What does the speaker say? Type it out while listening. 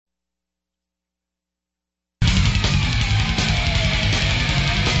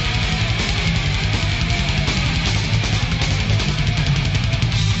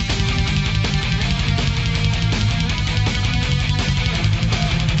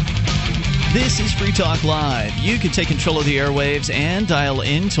This is Free Talk Live. You can take control of the airwaves and dial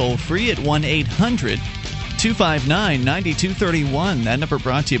in toll-free at 1-800-259-9231. That number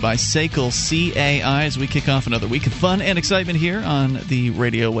brought to you by SACL CAI as we kick off another week of fun and excitement here on the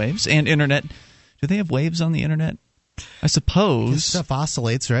radio waves and Internet. Do they have waves on the Internet? I suppose. Stuff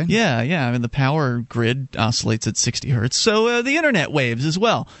oscillates, right? Yeah. I mean, the power grid oscillates at 60 hertz. So the Internet waves as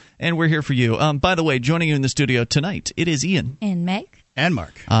well. And we're here for you. By the way, joining you in the studio tonight, it is Ian. And Meg. And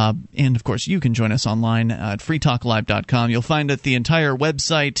Mark. And, of course, you can join us online at freetalklive.com. You'll find that the entire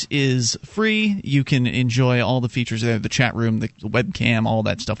website is free. You can enjoy all the features there, the chat room, the webcam, all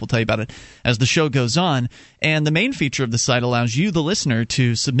that stuff. We'll tell you about it as the show goes on. And the main feature of the site allows you, the listener,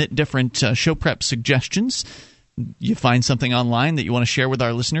 to submit different show prep suggestions. You find something online that you want to share with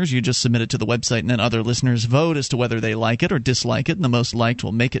our listeners, you just submit it to the website, and then other listeners vote as to whether they like it or dislike it, and the most liked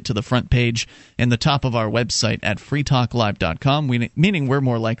will make it to the front page in the top of our website at freetalklive.com, meaning we're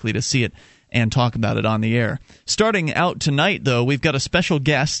more likely to see it and talk about it on the air. Starting out tonight, though, we've got a special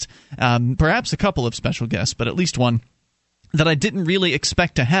guest, perhaps a couple of special guests, but at least one that I didn't really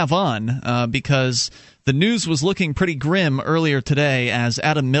expect to have on because the news was looking pretty grim earlier today as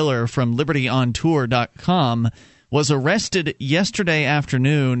Adam Miller from LibertyOnTour.com was arrested yesterday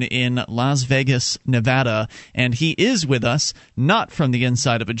afternoon in Las Vegas, Nevada, and he is with us, not from the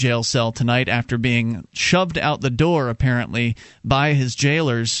inside of a jail cell tonight after being shoved out the door, apparently, by his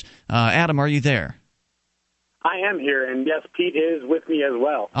jailers. Adam, are you there? I am here, and yes, Pete is with me as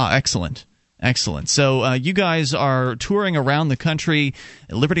well. Excellent. Excellent. So you guys are touring around the country.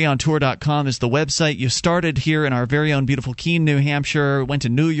 LibertyOnTour.com is the website. You started here in our very own beautiful Keene, New Hampshire, went to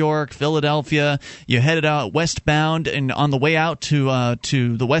New York, Philadelphia. You headed out westbound, and on the way out to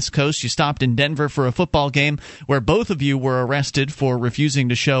the West Coast, you stopped in Denver for a football game where both of you were arrested for refusing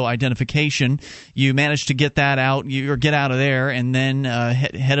to show identification. You managed to get that out, or get out of there, and then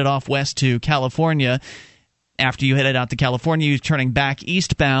headed off west to California. After you headed out to California, you're turning back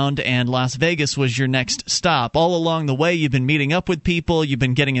eastbound, and Las Vegas was your next stop. All along the way, you've been meeting up with people, you've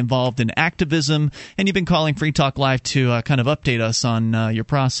been getting involved in activism, and you've been calling Free Talk Live to kind of update us on your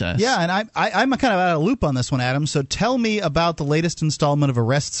process. Yeah, and I'm kind of out of loop on this one, Adam, so tell me about the latest installment of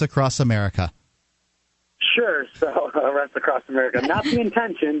Arrests Across America. Sure. So, Arrests Across America. Not the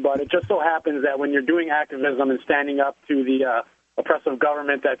intention, but it just so happens that when you're doing activism and standing up to the oppressive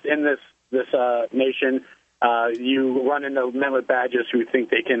government that's in this nation, you run into men with badges who think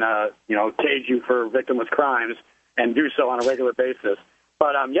they can, cage you for victimless crimes and do so on a regular basis.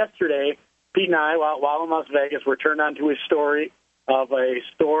 But yesterday, Pete and I, while in Las Vegas, were turned on to a story of a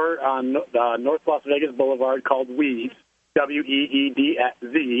store on North Las Vegas Boulevard called Weeds,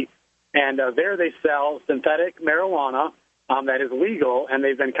 WEEDZ, and there they sell synthetic marijuana that is legal, and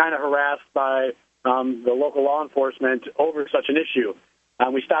they've been kind of harassed by the local law enforcement over such an issue.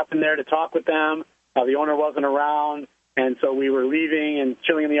 We stopped in there to talk with them. The owner wasn't around, and so we were leaving and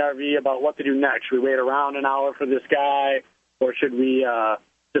chilling in the RV about what to do next. Should we wait around an hour for this guy, or should we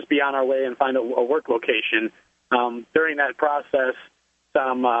just be on our way and find a work location? During that process,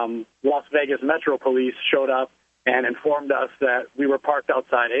 some Las Vegas Metro Police showed up and informed us that we were parked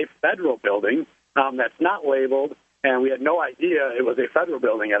outside a federal building that's not labeled, and we had no idea it was a federal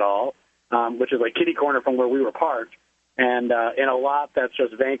building at all, which is like kitty corner from where we were parked. And in a lot that's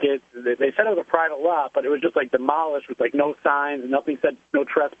just vacant. They said it was a private lot, but it was just like demolished with like no signs, nothing said no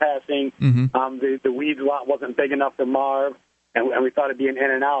trespassing. Mm-hmm. The weeds lot wasn't big enough for Marv, and we thought it'd be an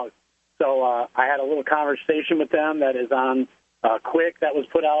in and out. So I had a little conversation with them that is on Quick that was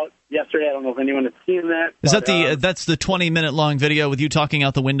put out yesterday. I don't know if anyone has seen that. Is that that's the 20-minute long video with you talking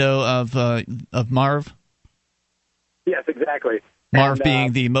out the window of Marv? Yes, exactly. Marv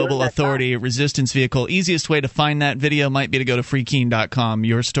being the Mobile Authority Resistance Vehicle. Easiest way to find that video might be to go to freekeen.com.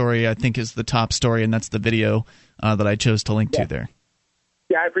 Your story, I think, is the top story, and that's the video that I chose to link to there.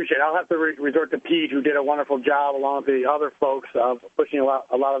 Yeah, I appreciate it. I'll have to resort to Pete, who did a wonderful job, along with the other folks, of pushing a lot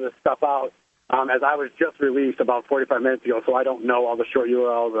of this stuff out, as I was just released about 45 minutes ago, so I don't know all the short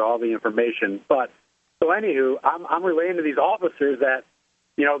URLs or all the information. But so anywho, I'm relaying to these officers that,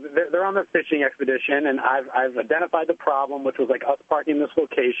 you know, they're on their fishing expedition, and I've identified the problem, which was like us parking this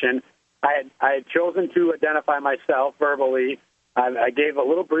location. I had chosen to identify myself verbally. I gave a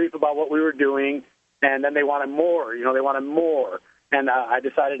little brief about what we were doing, and then they wanted more. You know, they wanted more. And I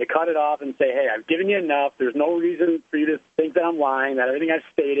decided to cut it off and say, hey, I've given you enough. There's no reason for you to think that I'm lying, that everything I've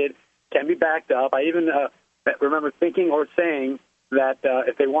stated can be backed up. I even remember thinking or saying that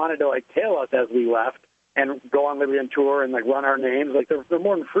if they wanted to, like, tail us as we left and go on Liberty on Tour and, like, run our names, like, they're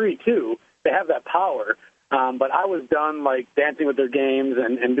more than free, too. They have that power. But I was done, like, dancing with their games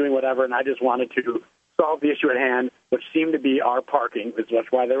and doing whatever, and I just wanted to solve the issue at hand. which seemed to be our parking, which is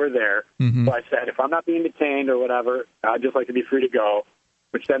why they were there. Mm-hmm. So I said, if I'm not being detained or whatever, I'd just like to be free to go,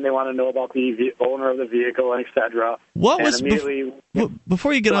 which then they want to know about the owner of the vehicle, and et cetera.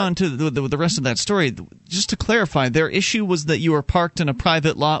 Before you get on to the rest of that story, just to clarify, their issue was that you were parked in a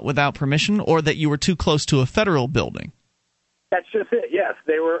private lot without permission, or that you were too close to a federal building? That's just it. Yes,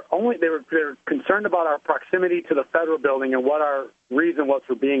 they were concerned about our proximity to the federal building and what our reason was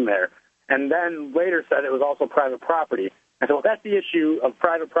for being there. And then later said it was also private property. And so if that's the issue of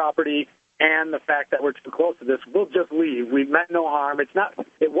private property and the fact that we're too close to this, we'll just leave. We've meant no harm.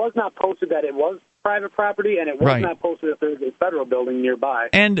 It was not posted that it was private property, and it was not posted that there's a federal building nearby.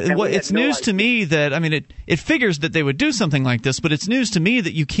 And it's news to me that, I mean, it figures that they would do something like this, but it's news to me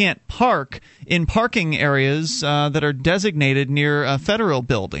that you can't park in parking areas that are designated near federal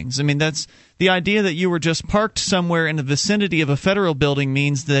buildings. I mean, that's the idea that you were just parked somewhere in the vicinity of a federal building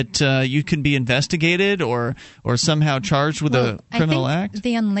means that you can be investigated or somehow charged with a criminal act?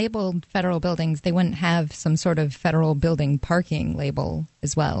 The unlabeled federal buildings, they wouldn't have some sort of federal building parking label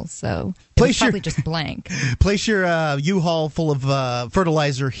as well, so it's probably just blank. Place your U-Haul full of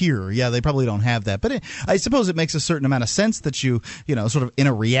fertilizer here. Yeah, they probably don't have that. But I suppose it makes a certain amount of sense that you sort of in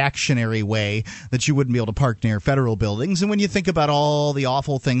a reactionary way, that you wouldn't be able to park near federal buildings. And when you think about all the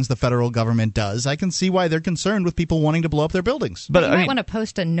awful things the federal government does, I can see why they're concerned with people wanting to blow up their buildings. But you might want to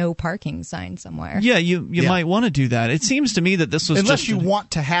post a no parking sign somewhere. Yeah, you might want to do that. It seems to me that this was unless you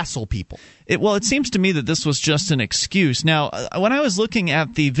want to hassle people. It seems to me that this was just an excuse. Now, when I was looking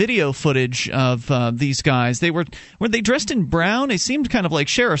at the video footage of these guys, were they dressed in brown? They seemed kind of like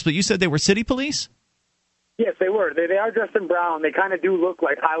sheriffs, but you said they were city police? Yes, they were. They are dressed in brown. They kind of do look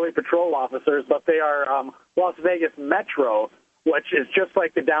like highway patrol officers, but they are Las Vegas Metro, which is just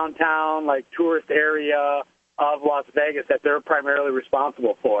like the downtown, like tourist area of Las Vegas that they're primarily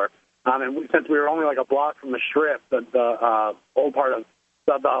responsible for. And since we were only like a block from the Strip, the old part of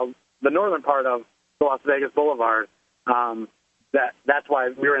the northern part of the Las Vegas Boulevard, that's why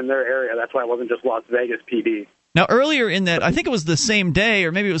we were in their area. That's why it wasn't just Las Vegas PD. Now, earlier in that, I think it was the same day,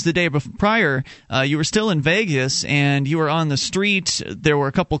 or maybe it was the day prior, you were still in Vegas, and you were on the street. There were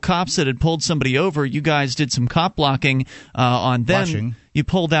a couple cops that had pulled somebody over. You guys did some cop blocking on them. Watching. You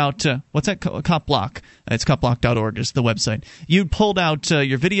pulled out, what's that? Cop Block. It's copblock.org is the website. You pulled out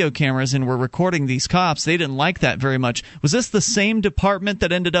your video cameras and were recording these cops. They didn't like that very much. Was this the same department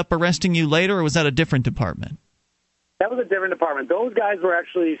that ended up arresting you later, or was that a different department? That was a different department. Those guys were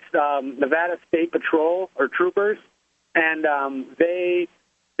actually Nevada State Patrol or troopers, and they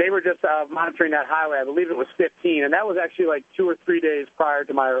were just monitoring that highway. I believe it was 15, and that was actually like 2 or 3 days prior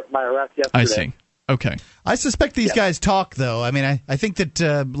to my arrest yesterday. I see. Okay. I suspect these guys talk, though. I mean, I think that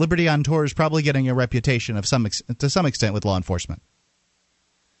Liberty on Tour is probably getting a reputation to some extent with law enforcement.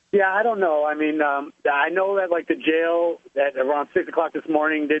 Yeah, I don't know. I mean, I know that like the jail at around 6 o'clock this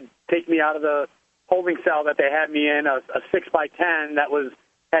morning did take me out of the holding cell that they had me in, a 6x10 that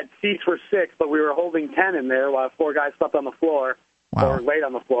had seats for 6, but we were holding 10 in there while 4 guys slept on the floor or laid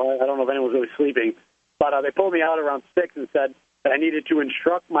on the floor. I don't know if anyone was really sleeping. But they pulled me out around 6 and said that I needed to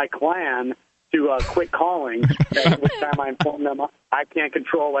instruct my clan to quit calling, at which time I informed them I can't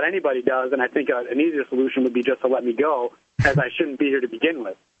control what anybody does, and I think an easier solution would be just to let me go, as I shouldn't be here to begin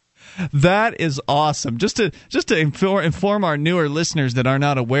with. That is awesome. Just to inform our newer listeners that are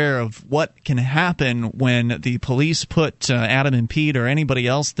not aware of what can happen when the police put Adam and Pete or anybody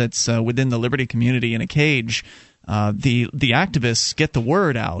else that's within the Liberty community in a cage. The activists get the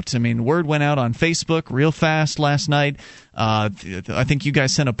word out. I mean, word went out on Facebook real fast last night. I think you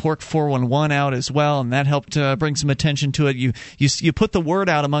guys sent a Pork 411 out as well, and that helped bring some attention to it. You put the word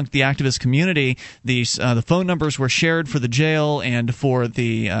out among the activist community. The phone numbers were shared for the jail and for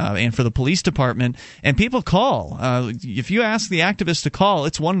the police department, and people call. If you ask the activists to call,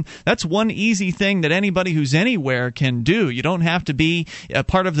 that's one easy thing that anybody who's anywhere can do. You don't have to be a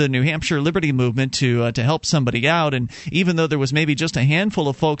part of the New Hampshire Liberty movement to help somebody out. And even though there was maybe just a handful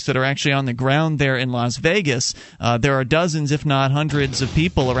of folks that are actually on the ground there in Las Vegas, there are dozens, if not hundreds, of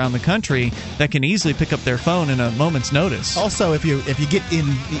people around the country that can easily pick up their phone in a moment's notice. Also, if you get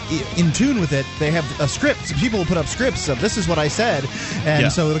in tune with it, they have a script. People will put up scripts of this is what I said,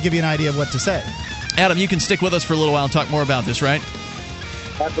 and so it'll give you an idea of what to say. Adam, you can stick with us for a little while and talk more about this, right?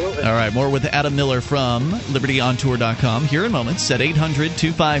 Absolutely. All right, more with Adam Miller from LibertyOnTour.com here in moments at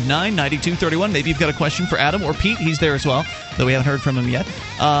 800-259-9231. Maybe you've got a question for Adam or Pete. He's there as well, though we haven't heard from him yet.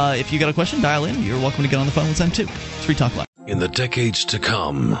 If you got a question, dial in. You're welcome to get on the phone with them, too. It's Free Talk Live. In the decades to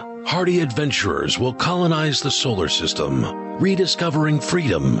come, hardy adventurers will colonize the solar system, rediscovering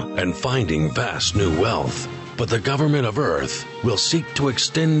freedom and finding vast new wealth. But the government of Earth will seek to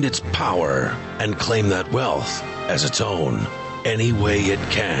extend its power and claim that wealth as its own any way it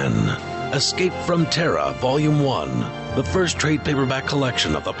can. Escape from Terra, Volume 1, the first trade paperback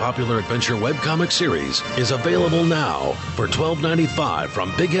collection of the popular adventure webcomic series, is available now for $12.95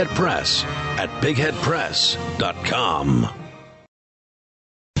 from Big Head Press at bigheadpress.com.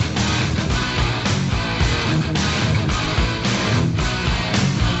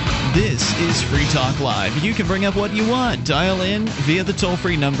 This is Free Talk Live. You can bring up what you want. Dial in via the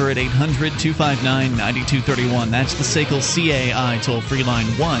toll-free number at 800-259-9231. That's the SACL CAI toll-free line,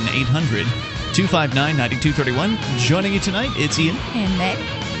 1-800-259-9231. Joining you tonight, it's Ian. And Nick.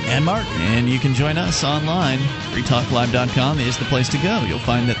 And Mark. And you can join us online. freetalklive.com is the place to go. You'll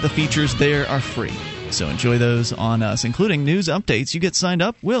find that the features there are free. So enjoy those on us, including news updates. You get signed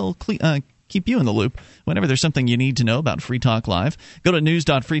up, we'll keep you in the loop whenever there's something you need to know about Free Talk Live. Go to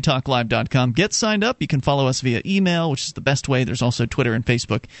news.freetalklive.com. Get signed up. You can follow us via email, which is the best way. There's also Twitter and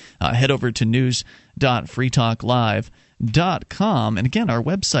Facebook. Head over to news.freetalklive.com. And again, our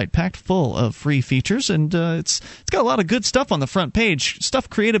website packed full of free features, and it's got a lot of good stuff on the front page, stuff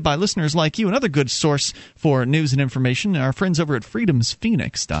created by listeners like you. Another good source for news and information, our friends over at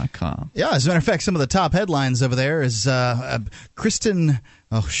freedomsphoenix.com. Yeah, as a matter of fact, some of the top headlines over there is Kristen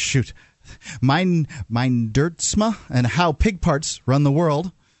Mindertsma and How Pig Parts Run the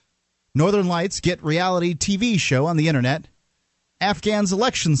World. Northern Lights get reality TV show on the internet. Afghans'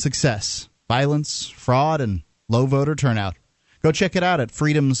 election success. Violence, fraud, and low voter turnout. Go check it out at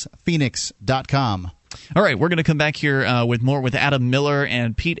freedomsphoenix.com. All right, we're going to come back here with more with Adam Miller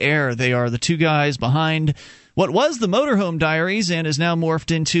and Pete Eyre. They are the two guys behind what was the Motorhome Diaries and is now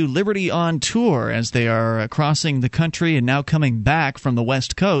morphed into Liberty on Tour, as they are crossing the country and now coming back from the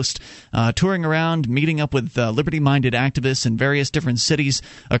West Coast, touring around, meeting up with liberty-minded activists in various different cities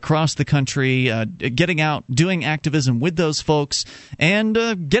across the country, getting out, doing activism with those folks,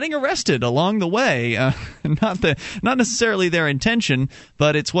 and getting arrested along the way. Not necessarily their intention,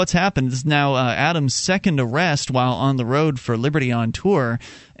 but it's what's happened. This is now Adam's second arrest while on the road for Liberty on Tour.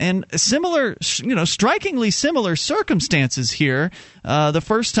 And strikingly similar circumstances here. The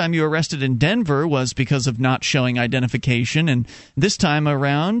first time you were arrested in Denver was because of not showing identification, and this time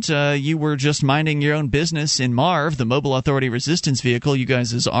around you were just minding your own business in Marv, the Mobile Authority Resistance Vehicle, you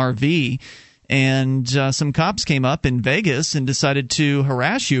guys' RV, and some cops came up in Vegas and decided to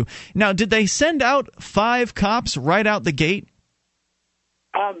harass you. Now, did they send out 5 cops right out the gate?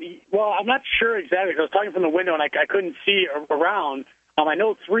 Well, I'm not sure exactly, because I was talking from the window and I couldn't see around. I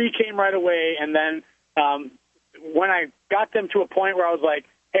know 3 came right away, and then when I got them to a point where I was like,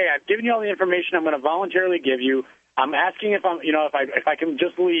 "Hey, I've given you all the information I'm going to voluntarily give you. I'm asking if I can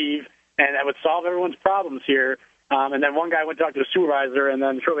just leave, and that would solve everyone's problems here." And then one guy went to talk to the supervisor, and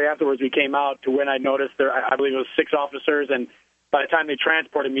then shortly afterwards we came out to when I noticed there, I believe it was 6 officers, and by the time they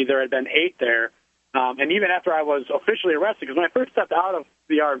transported me, there had been 8 there. And even after I was officially arrested, because when I first stepped out of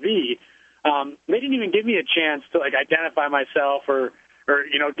the RV, they didn't even give me a chance to identify myself or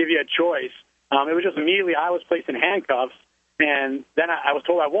give you a choice. It was just immediately I was placed in handcuffs, and then I was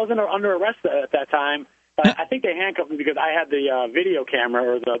told I wasn't under arrest at that time. But I think they handcuffed me because I had the video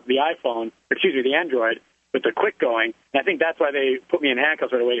camera or the iPhone, the Android, with the quick going. And I think that's why they put me in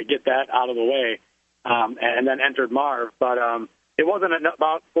handcuffs right away, to get that out of the way, and then entered Marv. But it wasn't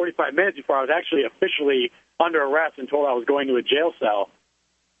about 45 minutes before I was actually officially under arrest and told I was going to a jail cell.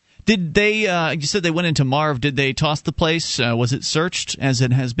 Did they, you said they went into Marv, did they toss the place? Was it searched, as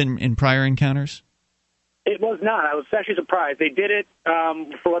it has been in prior encounters? It was not. I was actually surprised. They did it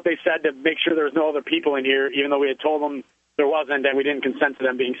for what they said, to make sure there was no other people in here, even though we had told them there wasn't, and we didn't consent to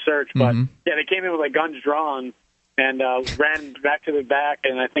them being searched. But, yeah, they came in with guns drawn and ran back to the back,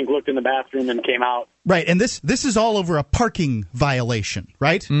 and I think looked in the bathroom and came out. Right, and this is all over a parking violation,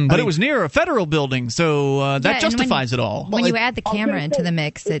 right? But it was near a federal building, so that justifies it all. When you add the camera into the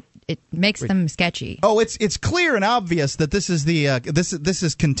mix, it makes them sketchy. Oh, it's clear and obvious that this is this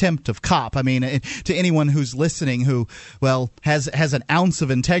is contempt of cop. I mean, to anyone who's listening who, has an ounce of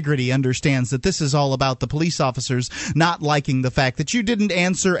integrity, understands that this is all about the police officers not liking the fact that you didn't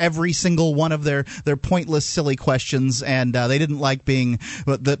answer every single one of their pointless, silly questions, and they didn't like being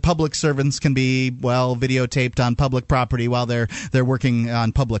that public servants can be videotaped on public property while they're working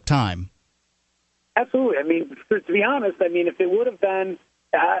on public time. Absolutely. I mean, to be honest, if it would have been,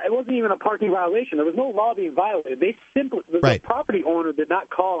 it wasn't even a parking violation. There was no law being violated. The property owner did not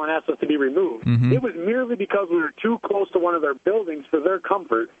call and ask us to be removed. It was merely because we were too close to one of their buildings for their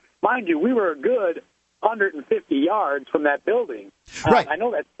comfort. Mind you, we were a good 150 yards from that building. Right. I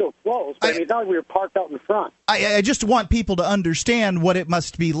know that's still close, but it's not like we were parked out in front. I just want people to understand what it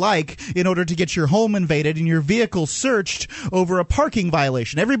must be like in order to get your home invaded and your vehicle searched over a parking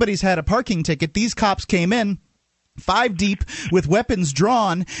violation. Everybody's had a parking ticket. These cops came in 5 deep with weapons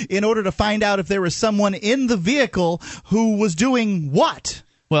drawn in order to find out if there was someone in the vehicle who was doing what?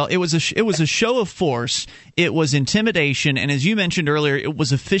 Well, it was a show of force. It was intimidation, and as you mentioned earlier, it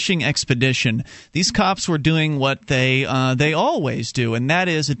was a fishing expedition. These cops were doing what they always do, and that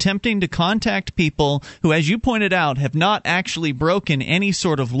is attempting to contact people who, as you pointed out, have not actually broken any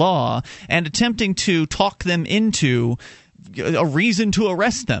sort of law, and attempting to talk them into a reason to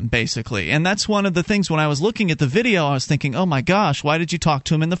arrest them, basically. And that's one of the things when I was looking at the video, I was thinking, oh my gosh, why did you talk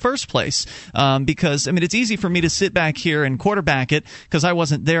to him in the first place? Because, I mean, it's easy for me to sit back here and quarterback it because I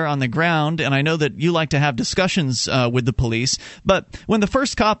wasn't there on the ground, and I know that you like to have discussions with the police. But when the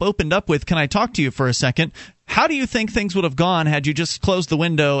first cop opened up with, can I talk to you for a second? How do you think things would have gone had you just closed the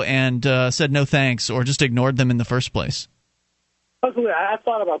window and said no thanks or just ignored them in the first place? Absolutely. I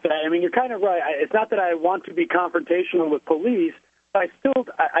thought about that. I mean, you're kind of right. It's not that I want to be confrontational with police, but I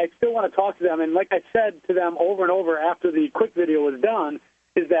still want to talk to them. And like I said to them over and over after the quick video was done,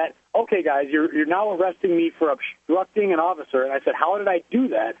 is that, okay, guys, you're now arresting me for obstructing an officer. And I said, how did I do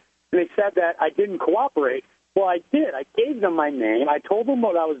that? And they said that I didn't cooperate. Well, I did. I gave them my name. I told them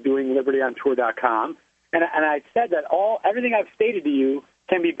what I was doing, libertyontour.com. And I said that everything I've stated to you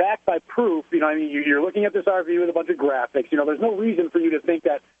can be backed by proof. You know, I mean, you're looking at this RV with a bunch of graphics. You know, there's no reason for you to think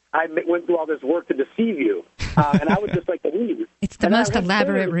that I went through all this work to deceive you. And I would just like to leave. It's the most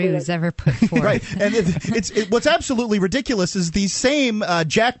elaborate ruse ever put forth. Right. And what's absolutely ridiculous is these same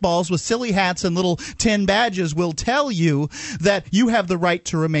jackballs with silly hats and little tin badges will tell you that you have the right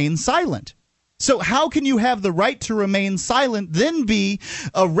to remain silent. So how can you have the right to remain silent, then be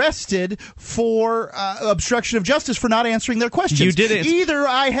arrested for obstruction of justice for not answering their questions? You did it. Either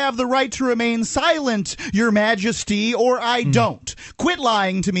I have the right to remain silent, Your Majesty, or I don't. Quit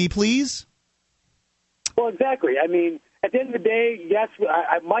lying to me, please. Well, exactly. I mean, at the end of the day, yes,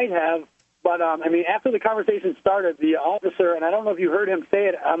 I might have. But, I mean, after the conversation started, the officer, and I don't know if you heard him say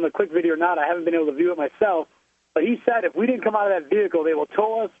it on the quick video or not. I haven't been able to view it myself. But he said if we didn't come out of that vehicle, they will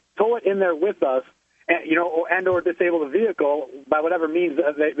tow it in there with us, and or disable the vehicle by whatever means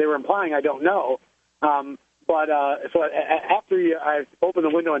they were implying. I don't know. But after I opened the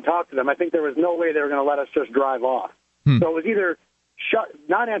window and talked to them, I think there was no way they were going to let us just drive off. So it was either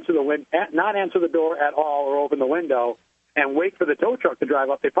not answer the door at all, or open the window and wait for the tow truck to drive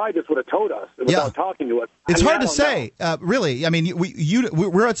up. They probably just would have towed us without talking to us. It's hard to say, really. I mean,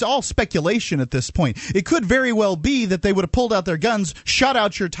 it's all speculation at this point. It could very well be that they would have pulled out their guns, shot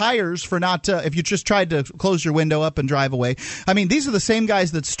out your tires for not if you just tried to close your window up and drive away. I mean, these are the same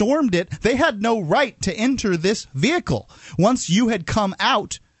guys that stormed it. They had no right to enter this vehicle once you had come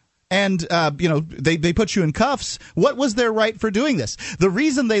out. And, they put you in cuffs. What was their right for doing this? The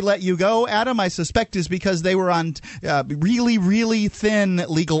reason they let you go, Adam, I suspect, is because they were on really, really thin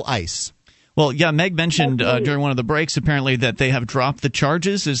legal ice. Well, yeah, Meg mentioned during one of the breaks, apparently, that they have dropped the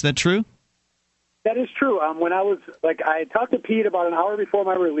charges. Is that true? That is true. When I talked to Pete about an hour before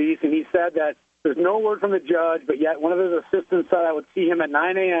my release, and he said that there's no word from the judge, but yet one of his assistants said I would see him at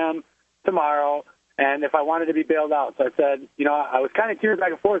 9 a.m. tomorrow. And if I wanted to be bailed out. So I said, I was kind of tearing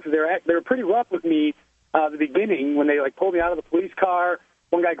back and forth because they were pretty rough with me at the beginning when they pulled me out of the police car.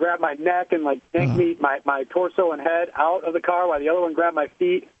 One guy grabbed my neck and yanked me, my torso and head out of the car, while the other one grabbed my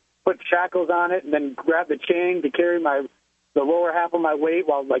feet, put shackles on it, and then grabbed the chain to carry the lower half of my weight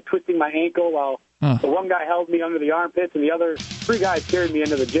while twisting my ankle. While the one guy held me under the armpits, and the other 3 guys carried me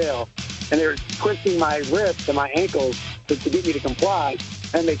into the jail. And they were twisting my wrists and my ankles to get me to comply.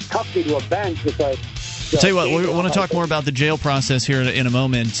 And they cuffed me to a bench. Tell you what, we want to talk more about the jail process here in a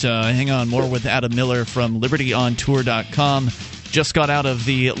moment. Hang on, more with Adam Miller from libertyontour.com. Just got out of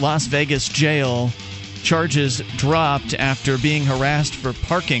the Las Vegas jail. Charges dropped after being harassed for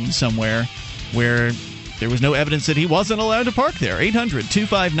parking somewhere where there was no evidence that he wasn't allowed to park there.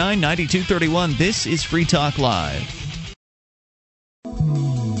 800-259-9231. This is Free Talk Live.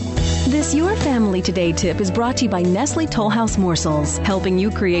 This Your Family Today tip is brought to you by Nestle Toll House Morsels, helping you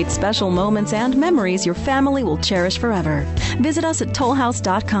create special moments and memories your family will cherish forever. Visit us at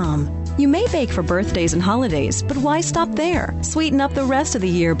tollhouse.com. You may bake for birthdays and holidays, but why stop there? Sweeten up the rest of the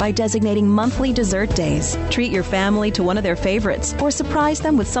year by designating monthly dessert days. Treat your family to one of their favorites or surprise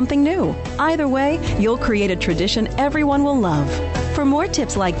them with something new. Either way, you'll create a tradition everyone will love. For more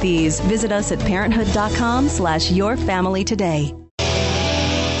tips like these, visit us at parenthood.com/yourfamilytoday.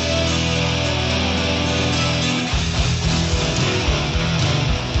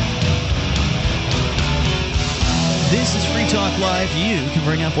 Talk Live, you can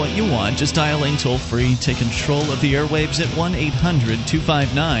bring up what you want. Just dial in toll-free. Take control of the airwaves at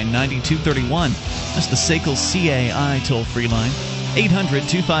 1-800-259-9231. That's the SACL CAI toll-free line.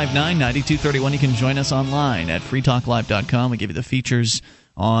 800-259-9231. You can join us online at freetalklive.com. We give you the features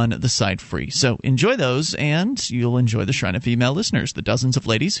on the site free. So enjoy those, and you'll enjoy the Shrine of Female listeners, the dozens of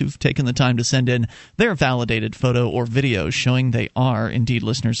ladies who've taken the time to send in their validated photo or video showing they are indeed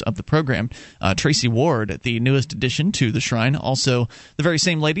listeners of the program. Tracy Ward, the newest addition to the Shrine, also the very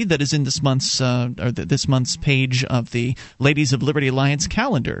same lady that is in this month's page of the Ladies of Liberty Alliance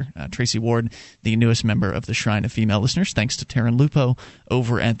calendar. Tracy Ward, the newest member of the Shrine of Female listeners, thanks to Taryn Lupo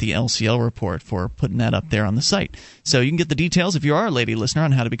over at the LCL Report for putting that up there on the site. So you can get the details if you are a lady listener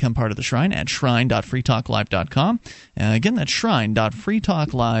on how to become part of the Shrine at shrine.freetalklive.com. Again, that's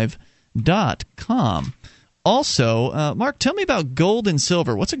shrine.freetalklive.com. Also, Mark, tell me about gold and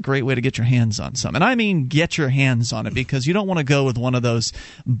silver. What's a great way to get your hands on some? And I mean get your hands on it, because you don't want to go with one of those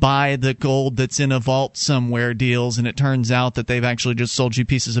buy the gold that's in a vault somewhere deals, and it turns out that they've actually just sold you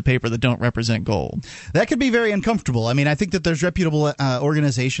pieces of paper that don't represent gold. That could be very uncomfortable. I mean, I think that there's reputable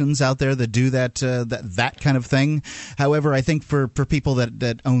organizations out there that do that kind of thing. However, I think for people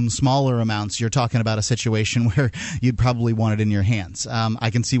that own smaller amounts, you're talking about a situation where you'd probably want it in your hands.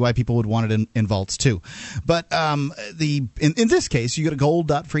 I can see why people would want it in vaults too. But in this case, you go to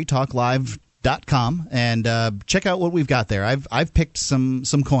gold.freetalklive.com and check out what we've got there. I've picked some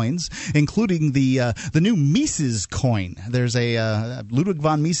coins, including the new Mises coin. There's a Ludwig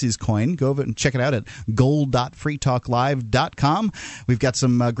von Mises coin. Go over and check it out at gold.freetalklive.com. We've got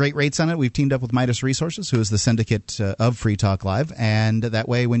some great rates on it. We've teamed up with Midas Resources, who is the syndicate of Free Talk Live, and that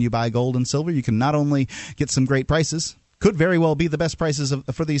way, when you buy gold and silver, you can not only get some great prices, could very well be the best prices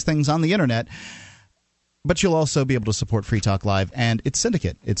for these things on the internet, but you'll also be able to support Free Talk Live and its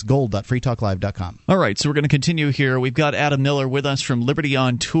syndicate. It's gold.freetalklive.com. All right, so we're going to continue here. We've got Adam Miller with us from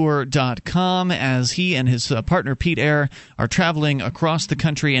libertyontour.com as he and his partner Pete Eyre are traveling across the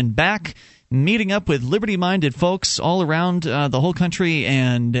country and back, meeting up with liberty-minded folks all around the whole country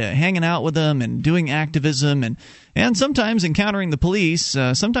and hanging out with them and doing activism and sometimes encountering the police.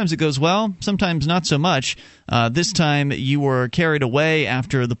 Sometimes it goes well, sometimes not so much. This time you were carried away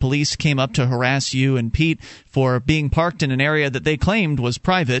after the police came up to harass you and Pete for being parked in an area that they claimed was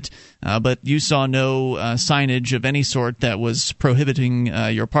private, but you saw no signage of any sort that was prohibiting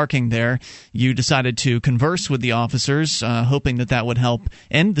your parking there. You decided to converse with the officers, hoping that would help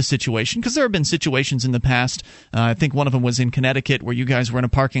end the situation, because there have been situations in the past. I think one of them was in Connecticut where you guys were in a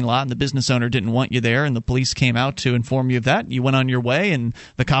parking lot and the business owner didn't want you there, and the police came out to inform you of that. You went on your way, and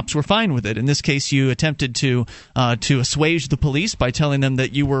the cops were fine with it. In this case, you attempted to assuage the police by telling them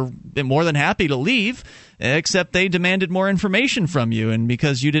that you were more than happy to leave, except they demanded more information from you, and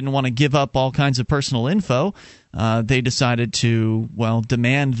because you didn't want to give up all kinds of personal info, they decided to,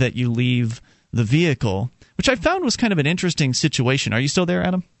 demand that you leave the vehicle, which I found was kind of an interesting situation. Are you still there,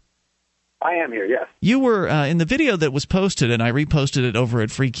 Adam? I am here, yes. You were in the video that was posted, and I reposted it over at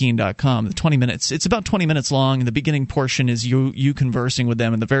freekeen.com. 20 minutes. It's about 20 minutes long, and the beginning portion is you conversing with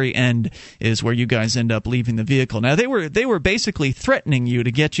them, and the very end is where you guys end up leaving the vehicle. Now, they were basically threatening you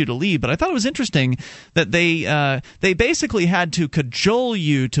to get you to leave, but I thought it was interesting that they basically had to cajole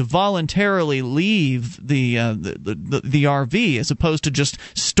you to voluntarily leave the RV, as opposed to just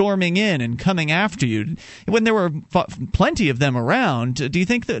storming in and coming after you. When there were plenty of them around, do you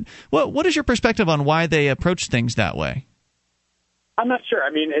think that what is your perspective on why they approach things that way? I'm not sure.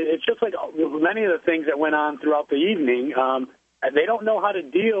 I mean, it's just like many of the things that went on throughout the evening. They don't know how to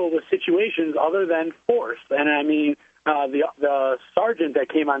deal with situations other than force. And I mean, the sergeant that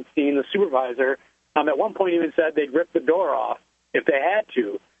came on scene, the supervisor, at one point even said they'd rip the door off if they had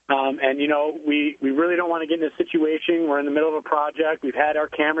to. And, we really don't want to get in a situation. We're in the middle of a project. We've had our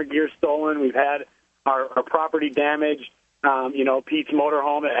camera gear stolen. We've had our property damaged. Pete's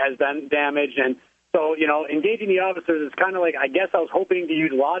motorhome has been damaged. And so, engaging the officers is kind of like, I guess I was hoping to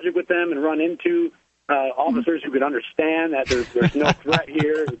use logic with them and run into officers who could understand that there's no threat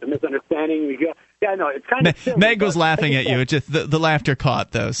here. It's a misunderstanding. It's kind of silly. Meg was laughing at you. It's just the laughter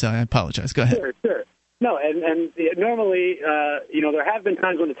caught, though, so I apologize. Go ahead. Sure. No, and normally, there have been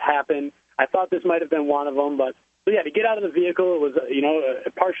times when it's happened. I thought this might have been one of them. But to get out of the vehicle, it was,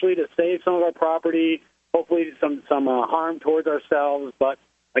 partially to save some of our property, hopefully some harm towards ourselves. But,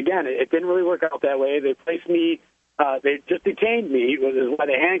 again, it didn't really work out that way. They placed me, they just detained me, which is why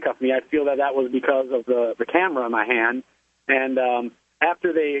they handcuffed me. I feel that was because of the camera in my hand. And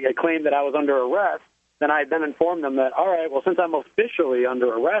after they claimed that I was under arrest, then I then informed them that, all right, well, since I'm officially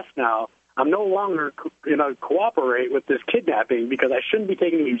under arrest now, I'm no longer cooperate with this kidnapping because I shouldn't be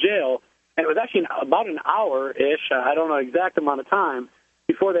taken to jail. And it was actually about an hour-ish, I don't know the exact amount of time,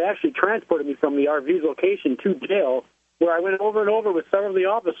 before they actually transported me from the RV's location to jail, where I went over and over with several of the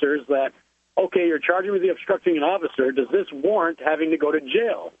officers that, okay, you're charging me with obstructing an officer. Does this warrant having to go to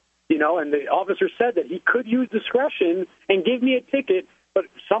jail? You know, and the officer said that he could use discretion and give me a ticket, but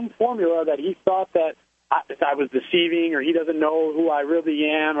some formula that he thought that I was deceiving, or he doesn't know who I really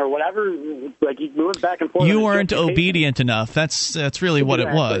am, or whatever. Like, he went back and forth. You weren't obedient enough. That's really what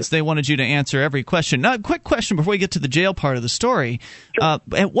it was. They wanted you to answer every question. Now, a quick question before we get to the jail part of the story. Sure.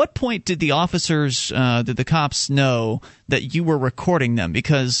 At what point did the officers, did the cops know that you were recording them?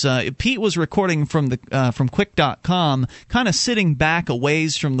 Because Pete was recording from Quick.com, kind of sitting back a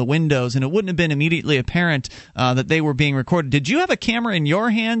ways from the windows, and it wouldn't have been immediately apparent that they were being recorded. Did you have a camera in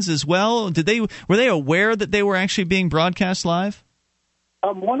your hands as well? Were they aware that they were actually being broadcast live?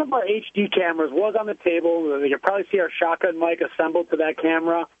 One of our HD cameras was on the table. You could probably see our shotgun mic assembled to that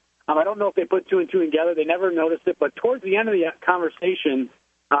camera. I don't know if they put two and two together. They never noticed it. But towards the end of the conversation,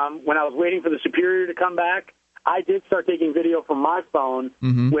 when I was waiting for the superior to come back, I did start taking video from my phone,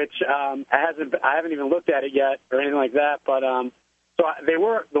 which I haven't even looked at it yet or anything like that. But so they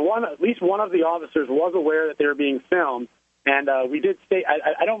were at least one of the officers was aware that they were being filmed. And we did say,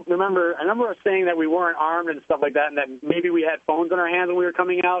 I don't remember, I remember us saying that we weren't armed and stuff like that, and that maybe we had phones in our hands when we were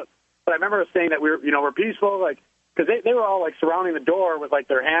coming out. But I remember us saying that we're peaceful, like, because they were all like surrounding the door with like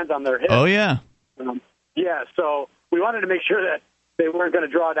their hands on their hips. Oh yeah. Yeah. So we wanted to make sure that they weren't going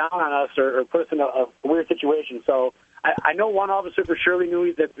to draw down on us or put us in a weird situation. So I know one officer for surely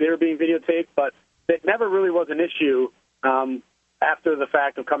knew that they were being videotaped, but it never really was an issue. After the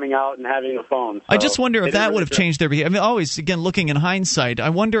fact of coming out and having a phone. So I just wonder if that would have changed their behavior. I mean, always, again, looking in hindsight, I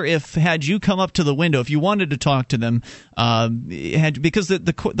wonder if, had you come up to the window, if you wanted to talk to them, because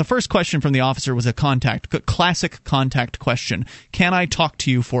the first question from the officer was a classic contact question. Can I talk to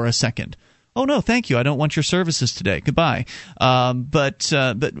you for a second? Oh, no, thank you. I don't want your services today. Goodbye. But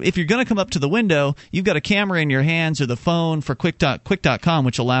if you're going to come up to the window, you've got a camera in your hands or the phone for Quick.com,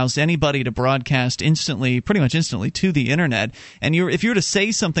 which allows anybody to broadcast pretty much instantly to the Internet. And if you were to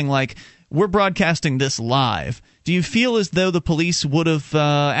say something like, we're broadcasting this live, do you feel as though the police would have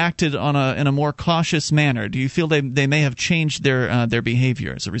acted in a more cautious manner? Do you feel they may have changed their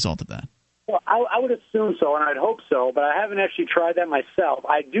behavior as a result of that? Well, I would assume so, and I'd hope so, but I haven't actually tried that myself.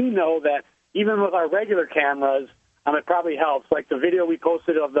 I do know that even with our regular cameras, it probably helps. Like the video we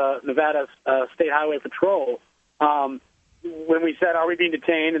posted of the Nevada State Highway Patrol, when we said, are we being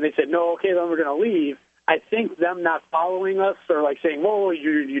detained? And they said, no, okay, then we're going to leave. I think them not following us or like saying, whoa,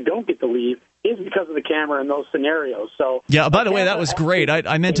 you don't get to leave, is because of the camera in those scenarios. So yeah, by the way, that was great.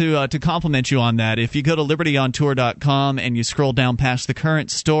 I meant to compliment you on that. If you go to libertyontour.com and you scroll down past the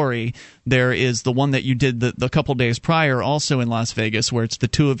current story, there is the one that you did the couple days prior, also in Las Vegas, where it's the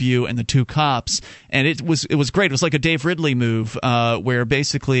two of you and the two cops, and it was great. It was like a Dave Ridley move, where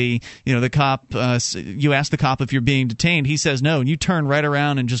basically, the cop, you ask the cop if you're being detained, he says no, and you turn right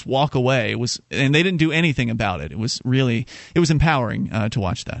around and just walk away. And they didn't do anything about it. It was empowering to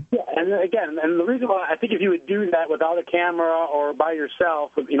watch that. Yeah, and again, and the reason why I think if you would do that without a camera or by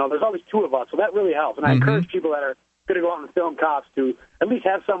yourself, there's always two of us, so that really helps. And I encourage people that are going to go out and film cops to at least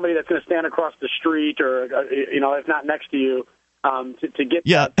have somebody that's going to stand across the street or, if not next to you, to get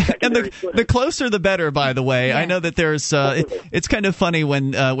and the closer the better, by the way. Yeah. I know that there's it's kind of funny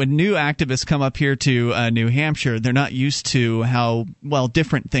when new activists come up here to New Hampshire, they're not used to how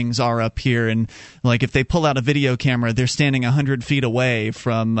different things are up here, and like if they pull out a video camera, they're standing 100 feet away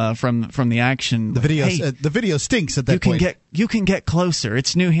from the action. The video stinks at that point. You can get closer.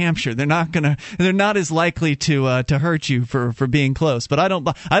 It's New Hampshire. They're not as likely to hurt you for being close. But I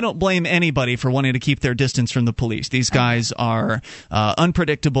don't blame anybody for wanting to keep their distance from the police. These guys are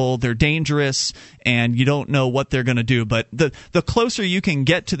unpredictable, they're dangerous, and you don't know what they're going to do. But the closer you can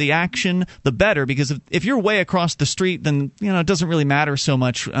get to the action, the better, because if you're way across the street, then it doesn't really matter so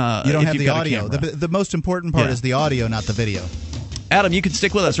much. You don't have the audio. The most important part is the audio, not the video. Adam, you can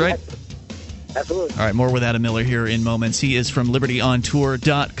stick with us, right? Absolutely. All right, more with Adam Miller here in moments. He is from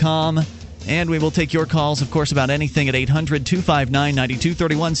libertyontour.com. And we will take your calls, of course, about anything at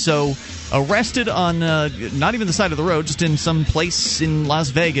 800-259-9231. So, arrested on not even the side of the road, just in some place in Las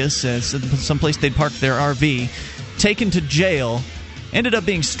Vegas, some place they'd parked their RV, taken to jail, ended up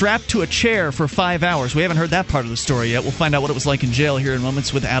being strapped to a chair for 5 hours. We haven't heard that part of the story yet. We'll find out what it was like in jail here in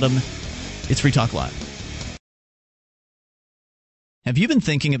moments with Adam. It's Free Talk Live. Have you been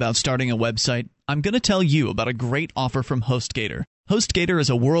thinking about starting a website? I'm going to tell you about a great offer from HostGator. HostGator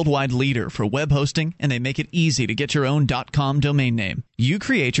is a worldwide leader for web hosting, and they make it easy to get your own .com domain name. You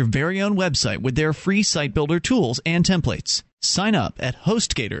create your very own website with their free site builder tools and templates. Sign up at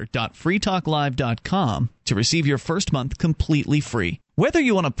hostgator.freetalklive.com to receive your first month completely free. Whether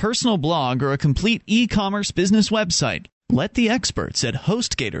you want a personal blog or a complete e-commerce business website, let the experts at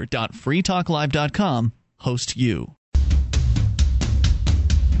hostgator.freetalklive.com host you.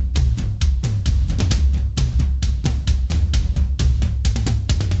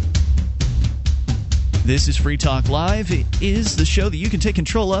 This is Free Talk Live. It is the show that you can take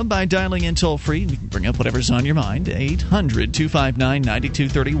control of by dialing in toll-free. You can bring up whatever's on your mind.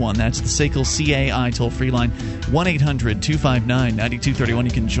 800-259-9231. That's the SACL CAI toll-free line. 1-800-259-9231.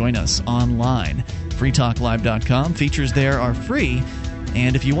 You can join us online. freetalklive.com. Features there are free.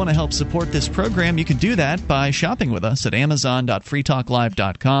 And if you want to help support this program, you can do that by shopping with us at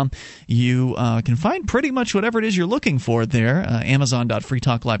amazon.freetalklive.com. You can find pretty much whatever it is you're looking for there.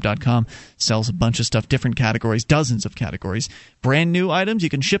 Amazon.freetalklive.com sells a bunch of stuff, different categories, dozens of categories. Brand new items, you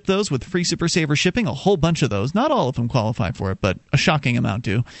can ship those with free Super Saver shipping, a whole bunch of those. Not all of them qualify for it, but a shocking amount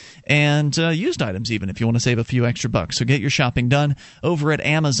do. And used items even, if you want to save a few extra bucks. So get your shopping done over at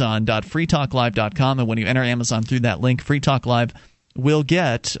amazon.freetalklive.com. And when you enter Amazon through that link, Free Talk Live will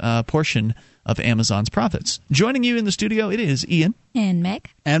get a portion of Amazon's profits. Joining you in the studio, it is Ian. And Meg.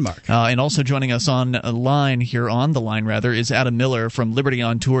 And Mark. And also joining us on the line, is Adam Miller from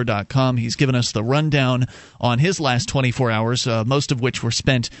LibertyOnTour.com. He's given us the rundown on his last 24 hours, most of which were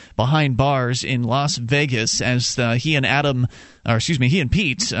spent behind bars in Las Vegas, as he and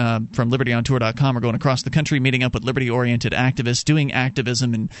Pete from LibertyOnTour.com are going across the country, meeting up with liberty-oriented activists, doing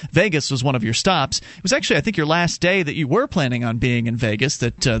activism. And Vegas was one of your stops. It was actually, I think, your last day that you were planning on being in Vegas,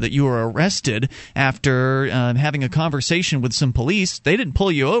 that you were arrested after having a conversation with some police. They didn't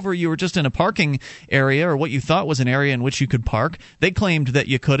pull you over. You were just in a parking area, or what you thought was an area in which you could park. They claimed that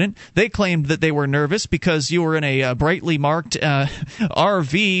you couldn't. They claimed that they were nervous because you were in a brightly marked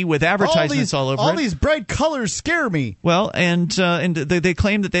RV with advertisements all over it. All these bright colors scare me. Well, and they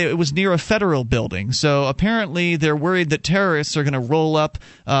claimed that it was near a federal building. So apparently they're worried that terrorists are going to roll up,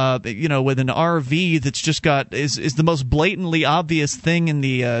 with an RV that's just is the most blatantly obvious thing in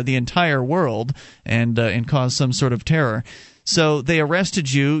the entire world, and cause some sort of terror. So they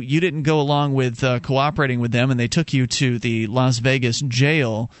arrested you. You didn't go along with cooperating with them, and they took you to the Las Vegas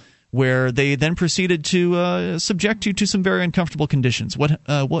jail, where they then proceeded to subject you to some very uncomfortable conditions.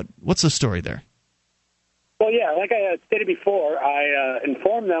 What's the story there? Well, yeah, like I stated before, I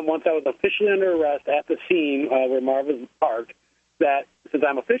informed them once I was officially under arrest at the scene where Marv was parked, that since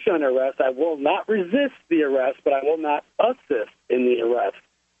I'm officially under arrest, I will not resist the arrest, but I will not assist in the arrest.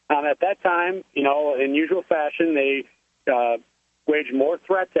 At that time, in usual fashion, they waged more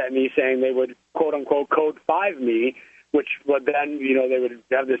threats at me, saying they would, quote-unquote, Code 5 me, which would then, they would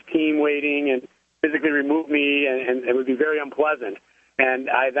have this team waiting and physically remove me, and it would be very unpleasant.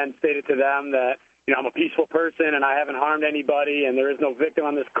 And I then stated to them that, I'm a peaceful person and I haven't harmed anybody, and there is no victim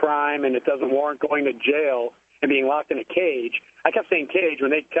on this crime, and it doesn't warrant going to jail and being locked in a cage. I kept saying cage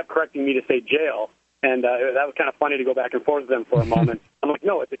when they kept correcting me to say jail, and that was kind of funny to go back and forth with them for a moment. I'm like,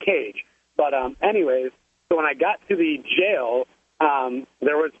 no, it's a cage. But anyways, so when I got to the jail,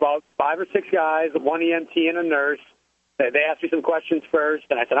 there was about 5 or 6 guys, one EMT and a nurse. They asked me some questions first,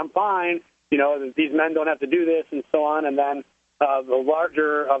 and I said, I'm fine. These men don't have to do this, and so on. And then the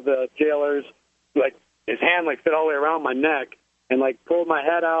larger of the jailers, his hand fit all the way around my neck and pulled my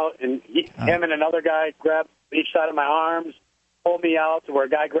head out, and him and another guy grabbed each side of my arms, pulled me out to where a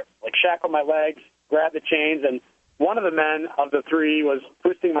guy shackled my legs, grabbed the chains, and one of the men of the three was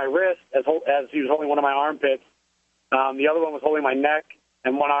twisting my wrist as he was holding one of my armpits. The other one was holding my neck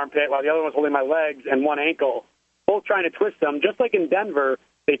and one armpit, while the other one was holding my legs and one ankle, both trying to twist them. Just like in Denver,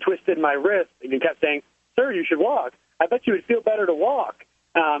 they twisted my wrist and kept saying, sir, you should walk. I bet you would feel better to walk,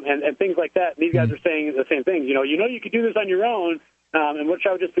 and things like that. And these guys are saying the same things. You could do this on your own, and which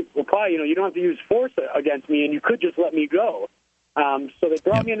I would just reply, you don't have to use force against me, and you could just let me go. So they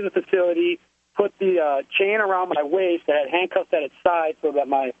brought me into the facility, put the chain around my waist that had handcuffs at its side,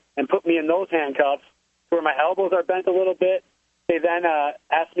 and put me in those handcuffs where my elbows are bent a little bit. They then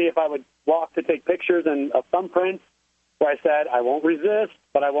asked me if I would walk to take pictures and thumbprints, where I said I won't resist,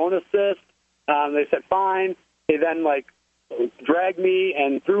 but I won't assist. They said fine. They then dragged me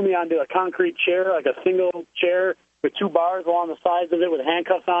and threw me onto a concrete chair, a single chair with 2 bars along the sides of it with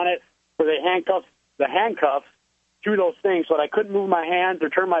handcuffs on it, where they handcuffed the handcuffs through those things so that I couldn't move my hands or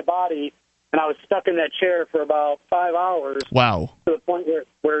turn my body, and I was stuck in that chair for about 5 hours. Wow. To the point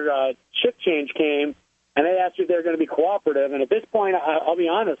where shift change came, and they asked if they were going to be cooperative. And at this point, I'll be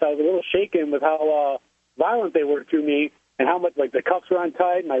honest, I was a little shaken with how violent they were to me and how much the cuffs were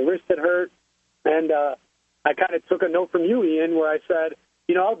untied, my wrist had hurt. And I kind of took a note from you, Ian, where I said,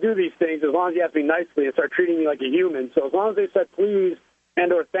 I'll do these things as long as you ask me nicely and start treating me like a human. So as long as they said please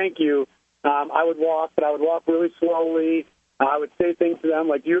and or thank you, I would walk, but I would walk really slowly. I would say things to them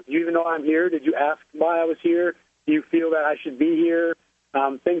like, do you even know I'm here? Did you ask why I was here? Do you feel that I should be here?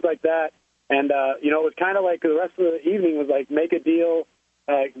 Things like that. And, it was kind of like the rest of the evening was like make a deal.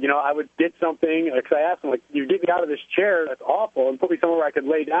 I would get something, because I asked them, like, you get me out of this chair, that's awful, and put me somewhere where I could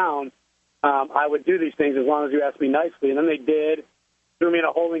lay down. I would do these things as long as you asked me nicely. And then they did. Threw me in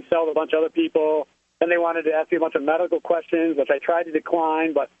a holding cell with a bunch of other people. Then they wanted to ask me a bunch of medical questions, which I tried to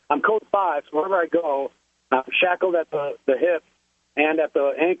decline. But I'm code 5, so wherever I go, I'm shackled at the hip and at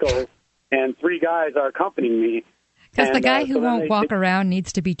the ankles, and 3 guys are accompanying me. Because the guy who won't walk around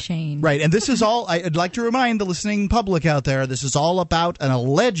needs to be chained. Right, and this is all, I'd like to remind the listening public out there, this is all about an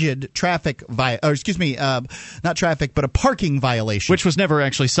alleged not traffic, but a parking violation. Which was never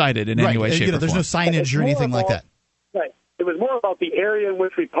actually cited in any way, shape, or form. There's no signage or anything like that. Right. It was more about the area in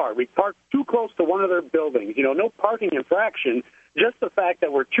which we parked. We parked too close to one of their buildings. No parking infraction, just the fact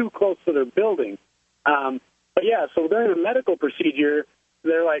that we're too close to their building. But yeah, so during the medical procedure,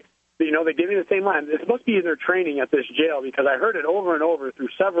 they're like, they give me the same line. It's supposed to be in their training at this jail, because I heard it over and over through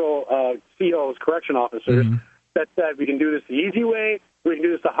several COs, correction officers, that said we can do this the easy way, we can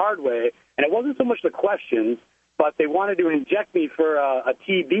do this the hard way. And it wasn't so much the questions, but they wanted to inject me for a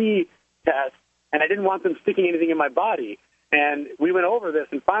TB test, and I didn't want them sticking anything in my body. And we went over this,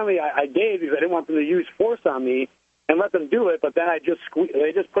 and finally I gave, because I didn't want them to use force on me, and let them do it. But then they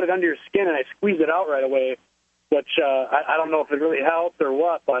just put it under your skin, and I squeezed it out right away, which I don't know if it really helped or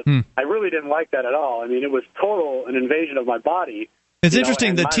what, but I really didn't like that at all. I mean, it was an invasion of my body. It's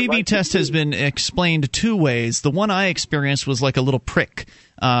interesting. The TB test has been explained 2 ways. The one I experienced was like a little prick.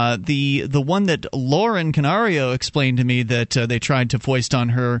 The one that Lauren Canario explained to me that they tried to foist on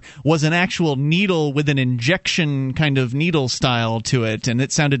her was an actual needle with an injection kind of needle style to it, and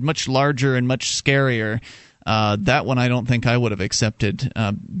it sounded much larger and much scarier. That one I don't think I would have accepted,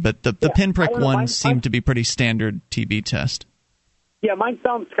 but the pinprick one seemed to be pretty standard TB test. Yeah, mine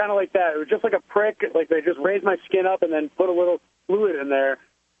sounds kind of like that. It was just like a prick, like they just raised my skin up and then put a little fluid in there,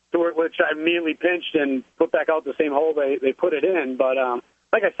 which I immediately pinched and put back out the same hole they put it in. But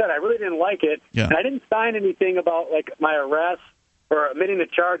like I said, I really didn't like it, and I didn't sign anything about like my arrest or admitting the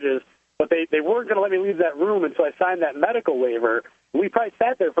charges, but they weren't going to let me leave that room until I signed that medical waiver. We probably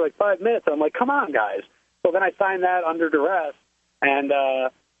sat there for like 5 minutes, and I'm like, come on, guys. So then I signed that under duress, and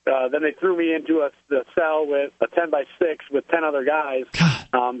then they threw me into the cell with a 10-by-6 with 10 other guys.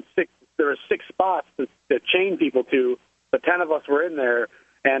 There were 6 spots to chain people to, but 10 of us were in there,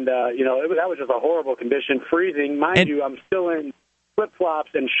 and that was just a horrible condition, freezing. Mind you, I'm still in flip-flops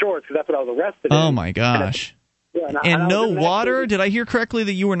and shorts, because that's what I was arrested in. Oh, my gosh. And no water? Did I hear correctly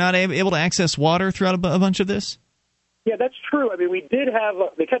that you were not able to access water throughout a bunch of this? Yeah, that's true. I mean, we did have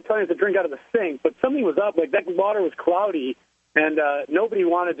they kept telling us to drink out of the sink, but something was up. Like, that water was cloudy, and nobody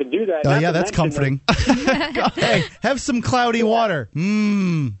wanted to do that. Oh, yeah, that's comforting. Hey, have some cloudy water.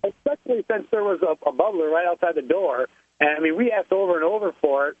 Especially since there was a bubbler right outside the door. And, I mean, we asked over and over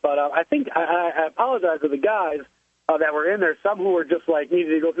for it, but I think I apologize to the guys that were in there. Some who were just, like,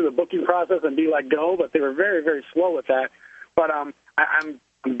 needed to go through the booking process and be let go, but they were very, very slow with that. But I'm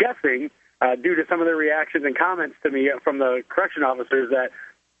guessing, due to some of the reactions and comments to me from the correction officers, that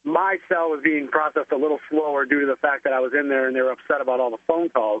my cell was being processed a little slower due to the fact that I was in there and they were upset about all the phone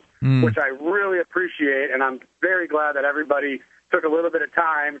calls, which I really appreciate, and I'm very glad that everybody took a little bit of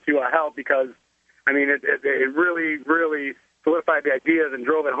time to help, because, I mean, it really, really solidified the ideas and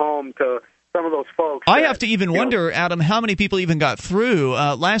drove it home to some of those folks. I have to even wonder, Adam, how many people even got through.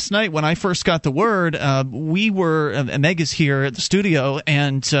 Last night when I first got the word, we were, Mega's here at the studio,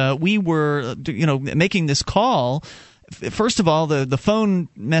 and we were, making this call. First of all, the phone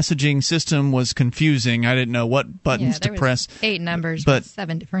messaging system was confusing. I didn't know what buttons to press. 8 numbers, but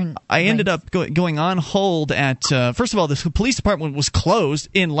 7 different. I ended up going on hold at. First of all, the police department was closed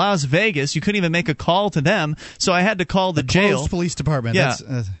in Las Vegas. You couldn't even make a call to them, so I had to call the jail. Closed police department. Yeah.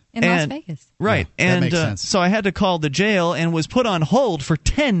 In Las Vegas. Right. Yeah, that makes sense. So I had to call the jail and was put on hold for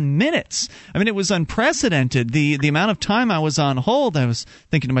 10 minutes. I mean, it was unprecedented. The amount of time I was on hold, I was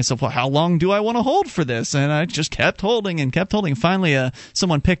thinking to myself, well, how long do I want to hold for this? And I just kept holding and kept holding. Finally,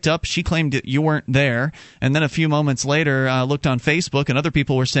 someone picked up. She claimed that you weren't there. And then a few moments later, I looked on Facebook, and other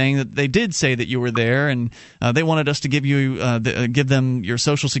people were saying that they did say that you were there, and they wanted us to give them your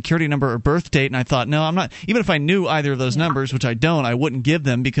social security number or birth date. And I thought, no, I'm not. Even if I knew either of those numbers, which I don't, I wouldn't give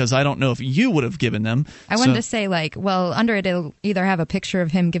them, because I don't know if you would have given them. I wanted to say, under it, it'll either have a picture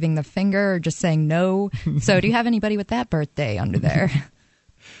of him giving the finger or just saying no. So do you have anybody with that birthday under there?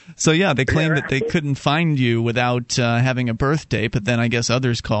 So, yeah, they claimed that they couldn't find you without having a birth date, but then I guess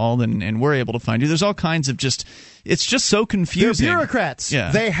others called and were able to find you. There's all kinds of it's just so confusing. They're bureaucrats.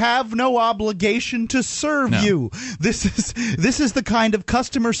 Yeah. They have no obligation to serve you. This is the kind of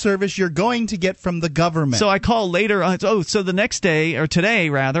customer service you're going to get from the government. So I call later. So the next day, or today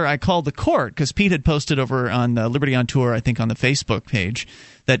rather, I called the court because Pete had posted over on Liberty on Tour, I think on the Facebook page,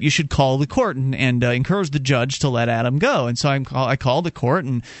 that you should call the court and encourage the judge to let Adam go. And so I called the court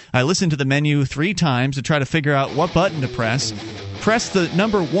and I listened to the menu 3 times to try to figure out what button to press. Press the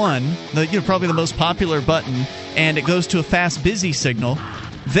number 1, probably the most popular button, and it goes to a fast busy signal.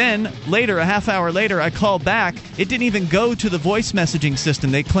 Then later, a half hour later, I called back. It didn't even go to the voice messaging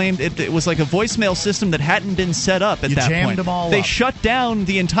system. They claimed it was like a voicemail system that hadn't been set up at that point. You jammed them all They up. shut down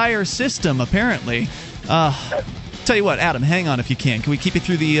the entire system, apparently. Tell you what, Adam, hang on if you can. Can we keep you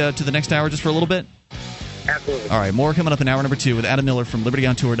through to the next hour just for a little bit? Absolutely. All right, more coming up in hour number 2 with Adam Miller from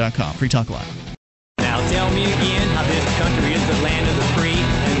LibertyOnTour.com. Free Talk Live. Now tell me again how this country is the land of the free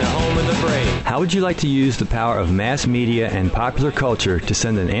and the home of the brave. How would you like to use the power of mass media and popular culture to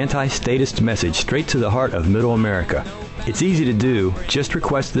send an anti-statist message straight to the heart of middle America? It's easy to do. Just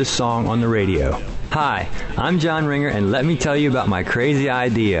request this song on the radio. Hi, I'm John Ringer, and let me tell you about my crazy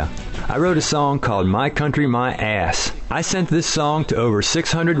idea. I wrote a song called My Country, My Ass. I sent this song to over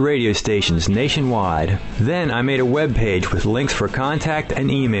 600 radio stations nationwide. Then I made a web page with links for contact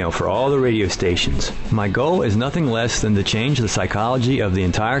and email for all the radio stations. My goal is nothing less than to change the psychology of the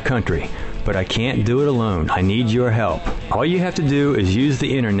entire country. But I can't do it alone. I need your help. All you have to do is use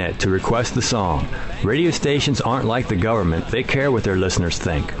the internet to request the song. Radio stations aren't like the government. They care what their listeners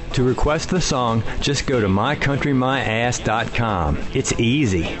think. To request the song, just go to mycountrymyass.com. It's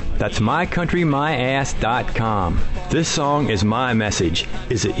easy. That's mycountrymyass.com. This song is my message.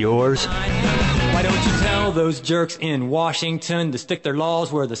 Is it yours? Why don't you tell those jerks in Washington to stick their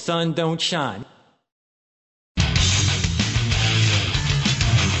laws where the sun don't shine?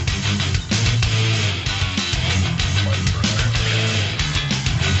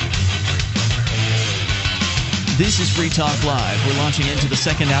 This is Free Talk Live. We're launching into the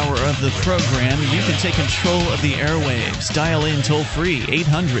second hour of the program. You can take control of the airwaves. Dial in toll-free,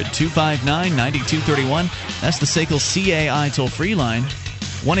 800-259-9231. That's the SACL CAI toll-free line,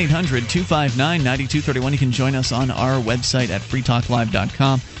 1-800-259-9231. You can join us on our website at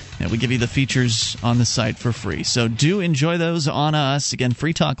freetalklive.com. And we give you the features on the site for free. So do enjoy those on us. Again,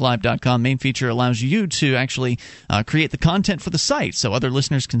 freetalklive.com. Main feature allows you to actually create the content for the site so other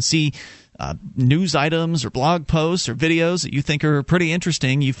listeners can see news items or blog posts or videos that you think are pretty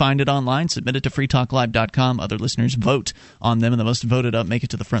interesting. You find it online, submit it to freetalklive.com. Other listeners vote on them, and the most voted up make it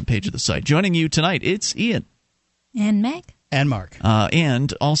to the front page of the site. Joining you tonight, it's Ian. And Meg. And Mark.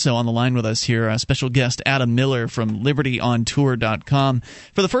 And also on the line with us here, special guest Adam Miller from LibertyOnTour.com.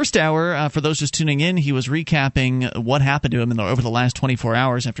 For the first hour, for those just tuning in, he was recapping what happened to him over the last 24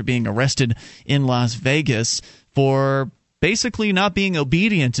 hours after being arrested in Las Vegas for basically not being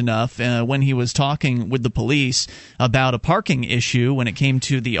obedient enough when he was talking with the police about a parking issue when it came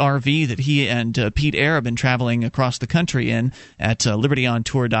to the RV that he and Pete Eyre have been traveling across the country in at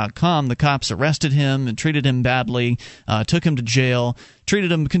LibertyOnTour.com. The cops arrested him and treated him badly, took him to jail,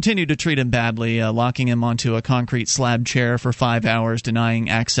 continued to treat him badly, locking him onto a concrete slab chair for 5 hours, denying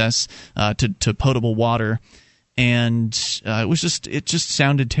access to potable water. And it just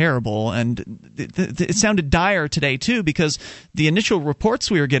sounded terrible, and it sounded dire today too, because the initial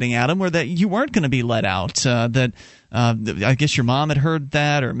reports we were getting, Adam, were that you weren't going to be let out. That I guess your mom had heard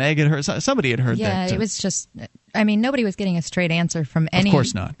that, or Meg had heard. Somebody had heard that. Yeah, it was just. I mean, nobody was getting a straight answer from any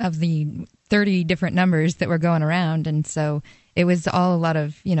of the 30 different numbers that were going around, and so it was all a lot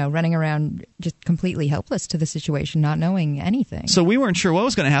of, running around just completely helpless to the situation, not knowing anything. So we weren't sure what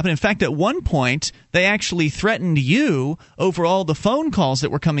was going to happen. In fact, at one point, they actually threatened you over all the phone calls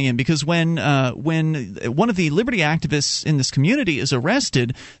that were coming in, because when one of the liberty activists in this community is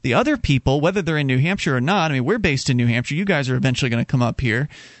arrested, the other people, whether they're in New Hampshire or not, I mean, we're based in New Hampshire. You guys are eventually going to come up here,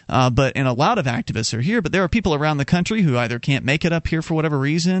 and a lot of activists are here. But there are people around the country who either can't make it up here for whatever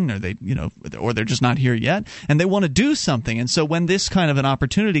reason, or or they're just not here yet, and they want to do something. And so when this kind of an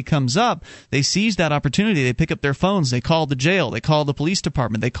opportunity comes up, they seize that opportunity. They pick up their phones. They call the jail. They call the police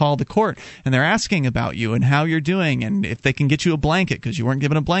department. They call the court, and they're asking about you and how you're doing, and if they can get you a blanket, because you weren't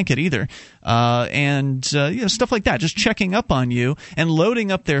given a blanket either, and stuff like that. Just checking up on you and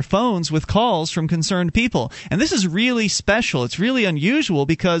loading up their phones with calls from concerned people. And this is really special. It's really unusual,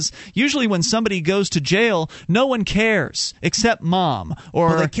 because usually when somebody goes to jail, no one cares except mom.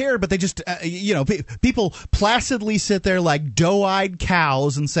 Or they care, but they just people placidly sit there like big doe-eyed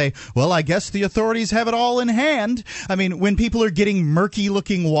cows and say, well, I guess the authorities have it all in hand. I mean, when people are getting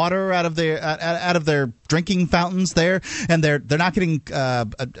murky-looking water out of their drinking fountains there, and they're not getting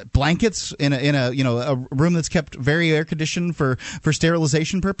blankets in a room that's kept very air conditioned for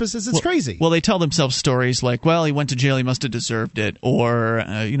sterilization purposes, it's crazy. Well, they tell themselves stories like, well, he went to jail, he must have deserved it, or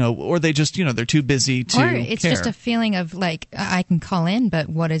or they just they're too busy to. Or it's just a feeling of like, I can call in, but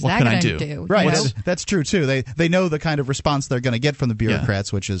what is that going to do? Right, that's true too. They know the kind of response they're going to get from the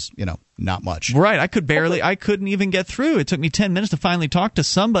bureaucrats, which is not much. Right, I couldn't even get through. It took me 10 minutes to finally talk to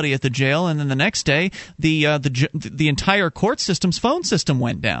somebody at the jail, and then the next day the entire court system's phone system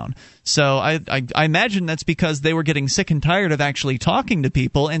went down. So I imagine that's because they were getting sick and tired of actually talking to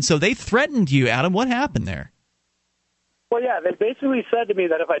people, and so they threatened you, Adam. What happened there? Well, yeah, they basically said to me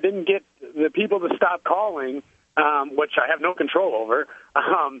that if I didn't get the people to stop calling, which I have no control over,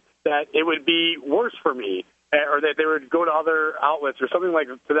 that it would be worse for me, or that they would go to other outlets or something like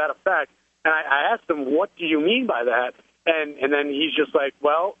to that effect. And I asked them, what do you mean by that? And then he's just like,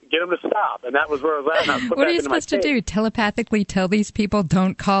 well, get them to stop. And that was where I was at. What are you supposed to do? Telepathically tell these people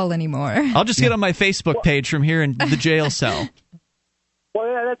don't call anymore? I'll just get on my Facebook page from here in the jail cell. Well,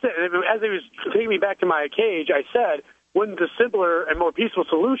 yeah, that's it. As he was taking me back to my cage, I said, wouldn't the simpler and more peaceful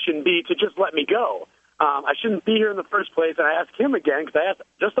solution be to just let me go? I shouldn't be here in the first place. And I asked him again, because I asked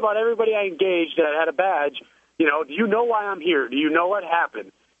just about everybody I engaged that had a badge, do you know why I'm here? Do you know what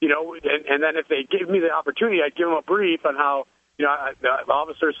happened? And then if they gave me the opportunity, I'd give them a brief on how, the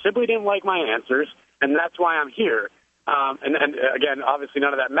officers simply didn't like my answers, and that's why I'm here. And again, obviously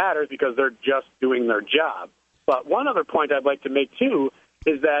none of that matters because they're just doing their job. But one other point I'd like to make, too,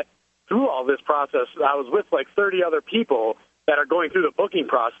 is that through all this process, I was with like 30 other people that are going through the booking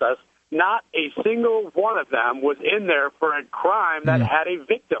process. Not a single one of them was in there for a crime that had a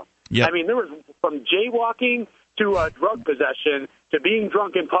victim. Yep. I mean, there was from jaywalking to drug possession to being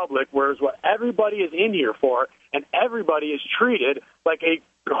drunk in public, whereas what everybody is in here for, and everybody is treated like a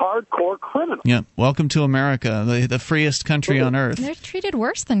hardcore criminal. Yeah, welcome to America, the freest country on earth. They're treated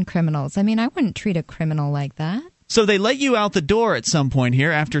worse than criminals. I mean, I wouldn't treat a criminal like that. So they let you out the door at some point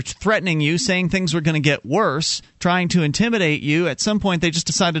here after threatening you, saying things were going to get worse, trying to intimidate you. At some point, they just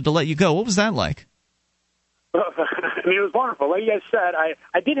decided to let you go. What was that like? I mean, it was wonderful. Like you guys said, I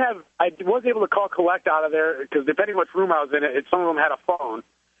was able to call collect out of there because depending which room I was in, some of them had a phone,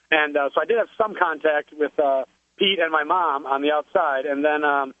 and so I did have some contact with Pete and my mom on the outside, and then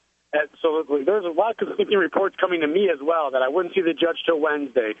so there's a lot of conflicting reports coming to me as well that I wouldn't see the judge till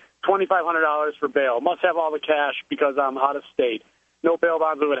Wednesday. $2,500 for bail. Must have all the cash because I'm out of state. No bail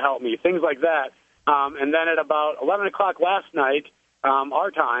bonds that would help me. Things like that. And then at about 11 o'clock last night,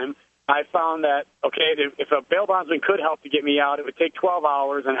 our time, I found that, okay, if a bail bondsman could help to get me out, it would take 12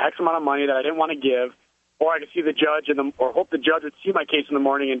 hours and X amount of money that I didn't want to give, or I could see the judge or hope the judge would see my case in the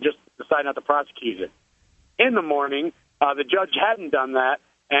morning and just decide not to prosecute it. In the morning, the judge hadn't done that,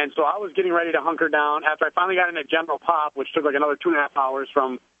 and so I was getting ready to hunker down. After I finally got in a general pop, which took like another 2.5 hours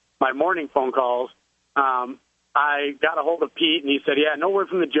from my morning phone calls, I got a hold of Pete, and he said, yeah, no word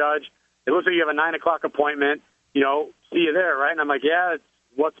from the judge. It looks like you have a 9 o'clock appointment. See you there, right? And I'm like, yeah, it's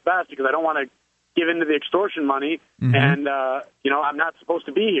what's best because I don't want to give in to the extortion money, and, I'm not supposed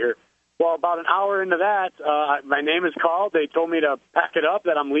to be here. Well, about an hour into that, my name is called. They told me to pack it up,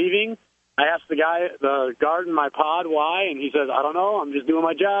 that I'm leaving. I asked the guard in my pod why, and he says, I don't know. I'm just doing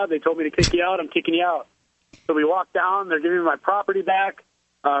my job. They told me to kick you out. I'm kicking you out. So we walked down. They're giving me my property back,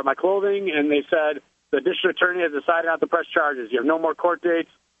 my clothing, and they said, the district attorney has decided not to press charges. You have no more court dates.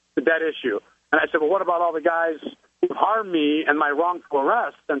 It's a dead issue. And I said, well, what about all the guys who harmed me and my wrongful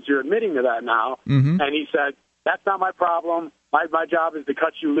arrest, since you're admitting to that now? And he said, that's not my problem. My job is to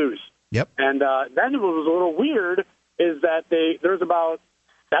cut you loose. Yep. And then what was a little weird is that there's about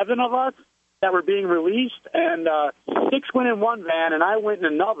 7 of us that were being released, and 6 went in one van, and I went in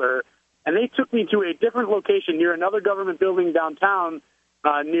another, and they took me to a different location near another government building downtown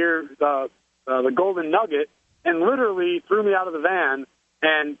near the Golden Nugget, and literally threw me out of the van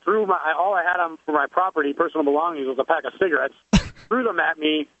and threw all I had on for my property, personal belongings, was a pack of cigarettes, threw them at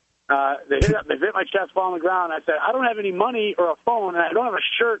me. They hit my chest, fall on the ground. I said, I don't have any money or a phone, and I don't have a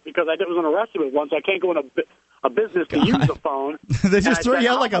shirt because I was arrested with one, so I can't go in a business to use the phone. They just throw you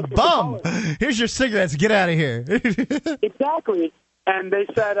out like a bum. Here's your cigarettes. Get out of here. Exactly. And they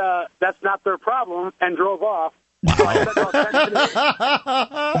said, that's not their problem, and drove off. So I spent about 10 minutes.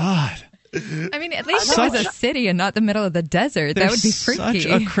 God. I mean, at least it was a city and not the middle of the desert. That would be freaky.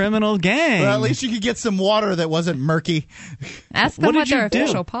 Such a criminal gang. Well, at least you could get some water that wasn't murky. Ask them what their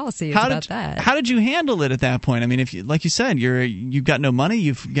official policy is about that. How did you handle it at that point? I mean, if you, like you said, you've got no money,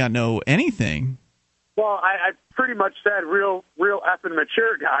 you've got no anything. Well, I pretty much said real effing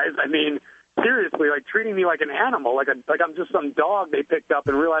mature guys. I mean, seriously, like treating me like an animal, like I'm just some dog they picked up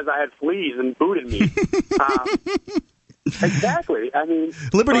and realized I had fleas and booted me. Exactly. I mean,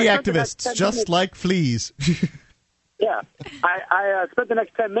 liberty activists, just like fleas. Yeah. I spent the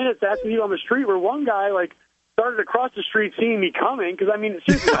next 10 minutes asking you on the street where one guy, like, started across the street seeing me coming, because, I mean,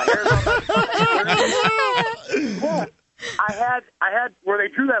 seriously, my hair's on my I had where they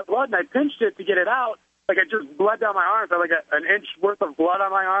drew that blood, and I pinched it to get it out. Like, I just bled down my arm. So I had like an inch worth of blood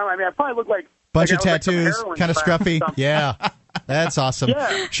on my arm. I mean, I probably looked like bunch of tattoos, kind of scruffy. Yeah, that's awesome.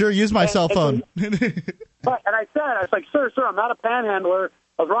 Yeah. Sure, use my cell phone. But I was like, sir, I'm not a panhandler.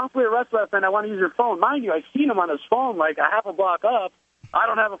 I was wrongfully arrested last night. I want to use your phone. Mind you, I seen him on his phone like a half a block up. I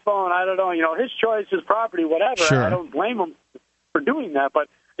don't have a phone. I don't know. You know, his choice, his property, whatever. Sure. I don't blame him for doing that. But,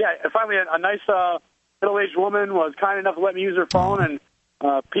 yeah, finally a nice middle-aged woman was kind enough to let me use her phone, and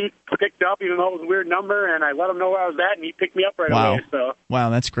Pete picked up, even though it was a weird number, and I let him know where I was at, and he picked me up right away. So,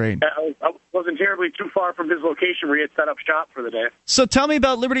 wow, that's great. I wasn't terribly too far from his location where he had set up shop for the day. So tell me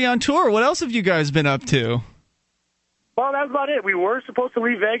about Liberty on Tour. What else have you guys been up to? Well, that's about it. We were supposed to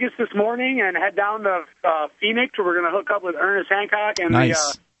leave Vegas this morning and head down to Phoenix, where we're going to hook up with Ernest Hancock and the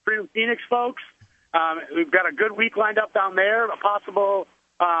Freedom Phoenix folks. We've got a good week lined up down there, a possible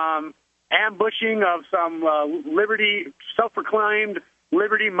ambushing of some self-proclaimed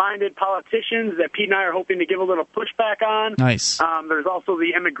liberty-minded politicians that Pete and I are hoping to give a little pushback on. Nice. There's also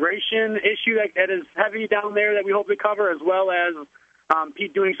the immigration issue that is heavy down there that we hope to cover, as well as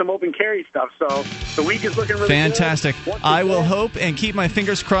Pete doing some open carry stuff. So the week is looking really fantastic. Good. I will hope and keep my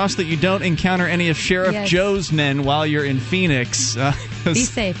fingers crossed that you don't encounter any of Sheriff Joe's men while you're in Phoenix. Be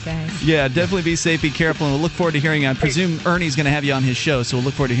safe, guys. Yeah, definitely be safe, be careful, and we'll look forward to hearing you. I presume Ernie's going to have you on his show, so we'll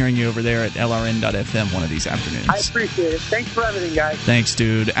look forward to hearing you over there at LRN.FM one of these afternoons. I appreciate it. Thanks for everything, guys. Thanks,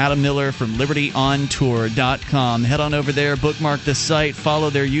 dude. Adam Miller from LibertyOnTour.com. Head on over there, bookmark the site, follow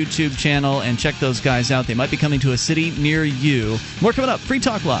their YouTube channel, and check those guys out. They might be coming to a city near you. More coming up. Free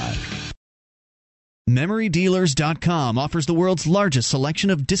Talk Live. MemoryDealers.com offers the world's largest selection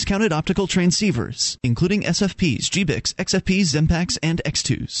of discounted optical transceivers, including SFPs, GBICs, XFPs, Xenpax, and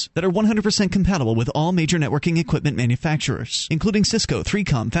X2s, that are 100% compatible with all major networking equipment manufacturers, including Cisco,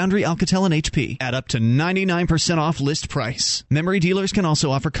 3Com, Foundry, Alcatel, and HP, at up to 99% off list price. Memory Dealers can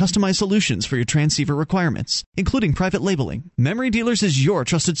also offer customized solutions for your transceiver requirements, including private labeling. Memory Dealers is your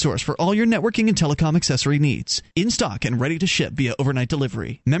trusted source for all your networking and telecom accessory needs, in stock and ready to ship via overnight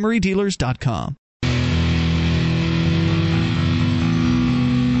delivery. MemoryDealers.com.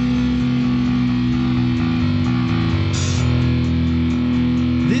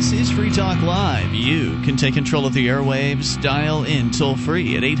 This is Free Talk Live. You can take control of the airwaves. Dial in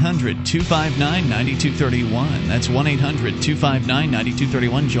toll-free at 800-259-9231. That's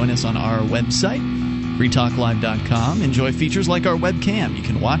 1-800-259-9231. Join us on our website, freetalklive.com. Enjoy features like our webcam. You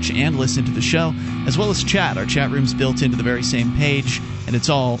can watch and listen to the show, as well as chat. Our chat room's built into the very same page, and it's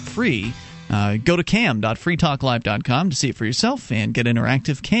all free. Go to cam.freetalklive.com to see it for yourself and get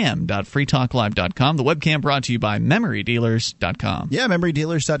interactive. Cam.freetalklive.com. The webcam brought to you by MemoryDealers.com. Yeah,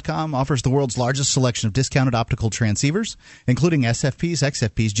 MemoryDealers.com offers the world's largest selection of discounted optical transceivers, including SFPs,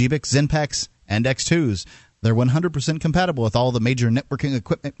 XFPs, GBICs, Xenpax, and X2s. They're 100% compatible with all the major networking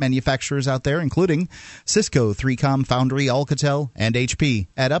equipment manufacturers out there, including Cisco, 3Com, Foundry, Alcatel, and HP,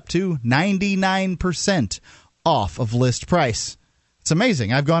 at up to 99% off of list price. It's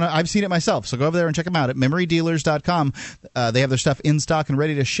amazing. I've seen it myself. So go over there and check them out at MemoryDealers.com. They have their stuff in stock and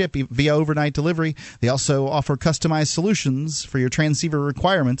ready to ship via overnight delivery. They also offer customized solutions for your transceiver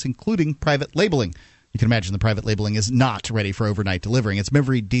requirements, including private labeling. You can imagine the private labeling is not ready for overnight delivering. It's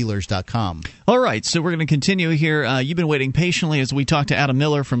MemoryDealers.com. All right, so we're going to continue here. You've been waiting patiently as we talk to Adam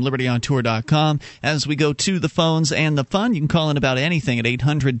Miller from LibertyOnTour.com. As we go to the phones and the fun, you can call in about anything at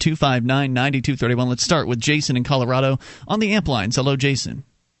 800-259-9231. Let's start with Jason in Colorado on the amp lines. Hello, Jason.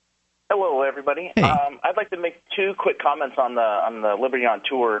 Hello, everybody. Hey. I'd like to make two quick comments on the Liberty on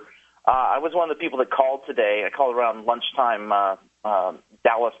Tour. I was one of the people that called today. I called around lunchtime,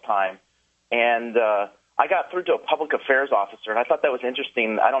 Dallas time. And I got through to a public affairs officer, and I thought that was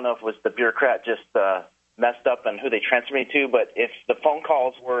interesting. I don't know if it was the bureaucrat just messed up and who they transferred me to, but if the phone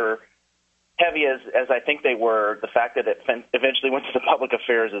calls were heavy as I think they were, the fact that it eventually went to the public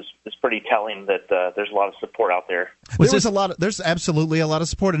affairs is pretty telling that there's a lot of support out there. There's absolutely a lot of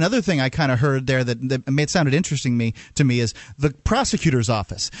support. Another thing I kind of heard there that sounded interesting to me is the prosecutor's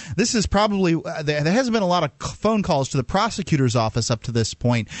office. This is probably there hasn't been a lot of phone calls to the prosecutor's office up to this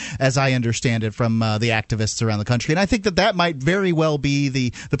point, as I understand it from the activists around the country. And I think that might very well be the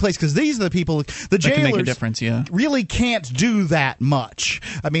place, because these are the people, the jailers can make a difference, yeah. really can't do that much.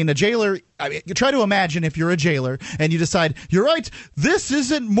 I mean, a jailer, I mean, try to imagine if you're a jailer and you decide, you're right, this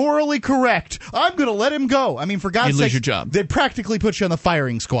isn't morally correct, I'm going to let him go. I mean, for God's sake, lose your job. They practically put you on the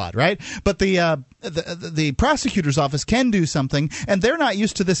firing squad, right? But the prosecutor's office can do something, and they're not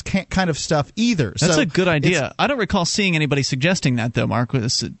used to this kind of stuff either. That's a good idea. I don't recall seeing anybody suggesting that, though, Mark.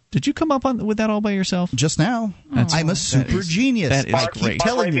 Did you come up with that all by yourself? Just now. I'm a super genius. That is great.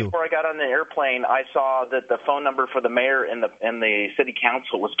 Telling you. Before I got on the airplane, I saw that the phone number for the mayor and the city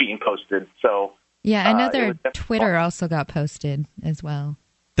council was being posted. So yeah, I know their Twitter also got posted as well.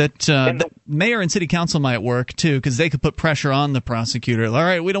 That the mayor and city council might work, too, because they could put pressure on the prosecutor. All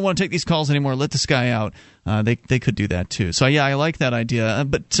right, we don't want to take these calls anymore. Let this guy out. They could do that, too. So, yeah, I like that idea.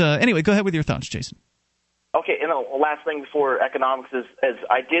 But anyway, go ahead with your thoughts, Jason. Okay, and the last thing before economics is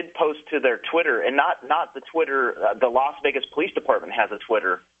I did post to their Twitter, and not the Twitter, the Las Vegas Police Department has a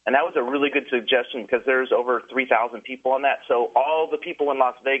Twitter, and that was a really good suggestion because there's over 3,000 people on that. So all the people in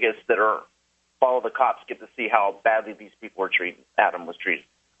Las Vegas that follow the cops get to see how badly these people were treated. Adam was treated.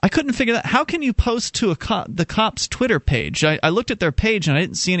 I couldn't figure that. How can you post to the cops' Twitter page? I looked at their page and I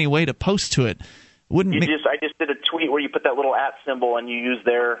didn't see any way to post to it. I just did a tweet where you put that little @ symbol and you use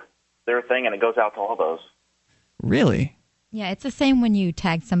their thing, and it goes out to all those. Really? Yeah, it's the same when you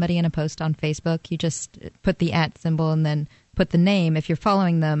tag somebody in a post on Facebook. You just put the @ symbol and then put the name. If you're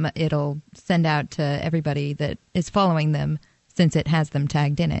following them, it'll send out to everybody that is following them since it has them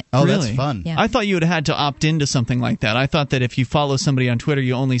tagged in it. Oh, really? That's fun. Yeah. I thought you would have had to opt into something like that. I thought that if you follow somebody on Twitter,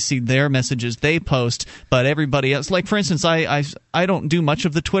 you only see their messages they post, but everybody else. Like, for instance, I don't do much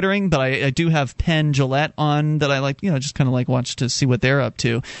of the Twittering, but I do have Penn Jillette on that I like, just kind of like watch to see what they're up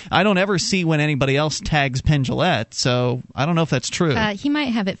to. I don't ever see when anybody else tags Penn Jillette, so I don't know if that's true. He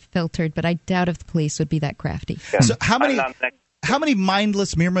might have it filtered, but I doubt if the police would be that crafty. Yeah. So how many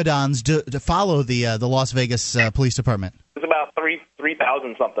mindless myrmidons do follow the Las Vegas Police Department? It's about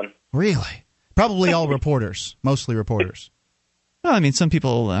 3,000 something. Really? Probably all reporters, mostly reporters. Well, I mean, some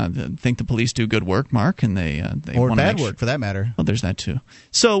people think the police do good work, Mark, and they or want bad work, for that matter. Well, there's that too.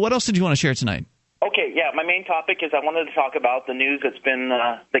 So, what else did you want to share tonight? Okay, yeah, my main topic is I wanted to talk about the news that came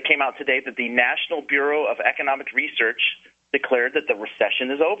out today that the National Bureau of Economic Research declared that the recession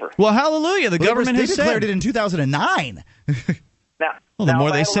is over. Well, hallelujah! The government has declared it in 2009. Well, the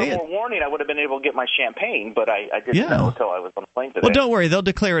more they say it. If I had a little more warning, I would have been able to get my champagne, but I didn't know until I was on the plane today. Well, don't worry, they'll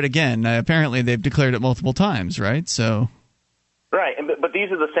declare it again. Apparently, they've declared it multiple times, right? So. Right, but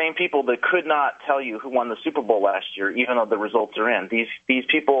these are the same people that could not tell you who won the Super Bowl last year, even though the results are in. These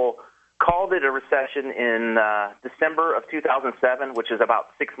people called it a recession in December of 2007, which is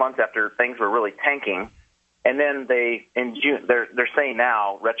about 6 months after things were really tanking. And then in June, they're saying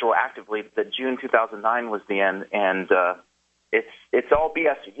now retroactively that June 2009 was the end, and it's all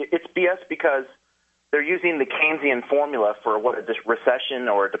BS. It's BS because they're using the Keynesian formula for what a recession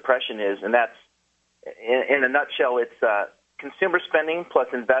or a depression is, and that's in a nutshell, it's consumer spending plus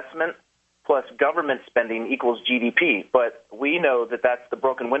investment plus government spending equals GDP. But we know that that's the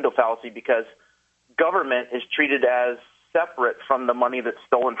broken window fallacy because government is treated as separate from the money that's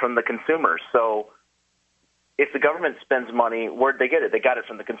stolen from the consumers. So if the government spends money, where'd they get it? They got it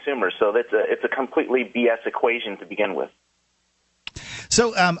from the consumers. So it's a completely BS equation to begin with.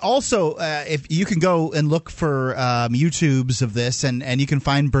 So also, if you can go and look for YouTubes of this, and you can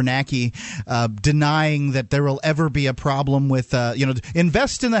find Bernanke denying that there will ever be a problem with,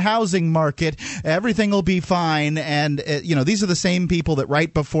 invest in the housing market, everything will be fine. And, these are the same people that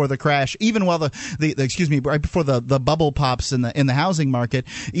right before the crash, even while right before the bubble pops in the housing market,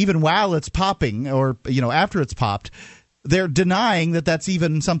 even while it's popping or, after it's popped, they're denying that that's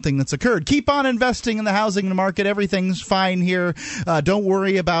even something that's occurred. Keep on investing in the housing market. Everything's fine here. Don't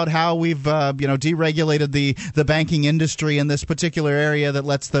worry about how we've, deregulated the banking industry in this particular area that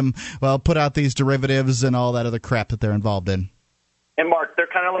lets them, put out these derivatives and all that other crap that they're involved in. And, Mark, they're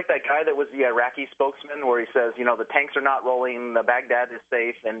kind of like that guy that was the Iraqi spokesman where he says, the tanks are not rolling, the Baghdad is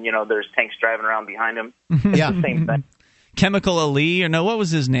safe, and, there's tanks driving around behind him. Yeah. It's the same thing. Chemical Ali, or no, what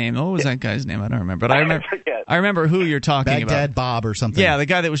was his name? What was that guy's name? I don't remember. But I remember who you're talking about. Baghdad Bob or something. Yeah, the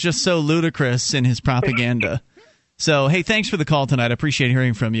guy that was just so ludicrous in his propaganda. So, hey, thanks for the call tonight. I appreciate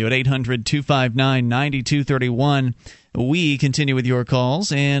hearing from you at 800-259-9231. We continue with your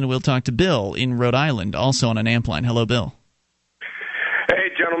calls, and we'll talk to Bill in Rhode Island, also on an amp line. Hello, Bill.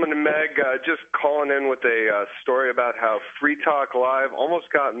 Hey, gentlemen and Meg, just calling in with a story about how Free Talk Live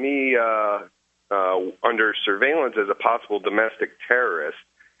almost got me under surveillance as a possible domestic terrorist.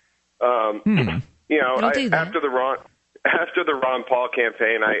 After the Ron Paul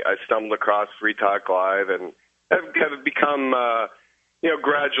campaign, I stumbled across Free Talk Live and have become,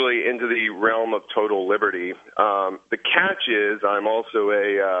 gradually into the realm of total liberty. The catch is I'm also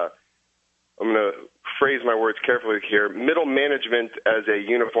a phrase my words carefully here, middle management as a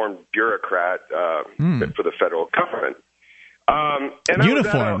uniformed bureaucrat for the federal government. And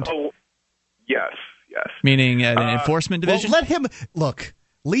uniformed? Yes. Meaning an enforcement division? Well, let him look.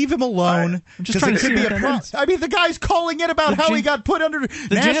 Leave him alone. I'm just trying to see what that is. I mean, the guy's calling in about how he got put under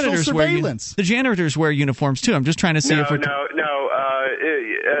national surveillance. The janitors wear uniforms too. I'm just trying to see if we're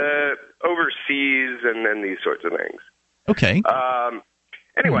overseas and these sorts of things. Okay.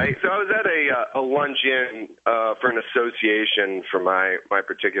 Anyway, so I was at a luncheon for an association for my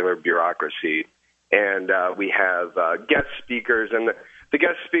particular bureaucracy, and we have guest speakers, and the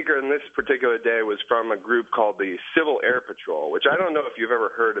guest speaker in this particular day was from a group called the Civil Air Patrol, which I don't know if you've ever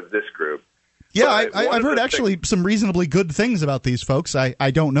heard of this group. Yeah, I've heard actually some reasonably good things about these folks.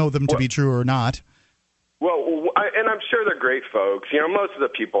 I don't know them to be true or not. Well, and I'm sure they're great folks. Most of the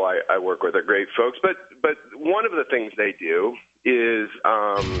people I work with are great folks, but one of the things they do is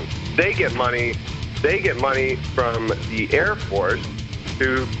they get money from the Air Force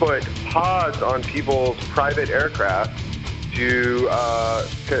to put pods on people's private aircraft to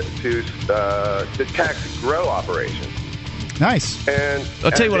detect grow operations. Nice. And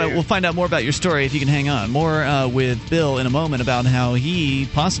I'll tell you what, we'll find out more about your story if you can hang on. More with Bill in a moment about how he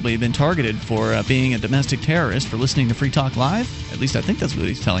possibly had been targeted for being a domestic terrorist for listening to Free Talk Live. At least I think that's what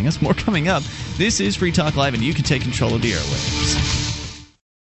he's telling us. More coming up. This is Free Talk Live, and you can take control of the airwaves.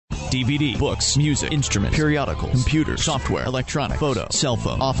 DVD, books, music, instruments, periodicals, computers, software, electronic, photo, cell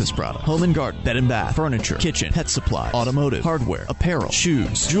phone, office product, home and garden, bed and bath, furniture, kitchen, pet supply, automotive, hardware, apparel,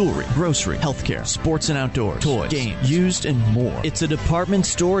 shoes, jewelry, grocery, healthcare, sports and outdoors, toys, games, used, and more. It's a department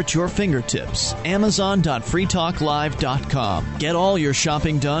store at your fingertips. Amazon.freetalklive.com. Get all your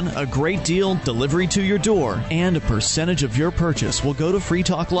shopping done, a great deal, delivery to your door, and a percentage of your purchase will go to Free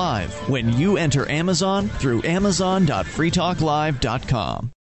Talk Live when you enter Amazon through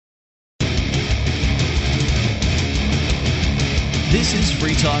Amazon.freetalklive.com. This is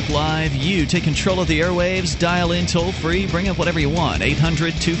Free Talk Live. You take control of the airwaves, dial in toll-free, bring up whatever you want.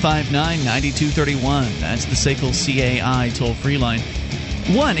 800-259-9231. That's the SACL CAI toll-free line.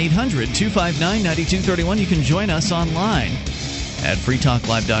 1-800-259-9231. You can join us online at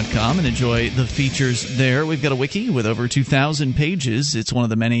freetalklive.com and enjoy the features there. We've got a wiki with over 2,000 pages. It's one of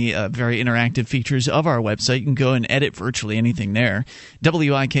the many very interactive features of our website. You can go and edit virtually anything there.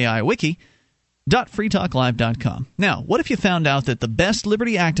 WIKI Wiki. .freetalklive.com. Now, what if you found out that the best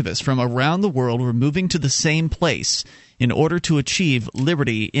liberty activists from around the world were moving to the same place in order to achieve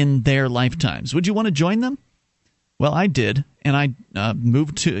liberty in their lifetimes? Would you want to join them? Well, I did, and I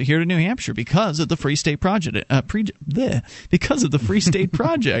moved here to New Hampshire because of the Free State Project. Because of the Free State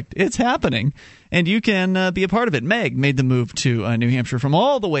Project, it's happening, and you can be a part of it. Meg made the move to New Hampshire from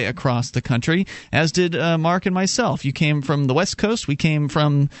all the way across the country, as did Mark and myself. You came from the West Coast. We came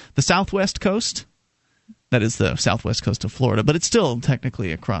from the Southwest Coast. That is the Southwest Coast of Florida, but it's still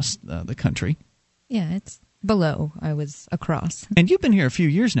technically across the country. Yeah, it's below. I was across. And you've been here a few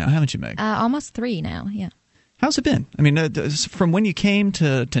years now, haven't you, Meg? Almost 3 now. Yeah. How's it been? I mean, from when you came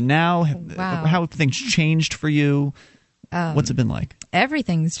to now, wow. How have things changed for you? What's it been like?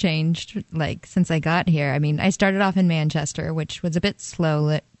 Everything's changed, since I got here. I mean, I started off in Manchester, which was a bit slow,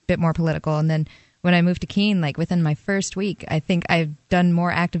 a bit more political. And then when I moved to Keene, within my first week, I think I've done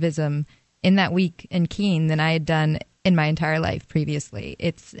more activism in that week in Keene than I had done in my entire life previously.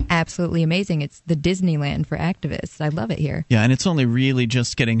 It's absolutely amazing. It's the Disneyland for activists. I love it here. Yeah, and it's only really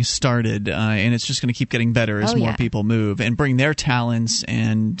just getting started, and it's just going to keep getting better as more people move and bring their talents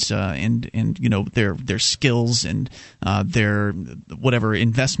and their skills and their whatever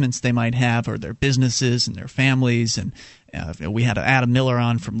investments they might have, or their businesses and their families. And we had Adam Miller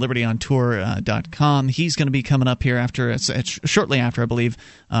on from LibertyOnTour.com. He's going to be coming up here shortly after, I believe,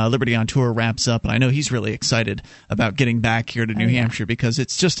 Liberty on Tour wraps up. And I know he's really excited about getting back here to New Hampshire, because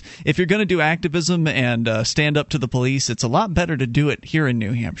it's just, if you're going to do activism and stand up to the police, it's a lot better to do it here in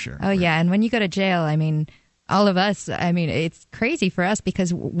New Hampshire. Oh, yeah. And when you go to jail, I mean, all of us, I mean, it's crazy for us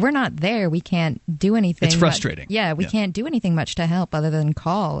because we're not there. We can't do anything. It's frustrating. We can't do anything much to help other than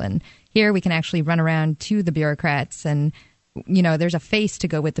call. And here we can actually run around to the bureaucrats, and there's a face to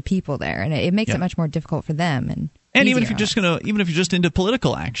go with the people there, and it makes it much more difficult for them. And even if you're just into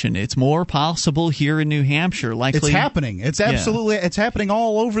political action, it's more possible here in New Hampshire. Likely, it's happening. It's absolutely it's happening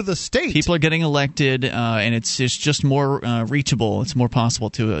all over the state. People are getting elected, and it's just more reachable. It's more possible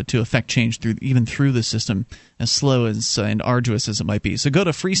to affect change through the system as slow and arduous as it might be. So go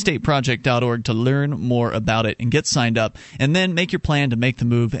to freestateproject.org to learn more about it and get signed up, and then make your plan to make the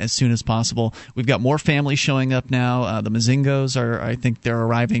move as soon as possible. We've got more families showing up now. The Mazingos I think they're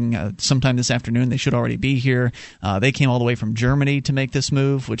arriving sometime this afternoon. They should already be here. They came all the way from Germany to make this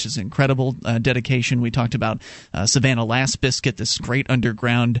move, which is incredible dedication. We talked about Savannah Last Biscuit, this great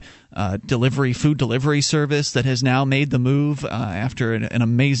underground food delivery service that has now made the move after an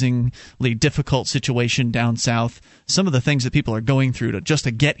amazingly difficult situation down south. Some of the things that people are going through just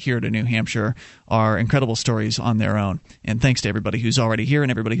to get here to New Hampshire are incredible stories on their own. And thanks to everybody who's already here and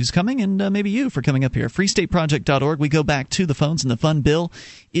everybody who's coming, and maybe you for coming up here. freestateproject.org. We go back to the phones and the fun. Bill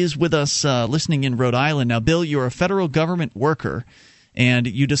is with us listening in Rhode Island. Now, Bill, you're a federal government worker, and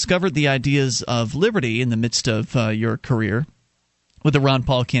you discovered the ideas of liberty in the midst of your career with the Ron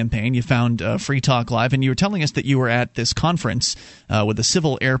Paul campaign. You found Free Talk Live, and you were telling us that you were at this conference with the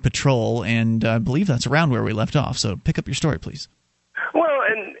Civil Air Patrol, and I believe that's around where we left off. So pick up your story, please. Well,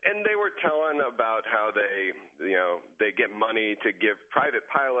 and they were telling about how they get money to give private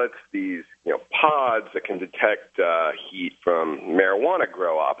pilots these pods that can detect heat from marijuana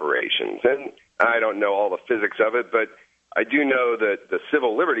grow operations. And I don't know all the physics of it, but I do know that the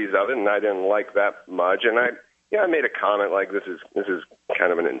civil liberties of it, and I didn't like that much. And I made a comment like this is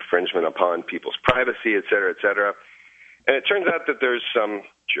kind of an infringement upon people's privacy, et cetera, et cetera. And it turns out that there's some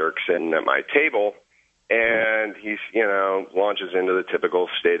jerk sitting at my table, and he's launches into the typical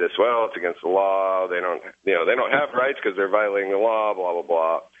status. Well, it's against the law. They don't have rights because they're violating the law. Blah blah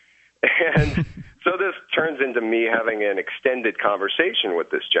blah. And so this turns into me having an extended conversation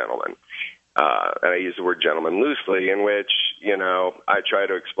with this gentleman. And I use the word gentleman loosely, in which I try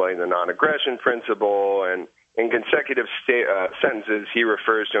to explain the non-aggression principle, and in consecutive sentences, he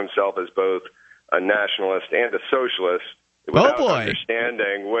refers to himself as both a nationalist and a socialist without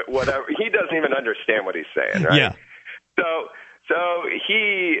understanding whatever. He doesn't even understand what he's saying, right? Yeah. So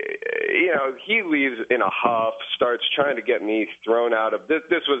he leaves in a huff, starts trying to get me thrown out of this.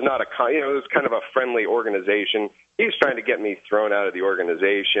 This was not it was kind of a friendly organization. He's trying to get me thrown out of the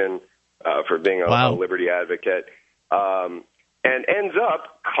organization for being a liberty advocate, and ends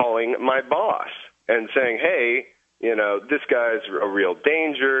up calling my boss and saying, hey, this guy's a real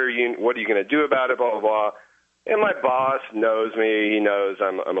danger. What are you going to do about it, blah, blah, blah. And my boss knows me. He knows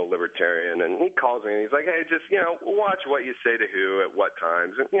I'm a libertarian. And he calls me and he's like, hey, just, watch what you say to who at what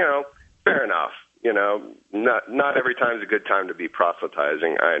times. And, fair enough. Not every time's a good time to be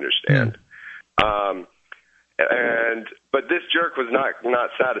proselytizing. I understand. But this jerk was not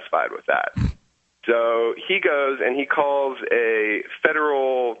satisfied with that. So he goes and he calls a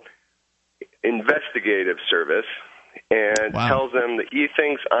federal investigative service and tells them that he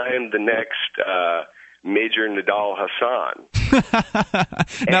thinks I am the next Major Nidal Hassan.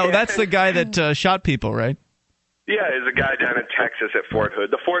 Now, that's the guy that shot people, right? Yeah, there's a guy down in Texas at Fort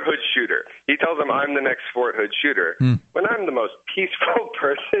Hood, the Fort Hood shooter. He tells them I'm the next Fort Hood shooter when I'm the most peaceful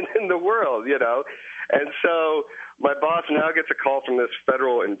person in the world, And so my boss now gets a call from this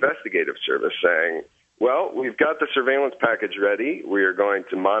federal investigative service saying, well, we've got the surveillance package ready. We are going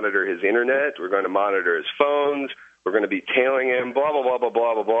to monitor his internet. We're going to monitor his phones. We're going to be tailing him, blah, blah, blah, blah,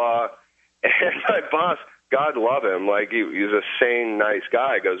 blah, blah, blah. And my boss, God love him, like he's a sane, nice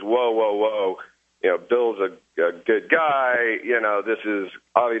guy, goes, whoa, whoa, whoa. Bill's a good guy. This is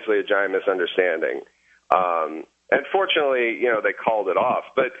obviously a giant misunderstanding. And fortunately, they called it off.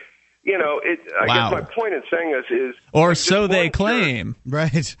 But, I guess my point in saying this is... Or so they claim.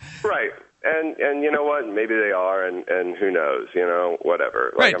 Right. Right. And you know what? Maybe they are, and who knows?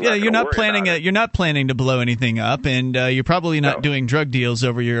 Whatever. Right? Yeah, you're not planning to blow anything up, and you're probably not doing drug deals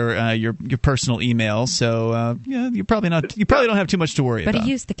over your personal emails. So you're probably not. You probably don't have too much to worry about. But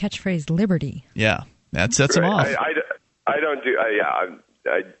he used the catchphrase "liberty." Yeah, that sets him off. I don't do.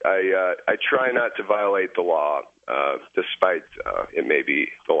 I try not to violate the law, despite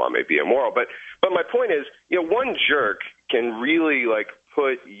the law may be immoral. But my point is, one jerk can really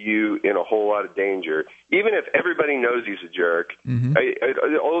put you in a whole lot of danger, even if everybody knows he's a jerk. Mm-hmm.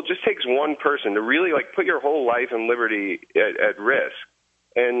 It just takes one person to really put your whole life and liberty at risk.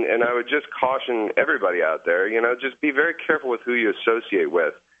 And I would just caution everybody out there, just be very careful with who you associate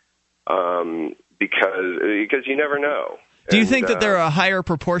with, because you never know. Do you think that there are a higher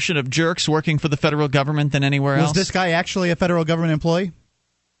proportion of jerks working for the federal government than anywhere else? Was this guy actually a federal government employee?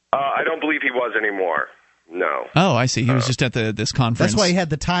 I don't believe he was anymore. No. Oh, I see. He was just at this conference. That's why he had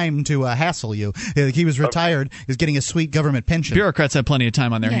the time to hassle you. He was retired. He was getting a sweet government pension. Bureaucrats have plenty of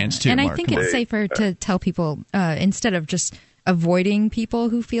time on their hands, too, and Mark. I think it's safer to tell people, instead of just avoiding people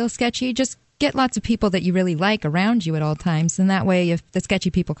who feel sketchy, just get lots of people that you really like around you at all times. And that way, if the sketchy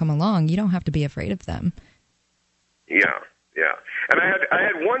people come along, you don't have to be afraid of them. Yeah. And I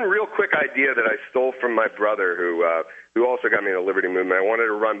had one real quick idea that I stole from my brother, who also got me in the Liberty Movement. I wanted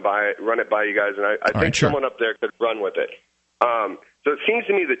to run it by you guys, and I think someone up there could run with it. So it seems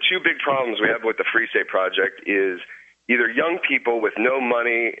to me the two big problems we have with the Free State Project is either young people with no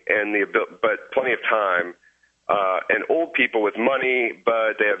money but plenty of time, and old people with money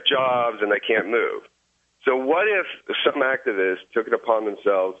but they have jobs and they can't move. So what if some activists took it upon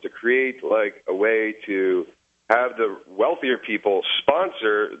themselves to create like a way to have the wealthier people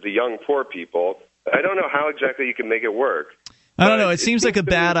sponsor the young poor people? I don't know how exactly you can make it work. I don't know. It seems like a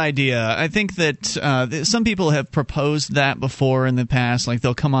bad idea. I think that some people have proposed that before in the past. Like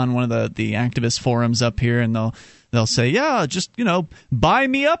they'll come on one of the activist forums up here and they'll say, yeah, just, buy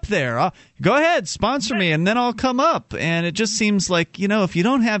me up there. Go ahead, sponsor me, and then I'll come up. And it just seems like, if you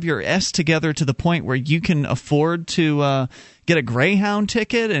don't have your S together to the point where you can afford to get a Greyhound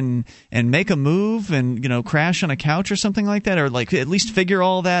ticket and make a move and crash on a couch or something like that, or like at least figure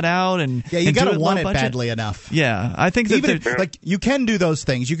all that out you got to want it badly enough. Yeah, I think that even if, you can do those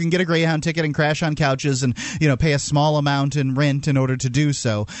things. You can get a Greyhound ticket and crash on couches and pay a small amount in rent in order to do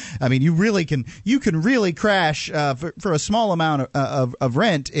so. I mean, you can really crash for a small amount of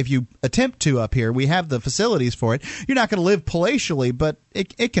rent if you attempt to up here. We have the facilities for it. You're not going to live palatially, but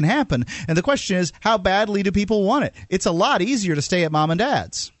it can happen. And the question is, how badly do people want it? It's a lot easier to stay at mom and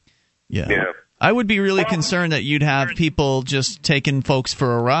dad's. Yeah. I would be really concerned that you'd have people just taking folks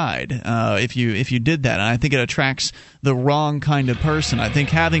for a ride if you did that. And I think it attracts the wrong kind of person. I think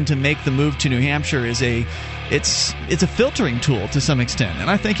having to make the move to New Hampshire is it's a filtering tool to some extent. And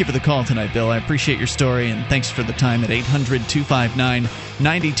I thank you for the call tonight, Bill. I appreciate your story, and thanks for the time at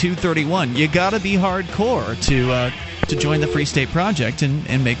 800-259-9231. You got to be hardcore to join the Free State Project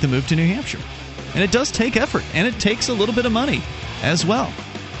and make the move to New Hampshire. And it does take effort, and it takes a little bit of money as well.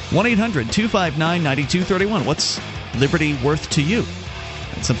 1-800-259-9231. What's liberty worth to you?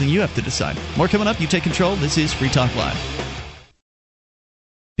 That's something you have to decide. More coming up. You take control. This is Free Talk Live.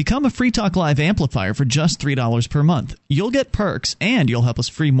 Become a Free Talk Live amplifier for just $3 per month. You'll get perks, and you'll help us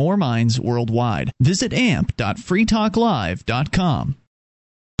free more minds worldwide. Visit amp.freetalklive.com.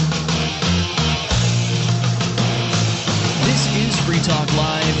 This is Free Talk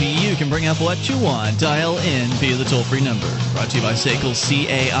Live. You can bring up what you want. Dial in via the toll-free number. Brought to you by SACL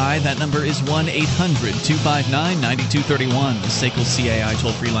CAI. That number is 1-800-259-9231. The SACL CAI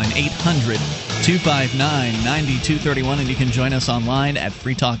toll-free line, 800-259-9231. And you can join us online at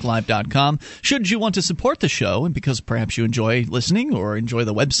freetalklive.com. Should you want to support the show, and because perhaps you enjoy listening or enjoy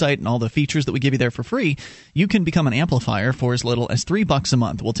the website and all the features that we give you there for free, you can become an amplifier for as little as $3 a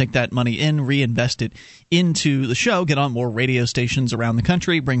month. We'll take that money in, reinvest it into the show, get on more radio stations around the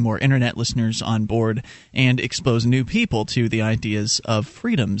country, bring more internet listeners on board, and expose new people to the ideas of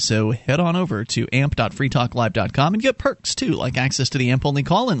freedom. So head on over to amp.freetalklive.com and get perks too, like access to the AMP-only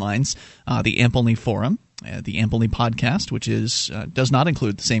call-in lines, the AMP-only forum, the AMP-only podcast, which does not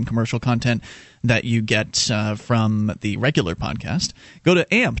include the same commercial content that you get from the regular podcast. Go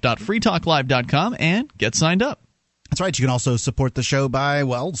to amp.freetalklive.com and get signed up. That's right. You can also support the show by,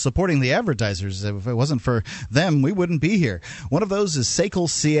 supporting the advertisers. If it wasn't for them, we wouldn't be here. One of those is SACL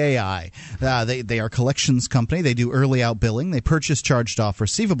CAI. They are a collections company. They do early out billing. They purchase charged-off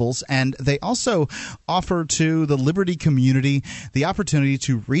receivables, and they also offer to the Liberty community the opportunity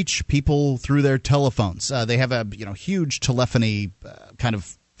to reach people through their telephones. They have a huge telephony kind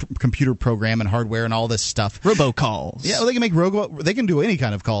of computer program and hardware and all this stuff. Robocalls. Yeah, they can make they can do any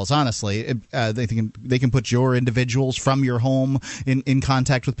kind of calls, honestly. They can put your individuals from your home in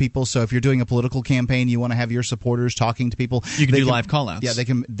contact with people. So if you're doing a political campaign, you want to have your supporters talking to people. You can do live call-outs. Yeah, they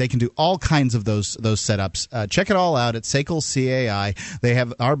can do all kinds of those setups. Check it all out at SACL CAI. They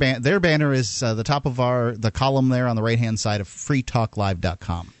have their banner is the top of the column there on the right-hand side of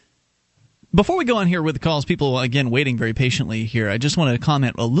freetalklive.com. Before we go on here with the calls, people, again, waiting very patiently here, I just wanted to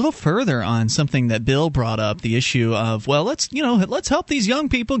comment a little further on something that Bill brought up, the issue of, let's help these young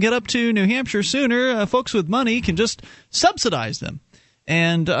people get up to New Hampshire sooner. Folks with money can just subsidize them.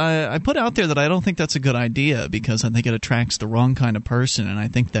 And I put out there that I don't think that's a good idea because I think it attracts the wrong kind of person. And I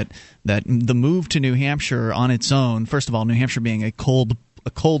think that the move to New Hampshire on its own, first of all, New Hampshire being a cold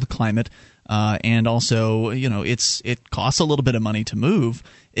climate, and also, it costs a little bit of money to move.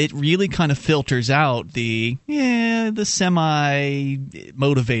 It really kind of filters out the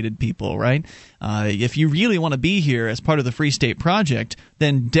semi-motivated people, right? If you really want to be here as part of the Free State Project,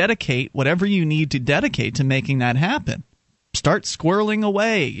 then dedicate whatever you need to dedicate to making that happen. start squirreling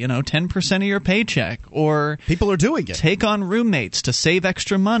away, 10% of your paycheck, or people are doing it. Take on roommates to save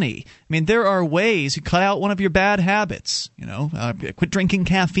extra money. I mean, there are ways. You cut out one of your bad habits. Quit drinking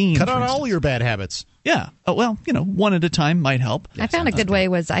caffeine. Cut out all your bad habits. Yeah. Oh, well, one at a time might help. I found a good way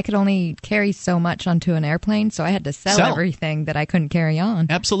was I could only carry so much onto an airplane, so I had to sell everything that I couldn't carry on.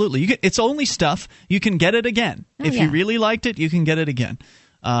 Absolutely. It's only stuff. You can get it again. If you really liked it, you can get it again.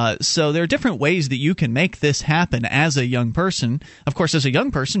 So there are different ways that you can make this happen as a young person. Of course, as a young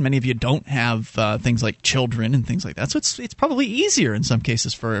person, many of you don't have things like children and things like that. So it's probably easier in some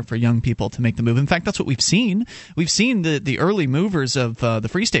cases for young people to make the move. In fact, that's what we've seen. We've seen the early movers of the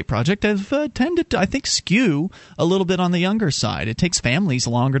Free State Project have tended to, I think, skew a little bit on the younger side. It takes families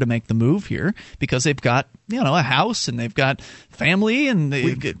longer to make the move here because they've got a house and they've got family and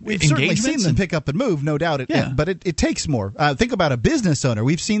we've certainly seen them pick up and move, no doubt. But it takes more. Think about a business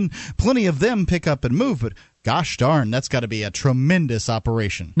owner. We've seen plenty of them pick up and move, but gosh darn, that's got to be a tremendous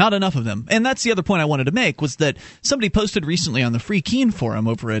operation. Not enough of them. And that's the other point I wanted to make, was that somebody posted recently on the Free Keene forum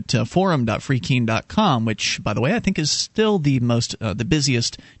over at forum.freekeene.com, which, by the way, I think is still the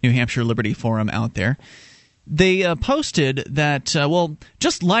busiest New Hampshire Liberty forum out there. They posted that,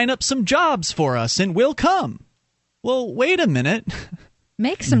 just line up some jobs for us and we'll come. Well, wait a minute.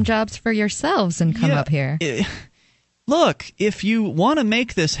 Make some jobs for yourselves and come up here. Look, if you want to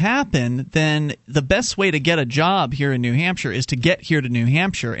make this happen, then the best way to get a job here in New Hampshire is to get here to New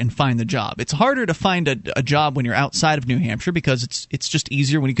Hampshire and find the job. It's harder to find a job when you're outside of New Hampshire because it's just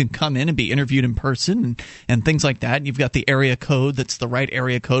easier when you can come in and be interviewed in person and things like that. You've got the area code that's the right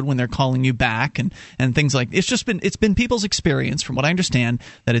area code when they're calling you back and things like it's been people's experience, from what I understand,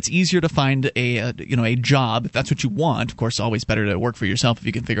 that it's easier to find a job if that's what you want. Of course, always better to work for yourself if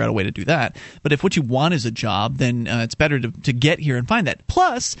you can figure out a way to do that. But if what you want is a job, then it's better to get here and find that.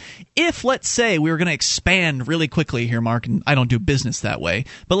 Plus, if, let's say, we were going to expand really quickly here, Mark, and I don't do business that way,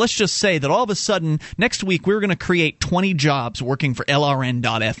 but let's just say that all of a sudden, next week, we're going to create 20 jobs working for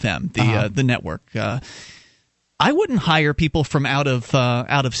LRN.FM, the network. I wouldn't hire people from out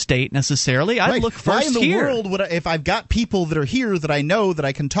of state necessarily. I'd look first here. Why in the world would if I've got people that are here that I know, that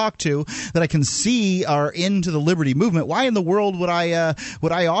I can talk to, that I can see are into the Liberty movement? Why in the world would I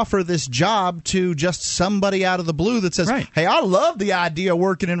offer this job to just somebody out of the blue that says, "Hey, I love the idea of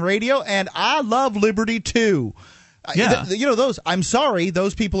working in radio, and I love Liberty too." Yeah. I'm sorry,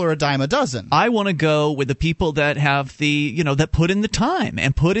 those people are a dime a dozen. I want to go with the people that have that put in the time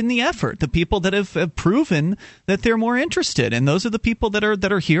and put in the effort, the people that have proven that they're more interested. And those are the people that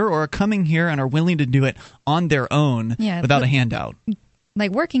are here or are coming here and are willing to do it on their own without a handout. Like,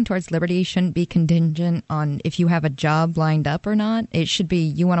 working towards liberty shouldn't be contingent on if you have a job lined up or not. It should be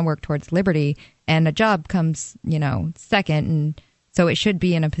you want to work towards liberty, and a job comes, second. And so it should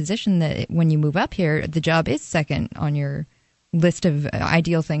be in a position that when you move up here, the job is second on your list of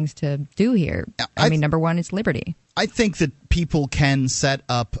ideal things to do here. I mean, number one is liberty. I think that people can set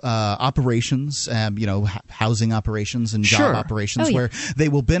up operations, housing operations and job operations where they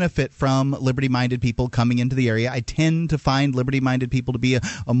will benefit from liberty-minded people coming into the area. I tend to find liberty-minded people to be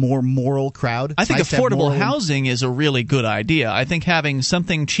a more moral crowd. I think affordable housing is a really good idea. I think having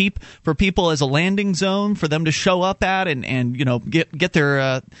something cheap for people as a landing zone for them to show up at and get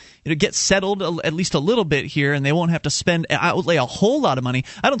their get settled at least a little bit here, and they won't have to outlay a whole lot of money.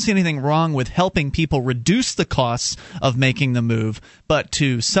 I don't see anything wrong with helping people reduce the costs of making the move, but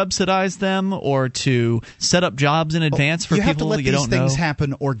to subsidize them or to set up jobs in advance for people that you don't know. You have to let these things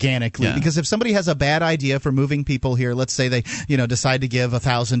happen organically, because if somebody has a bad idea for moving people here, let's say they decide to give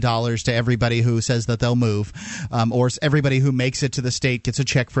 $1,000 to everybody who says that they'll move, or everybody who makes it to the state gets a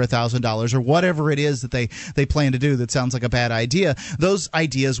check for $1,000, or whatever it is that they plan to do that sounds like a bad idea, those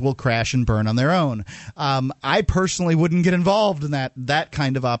ideas will crash and burn on their own. I personally wouldn't get involved in that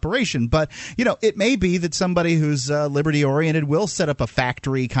kind of operation, but it may be that somebody who's liberty oriented will set up a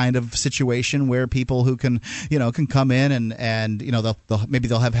factory kind of situation where people who can come in and maybe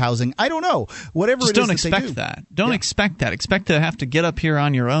they'll have housing. I don't know. Whatever Just it is don't expect that. Don't expect that. Expect to have to get up here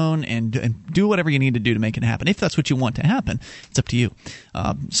on your own and do whatever you need to do to make it happen. If that's what you want to happen, it's up to you.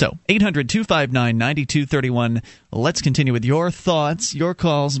 So 800-259-9231. Let's continue with your thoughts, your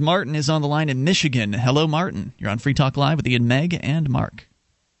calls. Martin is on the line in Michigan. Hello, Martin. You're on Free Talk Live with Ian, Meg, and Mark.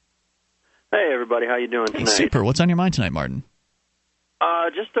 Hey, everybody. How you doing tonight? Hey, super. What's on your mind tonight, Martin?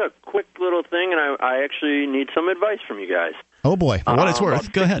 Just a quick little thing, and I actually need some advice from you guys. Oh, boy. For what it's worth.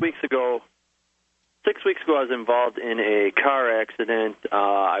 Go ahead. 6 weeks ago, I was involved in a car accident.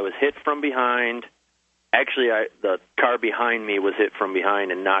 I was hit from behind. Actually, the car behind me was hit from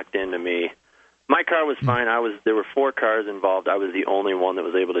behind and knocked into me. My car was fine. There were 4 cars involved. I was the only one that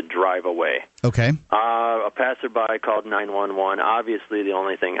was able to drive away. Okay. A passerby called 911. Obviously, the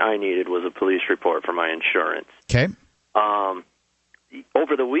only thing I needed was a police report for my insurance. Okay.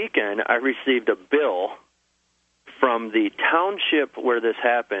 Over the weekend, I received a bill from the township where this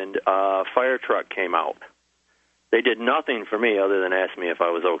happened. A fire truck came out. They did nothing for me other than ask me if I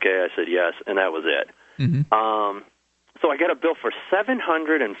was okay. I said yes, and that was it. Mm-hmm. So I got a bill for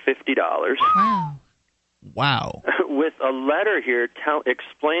 $750. Wow. With a letter here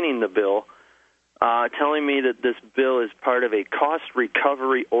explaining the bill, telling me that this bill is part of a cost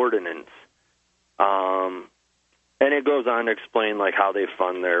recovery ordinance. And it goes on to explain like how they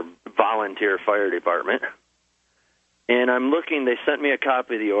fund their volunteer fire department. And I'm looking, they sent me a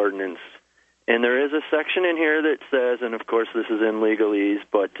copy of the ordinance, and there is a section in here that says, and of course this is in legalese,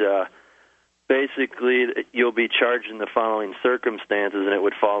 but basically you'll be charged in the following circumstances, and it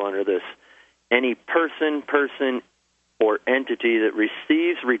would fall under this: any person, or entity that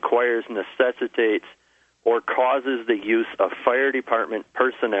receives, requires, necessitates, or causes the use of fire department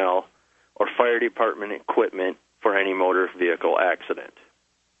personnel or fire department equipment for any motor vehicle accident.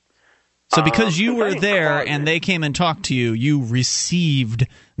 So because you were there and they came and talked to you, you received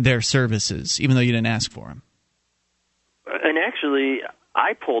their services, even though you didn't ask for them. And actually,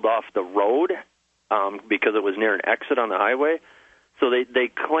 I pulled off the road because it was near an exit on the highway. So they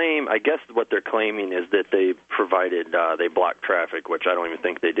claim, I guess what they're claiming is that they provided, they blocked traffic, which I don't even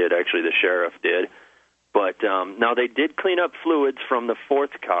think they did. Actually, the sheriff did. But now they did clean up fluids from the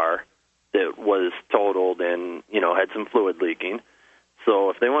 4th car that was totaled and, had some fluid leaking.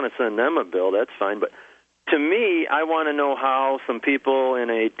 So if they want to send them a bill, that's fine. But to me, I want to know how some people in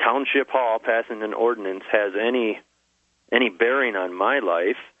a township hall passing an ordinance has any bearing on my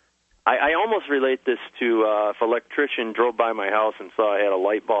life. I almost relate this to if an electrician drove by my house and saw I had a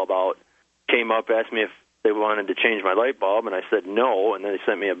light bulb out, came up, asked me if they wanted to change my light bulb, and I said no, and then they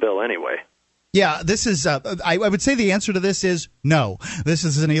sent me a bill anyway. Yeah, this is. I would say the answer to this is no. This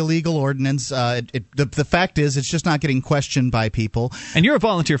is an illegal ordinance. The fact is, it's just not getting questioned by people. And you're a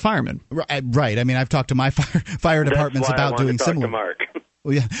volunteer fireman, right? I mean, I've talked to my fire departments about doing similar. To Mark.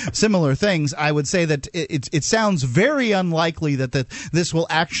 Well, yeah, similar things. I would say that it sounds very unlikely that this will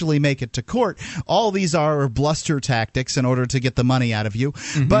actually make it to court. All these are bluster tactics in order to get the money out of you.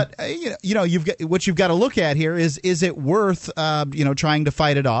 Mm-hmm. But what you've got to look at here is it worth trying to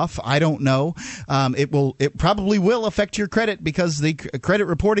fight it off? I don't know. It probably will affect your credit because the credit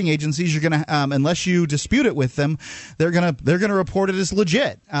reporting agencies are going to unless you dispute it with them, they're gonna report it as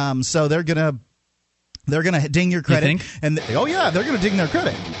legit. So they're going to ding your credit, and they're going to ding their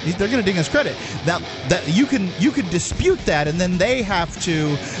credit. They're going to ding us credit. That you can dispute that, and then they have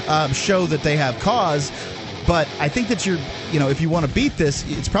to show that they have cause. But I think that if you want to beat this,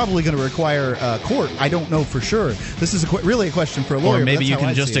 it's probably going to require court. I don't know for sure. This is really a question for a lawyer. Or maybe you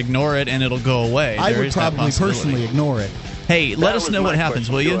can just ignore it and it'll go away. I would probably personally ignore it. Hey, let us know what happens,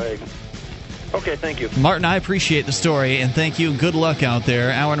 will you? Okay, thank you. Martin, I appreciate the story, and thank you. Good luck out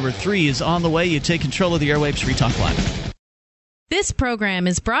there. Hour number 3 is on the way. You take control of the airwaves. Free Talk Live. This program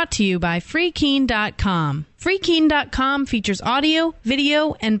is brought to you by FreeKeene.com. FreeKeene.com features audio,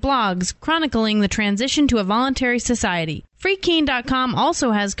 video, and blogs chronicling the transition to a voluntary society. FreeKeene.com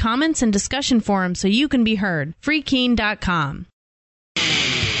also has comments and discussion forums so you can be heard. FreeKeene.com.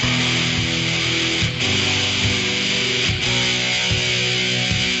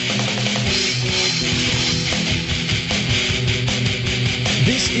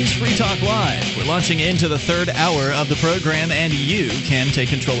 This is Free Talk Live. We're launching into the 3rd hour of the program, and you can take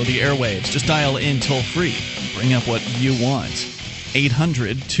control of the airwaves. Just dial in toll-free. Bring up what you want.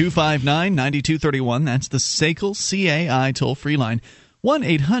 800-259-9231. That's the SACL CAI toll-free line.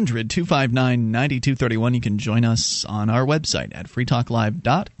 1-800-259-9231. You can join us on our website at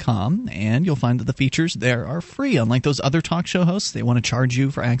freetalklive.com, and you'll find that the features there are free. Unlike those other talk show hosts, they want to charge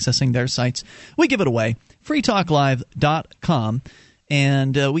you for accessing their sites. We give it away. freetalklive.com.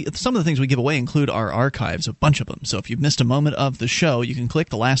 And some of the things we give away include our archives, a bunch of them. So if you've missed a moment of the show, you can click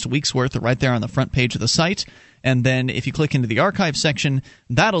the last week's worth right there on the front page of the site. And then if you click into the archive section,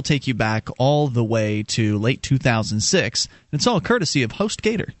 that'll take you back all the way to late 2006. It's all courtesy of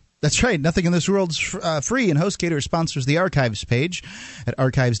HostGator. That's right. Nothing in this world's free, and HostGator sponsors the archives page at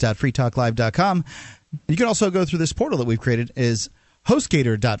archives.freetalklive.com. You can also go through this portal that we've created is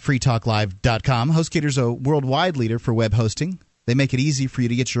hostgator.freetalklive.com. HostGator's a worldwide leader for web hosting. They make it easy for you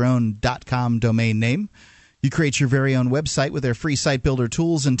to get your own .com domain name. You create your very own website with their free site builder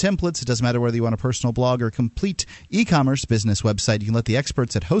tools and templates. It doesn't matter whether you want a personal blog or a complete e-commerce business website. You can let the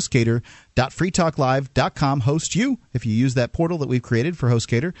experts at HostGator.freetalklive.com host you if you use that portal that we've created for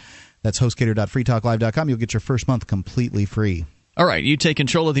HostGator. That's hostgator.freetalklive.com. You'll get your first month completely free. All right, you take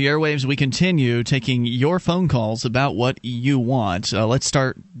control of the airwaves. We continue taking your phone calls about what you want. Let's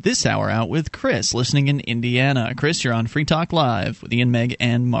start this hour out with Chris, listening in Indiana. Chris, you're on Free Talk Live with Ian, Meg,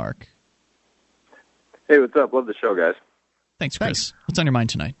 and Mark. Hey, what's up? Love the show, guys. Thanks, Chris. What's on your mind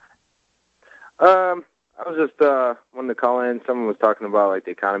tonight? I was just wanting to call in. Someone was talking about like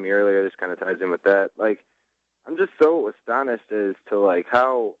the economy earlier. This kind of ties in with that. Like, I'm just so astonished as to like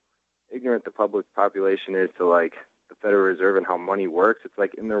how ignorant the public population is to like the Federal Reserve and how money works. It's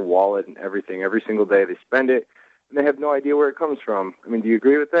like in their wallet and everything. Every single day they spend it, and they have no idea where it comes from. I mean, do you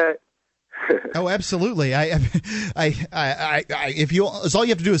agree with that? Oh, absolutely. If you, all you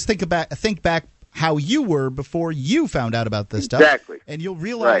have to do is think back how you were before you found out about this stuff. Exactly. And you'll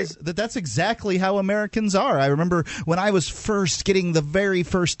realize that that's exactly how Americans are. I remember when I was first getting the very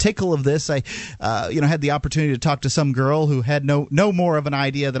first tickle of this, I had the opportunity to talk to some girl who had no more of an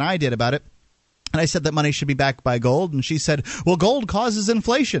idea than I did about it. And I said that money should be backed by gold, and she said, "Well, gold causes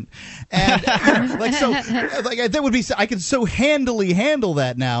inflation." And that would be, I could so handily handle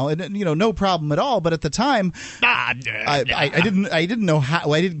that now, and no problem at all. But at the time, I didn't know how.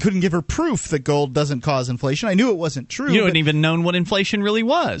 Couldn't give her proof that gold doesn't cause inflation. I knew it wasn't true. You hadn't even known what inflation really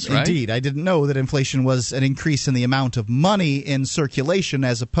was, right? Indeed, I didn't know that inflation was an increase in the amount of money in circulation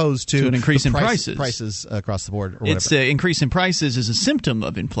as opposed to an increase in prices. Prices across the board. Or it's increase in prices is a symptom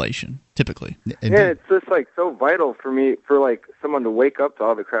of inflation, typically. Yeah, it's just like so vital for me, for like someone to wake up to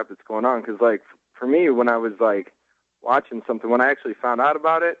all the crap that's going on. Because like for me, when I was like watching something, when I actually found out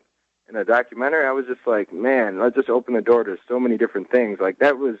about it in a documentary, I was just like, man, let's just open the door to so many different things. Like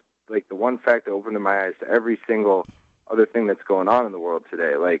that was like the one fact that opened my eyes to every single other thing that's going on in the world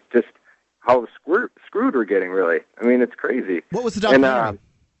today. Like just how screwed we're getting, really. I mean, it's crazy. What was the documentary?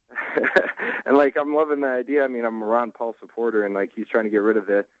 And like I'm loving the idea. I mean, I'm a Ron Paul supporter, and like he's trying to get rid of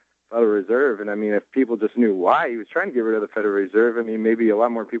the Federal Reserve, and I mean, if people just knew why he was trying to get rid of the Federal Reserve, I mean, maybe a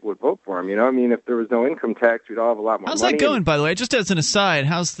lot more people would vote for him. I mean, if there was no income tax, we'd all have a lot more money. How's that going, by the way? Just as an aside,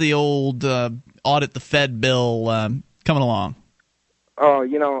 how's the old audit the Fed bill coming along? Oh,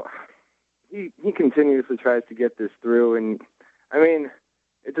 he continuously tries to get this through, and I mean,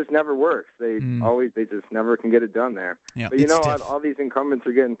 it just never works. They just never can get it done there. Yeah, but all these incumbents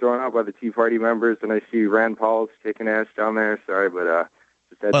are getting thrown out by the Tea Party members, and I see Rand Paul's kicking ass down there. Sorry, but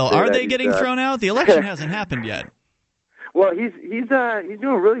well, are they getting thrown out? The election hasn't happened yet. Well, he's doing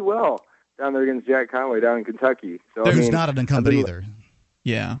really well down there against Jack Conway down in Kentucky. So There's not an incumbent either.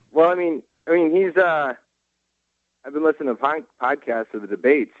 Yeah. Well, I mean, he's. I've been listening to podcasts of the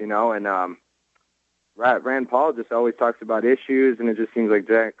debates, and Rand Paul just always talks about issues, and it just seems like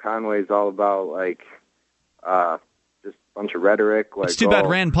Jack Conway is all about like just a bunch of rhetoric. Like, it's too bad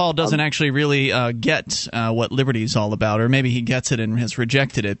Rand Paul doesn't actually really get what liberty is all about, or maybe he gets it and has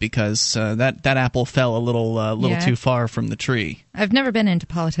rejected it because that apple fell a little too far from the tree. I've never been into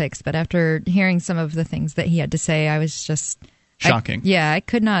politics, but after hearing some of the things that he had to say, I was just shocking. I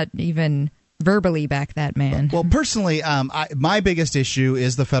could not even verbally back that man. Well, personally, my biggest issue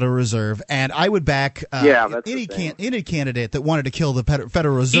is the Federal Reserve, and I would back any candidate that wanted to kill the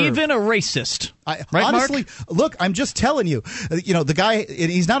Federal Reserve. Even a racist. Right, honestly, Mark? Look, I'm just telling you. The guy,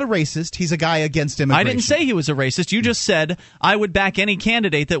 he's not a racist. He's a guy against immigration. I didn't say he was a racist. You just said I would back any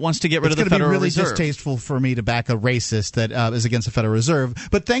candidate that wants to get rid of the Federal Reserve. It's going to be really distasteful for me to back a racist that is against the Federal Reserve.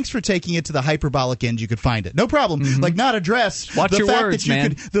 But thanks for taking it to the hyperbolic end. You could find it. No problem. Mm-hmm. Like, not address Watch your words,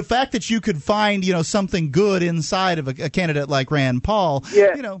 man. The fact that you could find something good inside of a candidate like Rand Paul.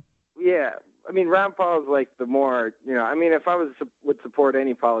 Yeah. Yeah. I mean, Ron Paul is like the more, I mean, if I would support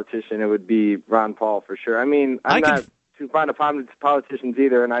any politician, it would be Ron Paul for sure. I mean, I'm not too fond of politicians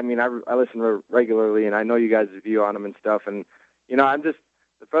either, and I mean, I listen regularly, and I know you guys' view on them and stuff, and, the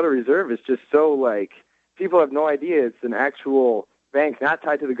Federal Reserve is just so, like, people have no idea it's an actual bank not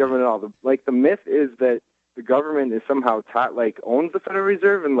tied to the government at all. The myth is that the government is somehow owns the Federal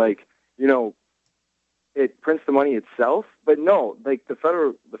Reserve and, it prints the money itself, but no, like the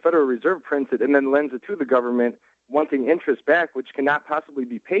Federal Reserve prints it and then lends it to the government, wanting interest back, which cannot possibly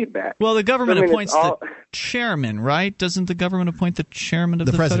be paid back. Well, the government appoints the chairman, right? Doesn't the government appoint the chairman of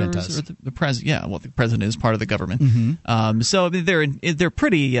the president Federal Reserve? Does. The president, yeah. Well, the president is part of the government. Mm-hmm. So they're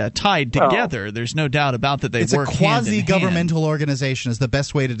pretty tied together. Oh. There's no doubt about that. They work hand in hand. It's a quasi-governmental organization is the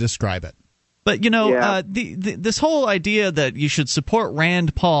best way to describe it. But, this whole idea that you should support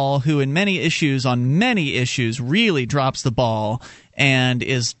Rand Paul, who on many issues, really drops the ball and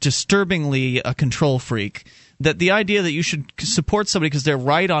is disturbingly a control freak, that the idea that you should support somebody because they're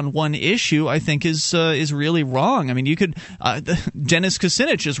right on one issue, I think, is really wrong. I mean, you could Dennis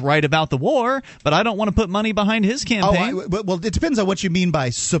Kucinich is right about the war, but I don't want to put money behind his campaign. Well, it depends on what you mean by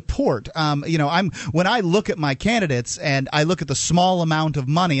support. When I look at my candidates and I look at the small amount of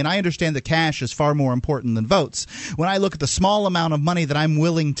money, and I understand that cash is far more important than votes. When I look at the small amount of money that I'm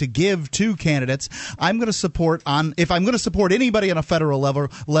willing to give to candidates, I'm going to support if I'm going to support anybody on a federal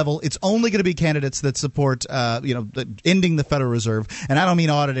level, it's only going to be candidates that support ending the Federal Reserve. And I don't mean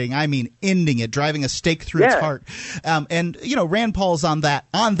auditing, I mean ending it, driving a stake through its heart. Rand Paul's on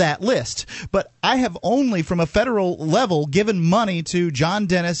that list. But I have only, from a federal level, given money to John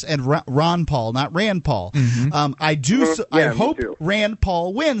Dennis and Ron Paul, not Rand Paul. Mm-hmm. I hope Rand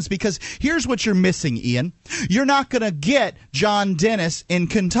Paul wins, because here's what you're missing, Ian. You're not going to get John Dennis in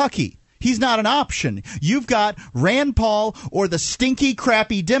Kentucky. He's not an option. You've got Rand Paul or the stinky,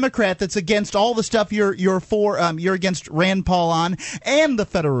 crappy Democrat that's against all the stuff you're for. You're against Rand Paul on, and the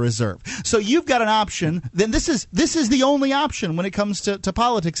Federal Reserve. So you've got an option. Then this is the only option when it comes to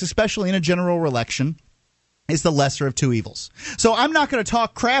politics, especially in a general election. Is the lesser of two evils. So I'm not going to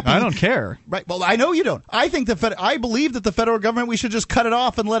talk crap. I don't care. Right. Well, I know you don't. I think I believe that the federal government, we should just cut it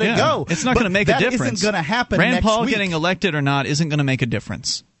off and let it go. It's not going to make a difference. That isn't going to happen. Rand Paul next week. getting elected or not isn't going to make a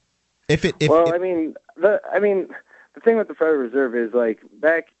difference. The thing with the Federal Reserve is, like,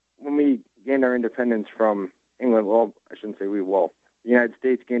 back when we gained our independence from England, well, I shouldn't say we, well, the United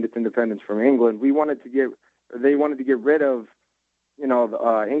States gained its independence from England. They wanted to get rid of,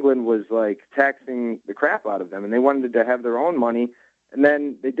 England was like taxing the crap out of them, and they wanted to have their own money. And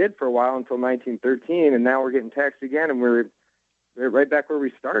then they did for a while until 1913, and now we're getting taxed again, and we're right back where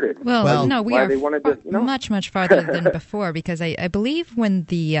we started. Well, no, we are much, much farther than before, because I believe when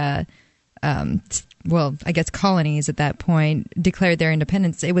the I guess colonies at that point declared their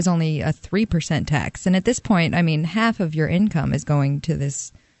independence, it was only a 3% tax. And at this point, I mean, half of your income is going to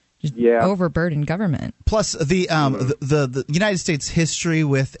this overburdened government. Plus, the United States history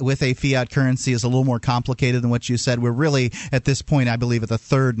with a fiat currency is a little more complicated than what you said. We're really, at this point, I believe, at the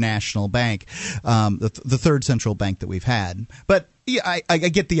third national bank, the third central bank that we've had. But yeah, I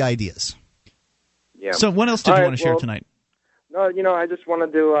get the ideas. Yeah. So what else did you want to share tonight? No, I just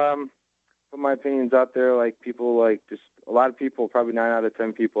wanted to put my opinions out there. Like, people, like, just a lot of people, probably 9 out of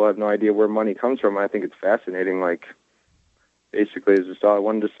 10 people, have no idea where money comes from. I think it's fascinating. Like, basically, is just all I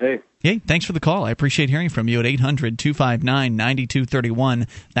wanted to say. Hey, thanks for the call. I appreciate hearing from you at 800-259-9231.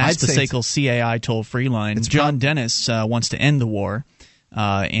 That's the SACL CAI toll-free line. John Dennis wants to end the war,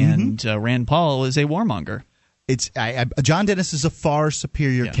 and Rand Paul is a warmonger. John Dennis is a far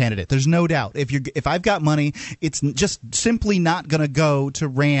superior candidate. There's no doubt. If I've got money, it's just simply not going to go to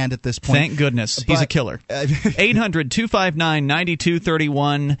Rand at this point. Thank goodness. He's a killer.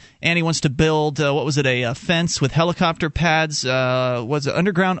 800-259-9231. And he wants to build, a fence with helicopter pads. Was it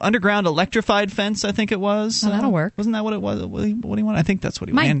underground electrified fence, I think it was? Oh, that'll work. Wasn't that what it was? What do you want? I think that's what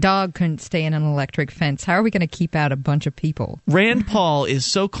he wanted. My dog couldn't stay in an electric fence. How are we going to keep out a bunch of people? Rand Paul is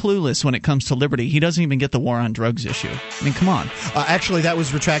so clueless when it comes to liberty. He doesn't even get the war on drugs issue. I mean, come on. Actually, that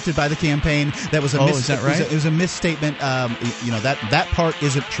was retracted by the campaign. That was is that right? It was a misstatement. That part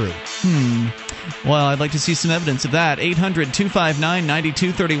isn't true. Well, I'd like to see some evidence of that.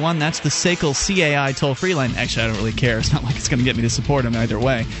 800-259-9231. That's the SACL CAI toll-free line. Actually, I don't really care. It's not like it's going to get me to support him either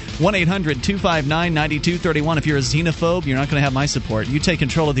way. 1-800-259-9231. If you're a xenophobe, you're not going to have my support. You take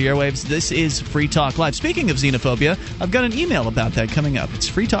control of the airwaves. This is Free Talk Live. Speaking of xenophobia, I've got an email about that coming up. It's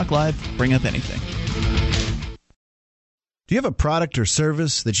Free Talk Live. Bring up anything. Do you have a product or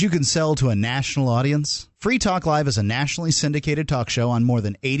service that you can sell to a national audience? Free Talk Live is a nationally syndicated talk show on more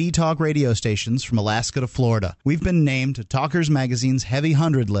than 80 talk radio stations from Alaska to Florida. We've been named to Talkers Magazine's Heavy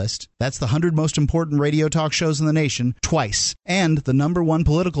 100 list. That's the 100 most important radio talk shows in the nation twice. And the #1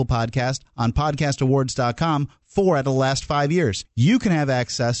 political podcast on podcastawards.com 4 out of the last 5 years. You can have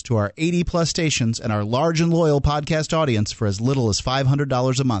access to our 80-plus stations and our large and loyal podcast audience for as little as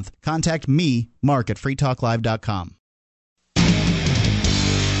 $500 a month. Contact me, Mark, at freetalklive.com.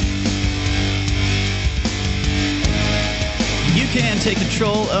 You can take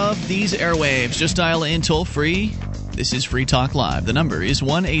control of these airwaves. Just dial in toll-free. This is Free Talk Live. The number is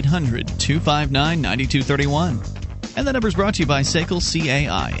 1-800-259-9231. And the number is brought to you by SACL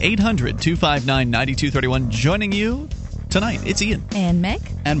CAI. 800-259-9231. Joining you tonight, it's Ian. And Meg.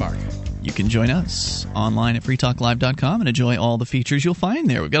 And Mark. You can join us online at freetalklive.com and enjoy all the features you'll find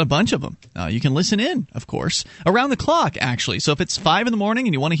there. We've got a bunch of them. You can listen in, of course, around the clock, actually. So if it's 5 in the morning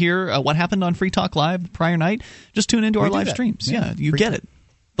and you want to hear what happened on Free Talk Live the prior night, just tune into our live streams. Yeah, you get it.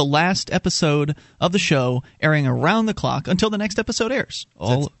 The last episode of the show airing around the clock until the next episode airs.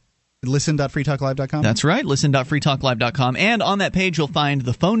 Listen.freetalklive.com? That's right, listen.freetalklive.com. And on that page, you'll find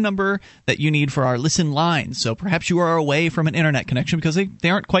the phone number that you need for our Listen lines. So perhaps you are away from an internet connection because they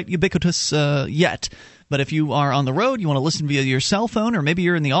aren't quite ubiquitous yet. But if you are on the road, you want to listen via your cell phone, or maybe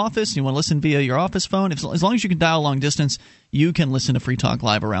you're in the office and you want to listen via your office phone, as long as you can dial long distance, you can listen to Free Talk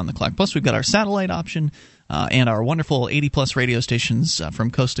Live around the clock. Plus, we've got our satellite option and our wonderful 80-plus radio stations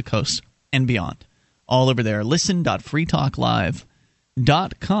from coast to coast and beyond. All over there.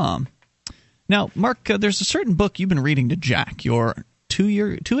 Listen.freetalklive.com. Now, Mark, there's a certain book you've been reading to Jack, your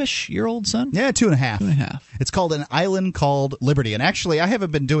two-ish-year-old son? Yeah, 2.5. 2.5. It's called An Island Called Liberty. And actually, I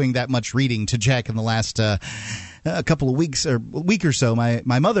haven't been doing that much reading to Jack in the last a couple of weeks or week or so. My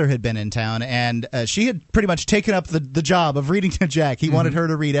mother had been in town, and she had pretty much taken up the job of reading to Jack. He wanted her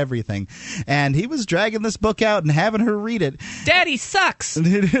to read everything. And he was dragging this book out and having her read it. Daddy sucks!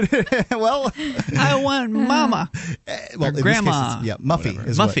 Well, I want Mama. Well, Grandma. Case, yeah, Muffy.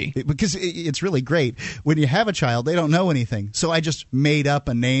 Muffy. Because it's really great. When you have a child, they don't know anything. So I just made up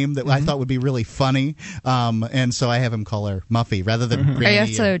a name that I thought would be really funny. And so I have him call her Muffy rather than Granny. Are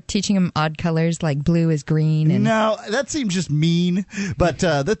you also teaching him odd colors like blue is green? And no, that seems just mean. But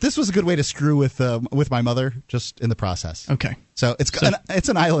this was a good way to screw with my mother just in the process. Okay. So it's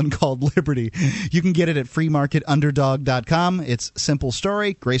an island called Liberty. You can get it at freemarketunderdog.com. It's simple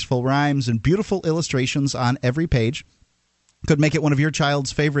story, graceful rhymes, and beautiful illustrations on every page. Could make it one of your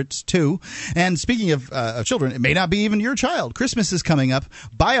child's favorites, too. And speaking of children, it may not be even your child. Christmas is coming up.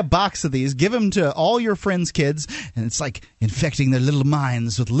 Buy a box of these. Give them to all your friends' kids. And it's like infecting their little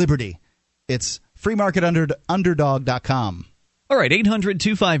minds with liberty. It's freemarketunderdog.com. All right,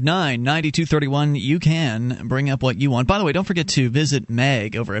 800-259-9231. You can bring up what you want. By the way, don't forget to visit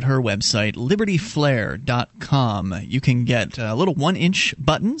Meg over at her website, libertyflare.com. You can get little 1-inch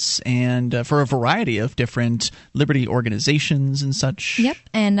buttons and for a variety of different Liberty organizations and such. Yep,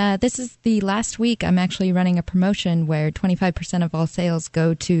 and this is the last week I'm actually running a promotion where 25% of all sales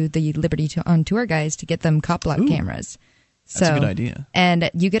go to the Liberty on Tour guys to get them cop block cameras. That's a good idea.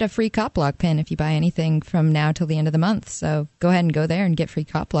 And you get a free cop block pin if you buy anything from now till the end of the month. So go ahead and go there and get free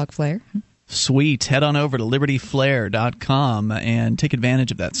cop block flare. Sweet. Head on over to libertyflare.com and take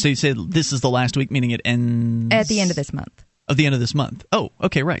advantage of that. So you say this is the last week, meaning it ends... At the end of this month. Of the end of this month. Oh,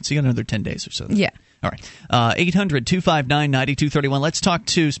 okay, right. So you got another 10 days or so. Yeah. All right. 800-259-9231. Let's talk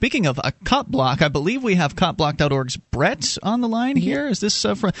to, speaking of a cop block, I believe we have copblock.org's Brett on the line here. Is this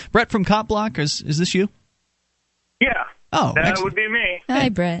Brett from Cop Block? Is this you? Yeah. Oh, that excellent. would be me. Hi,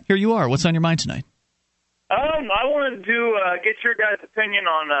 Brett. Here you are. What's on your mind tonight? I wanted to get your guys' opinion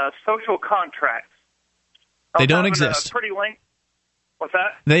on social contracts. They don't exist. What's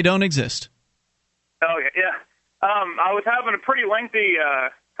that? They don't exist. Oh, yeah. I was having a pretty lengthy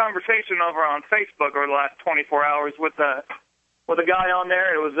conversation over on Facebook over the last 24 hours with a guy on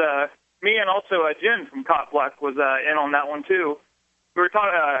there. It was me and also Jen from Cop Block was in on that one, too. We were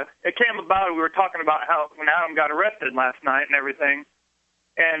talking. It came about. We were talking about how when Adam got arrested last night and everything,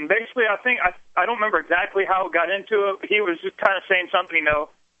 and basically, I think I don't remember exactly how it got into it. But he was just kind of saying something.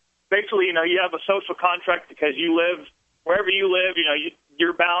 Basically, you have a social contract because you live wherever you live.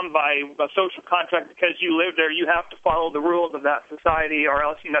 You're bound by a social contract because you live there. You have to follow the rules of that society, or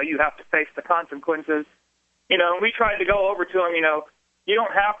else you have to face the consequences. And we tried to go over to him. You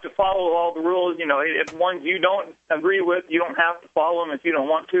don't have to follow all the rules. If ones you don't agree with, you don't have to follow them if you don't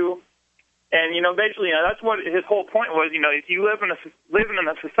want to. And basically, that's what his whole point was. If you living in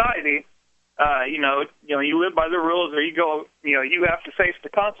a society, you live by the rules, or you go, you have to face the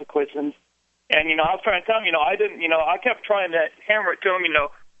consequences. And I was trying to tell him, I didn't, I kept trying to hammer it to him.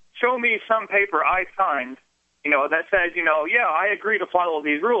 Show me some paper I signed, that says, yeah, I agree to follow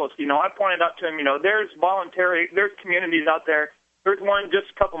these rules. I pointed out to him, there's communities out there. There's one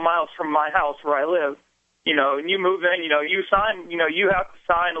just a couple miles from my house where I live, and you move in, you sign, you have to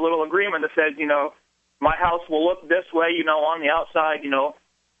sign a little agreement that says, my house will look this way, on the outside,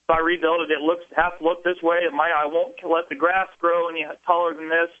 if I rebuild it, has to look this way. I won't let the grass grow any taller than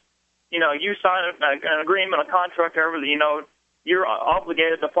this. You sign an agreement, a contract, whatever, you're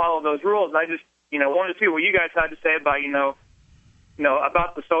obligated to follow those rules. I just, wanted to see what you guys had to say about,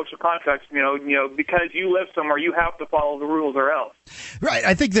 about the social contracts, because you live somewhere, you have to follow the rules or else. Right.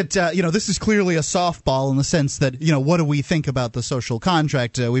 I think that, this is clearly a softball in the sense that, what do we think about the social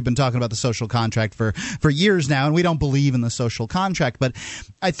contract? We've been talking about the social contract for years now, and we don't believe in the social contract. But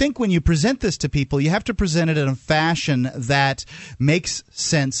I think when you present this to people, you have to present it in a fashion that makes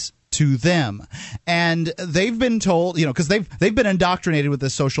sense to them. And they've been told, because they've been indoctrinated with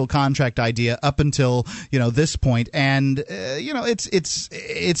this social contract idea up until, this point. And,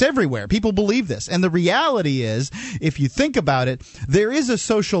 it's everywhere. People believe this. And the reality is, if you think about it, there is a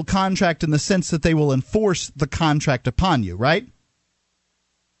social contract in the sense that they will enforce the contract upon you, right?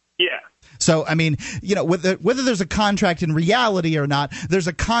 Yeah. So, I mean, whether there's a contract in reality or not, there's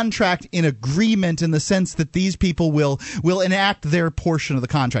a contract in agreement in the sense that these people will enact their portion of the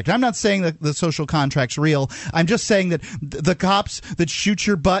contract. I'm not saying that the social contract's real. I'm just saying that the cops that shoot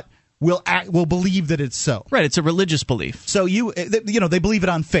your butt will believe that it's so. Right, it's a religious belief. So they believe it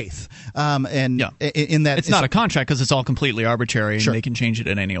on faith, in that it's not a contract because it's all completely arbitrary, and they can change it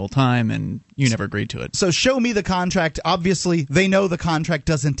at any old time, and you never agreed to it. So show me the contract. Obviously, they know the contract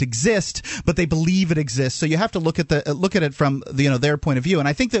doesn't exist, but they believe it exists. So you have to look at it from their point of view. And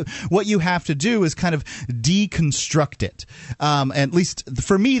I think that what you have to do is kind of deconstruct it. At least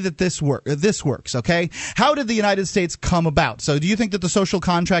for me, that this works. Okay, how did the United States come about? So do you think that the social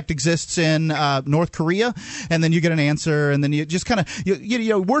contract exists in North Korea, and then you get an answer, and then you just kind of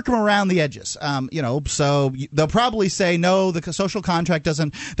you work them around the edges. So they'll probably say no, the social contract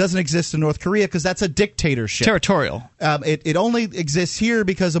doesn't exist in North Korea because that's a dictatorship, territorial. It only exists here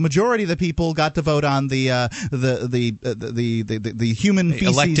because a majority of the people got to vote on the human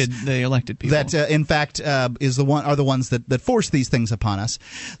feces, the elected people that in fact are the ones that force these things upon us.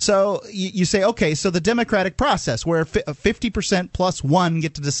 So you say, okay, so the democratic process where 50% plus one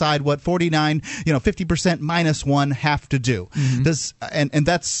get to decide what 50% minus one have to do. Mm-hmm. And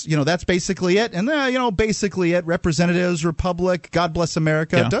that's basically it. And basically it. Representatives, Republic, God bless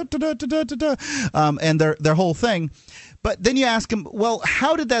America, and their whole thing. But then you ask them, well,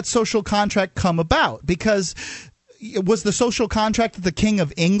 how did that social contract come about? Because was the social contract that the King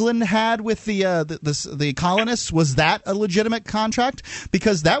of England had with the colonists, was that a legitimate contract?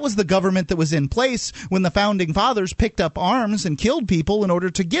 Because that was the government that was in place when the Founding Fathers picked up arms and killed people in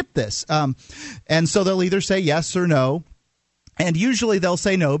order to get this. And so they'll either say yes or no. And usually they'll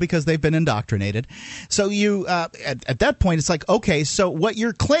say no because they've been indoctrinated. So at that point, it's like, okay, so what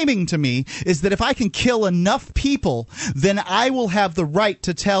you're claiming to me is that if I can kill enough people, then I will have the right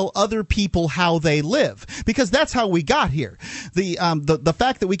to tell other people how they live, because that's how we got here. The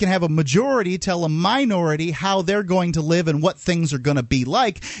fact that we can have a majority tell a minority how they're going to live and what things are going to be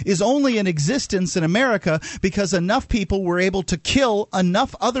like is only in existence in America because enough people were able to kill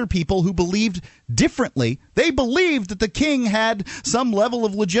enough other people who believed differently. They believed that the king had some level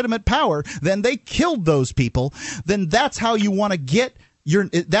of legitimate power. Then they killed those people. Then that's how you want to get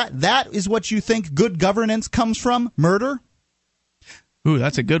that is what you think good governance comes from? Murder? Ooh,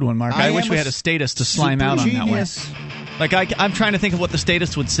 that's a good one, Mark. I wish we had a statist to slime out on that one. Like I'm trying to think of what the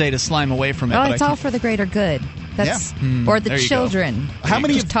statist would say to slime away from it. Oh, it's all for the greater good. That's or the children. How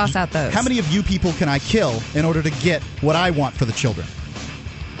many just toss out those? How many of you people can I kill in order to get what I want for the children?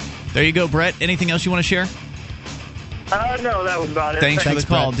 There you go, Brett. Anything else you want to share? No, that was about it. Thanks for the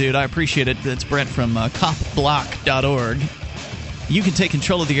call, dude. I appreciate it. That's Brett from copblock.org. You can take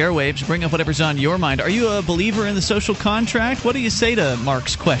control of the airwaves, bring up whatever's on your mind. Are you a believer in the social contract? What do you say to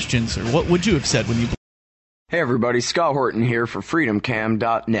Mark's questions, or what would you have said when you... Hey everybody, Scott Horton here for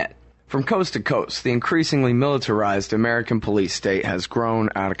freedomcam.net. From coast to coast, the increasingly militarized American police state has grown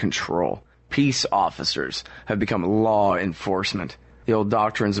out of control. Peace officers have become law enforcement. The old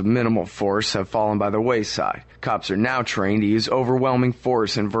doctrines of minimal force have fallen by the wayside. Cops are now trained to use overwhelming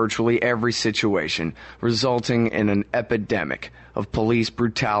force in virtually every situation, resulting in an epidemic of police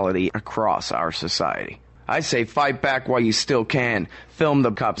brutality across our society. I say fight back while you still can. Film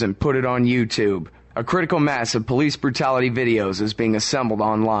the cops and put it on YouTube. A critical mass of police brutality videos is being assembled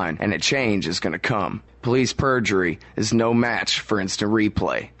online, and a change is going to come. Police perjury is no match for instant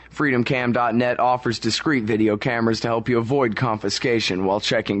replay. FreedomCam.net offers discrete video cameras to help you avoid confiscation while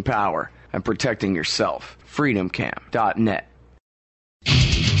checking power and protecting yourself. FreedomCam.net.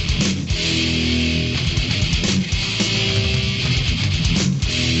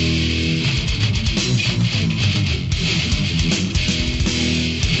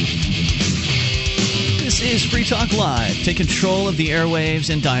 This is Free Talk Live. Take control of the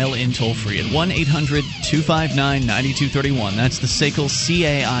airwaves and dial in toll-free at 1-800-259-9231. That's the SACL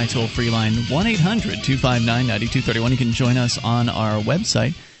CAI toll-free line, 1-800-259-9231. You can join us on our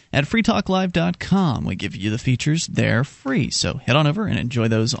website at freetalklive.com. We give you the features there free, so head on over and enjoy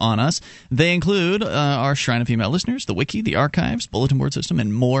those on us. They include our Shrine of Female Listeners, the wiki, the archives, bulletin board system,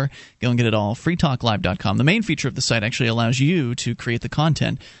 and more. Go and get it all, freetalklive.com. The main feature of the site actually allows you to create the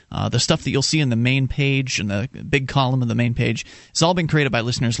content. The stuff that you'll see in the main page and the big column of the main page has all been created by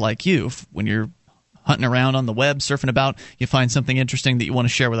listeners like you. When you're hunting around on the web, surfing about, you find something interesting that you want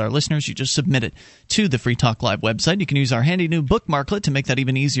to share with our listeners, you just submit it to the Free Talk Live website. You can use our handy new bookmarklet to make that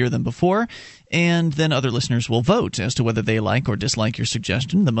even easier than before, and then other listeners will vote as to whether they like or dislike your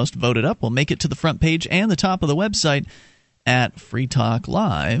suggestion. The most voted up will make it to the front page and the top of the website at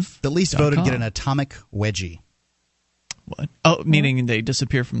freetalklive.com. The least voted get an atomic wedgie. What? Oh, meaning they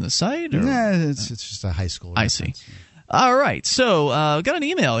disappear from the site? Or? Nah, it's just a high school reference. I see. All right, so got an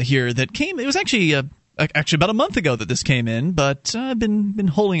email here that came. It was actually about a month ago that this came in, but I've been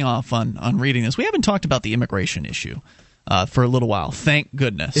holding off on reading this. We haven't talked about the immigration issue for a little while. Thank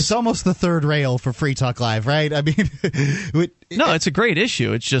goodness. It's almost the third rail for Free Talk Live, right? I mean, no, it's a great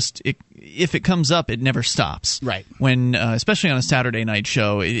issue. It's just if it comes up, it never stops. Right. When especially on a Saturday night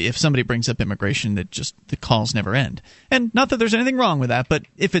show, if somebody brings up immigration, the calls never end. And not that there's anything wrong with that, but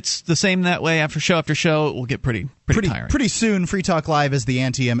if it's the same that way after show, it will get pretty tiring. Pretty soon, Free Talk Live is the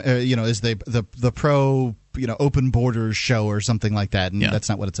is the pro open borders show or something like that, and that's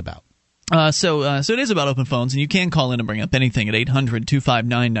not what it's about. So it is about open phones, and you can call in and bring up anything at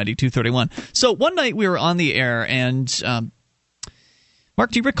 800-259-9231. So one night we were on the air, and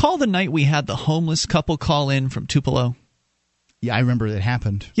Mark, do you recall the night we had the homeless couple call in from Tupelo? Yeah, I remember it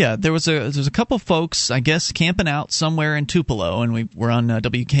happened. Yeah, there was a couple folks, I guess, camping out somewhere in Tupelo, and we were on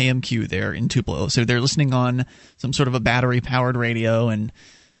WKMQ there in Tupelo. So they're listening on some sort of a battery-powered radio and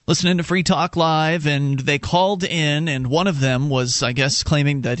listening to Free Talk Live, and they called in, and one of them was, I guess,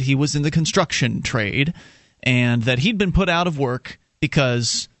 claiming that he was in the construction trade and that he'd been put out of work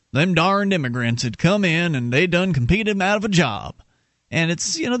because them darned immigrants had come in and they done competed him out of a job. And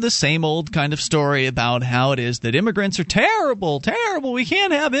it's, the same old kind of story about how it is that immigrants are terrible, terrible. We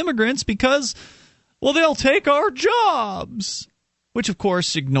can't have immigrants because, well, they'll take our jobs. Which, of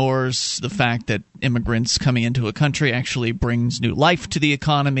course, ignores the fact that immigrants coming into a country actually brings new life to the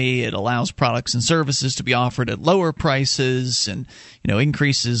economy. It allows products and services to be offered at lower prices, and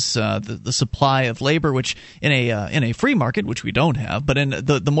increases the supply of labor. Which in a free market, which we don't have, but in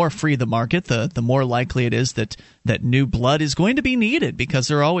the more free the market, the more likely it is that new blood is going to be needed, because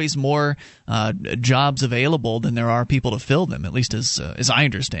there are always more jobs available than there are people to fill them. At least as I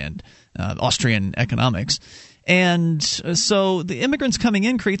understand Austrian economics. And so the immigrants coming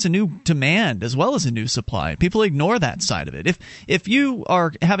in creates a new demand as well as a new supply. People ignore that side of it. If you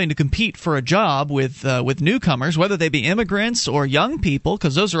are having to compete for a job with newcomers, whether they be immigrants or young people,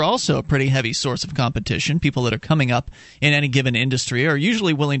 because those are also a pretty heavy source of competition, people that are coming up in any given industry are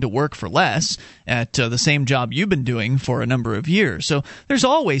usually willing to work for less at the same job you've been doing for a number of years. So there's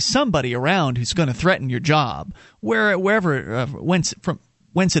always somebody around who's going to threaten your job, wherever whence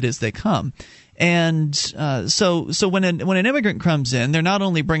it is they come. And so when an immigrant comes in, they're not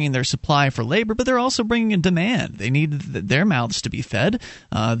only bringing their supply for labor, but they're also bringing a demand. They need their mouths to be fed.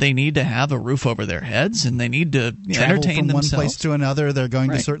 They need to have a roof over their heads, and they need to entertain from themselves. One place to another. They're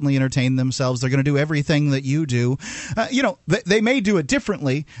going to certainly entertain themselves. They're going to do everything that you do. They may do it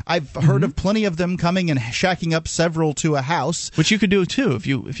differently. I've heard of plenty of them coming and shacking up several to a house, which you could do too if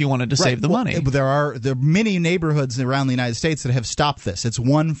you wanted to save the money. There are many neighborhoods around the United States that have stopped this. It's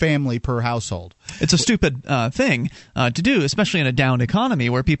one family per household. It's a stupid thing to do, especially in a down economy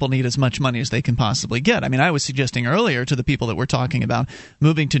where people need as much money as they can possibly get. I mean, I was suggesting earlier to the people that we're talking about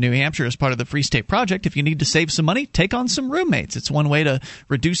moving to New Hampshire as part of the Free State Project, if you need to save some money, take on some roommates. It's one way to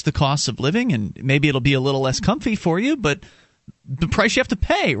reduce the costs of living, and maybe it'll be a little less comfy for you, but the price you have to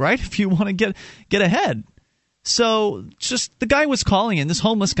pay, right, if you want to get ahead. So just the guy was calling in, this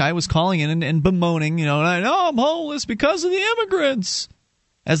homeless guy was calling in and bemoaning, I know I'm homeless because of the immigrants.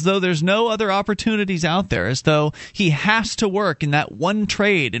 As though there's no other opportunities out there, as though he has to work in that one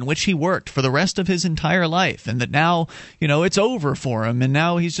trade in which he worked for the rest of his entire life, and that now, it's over for him, and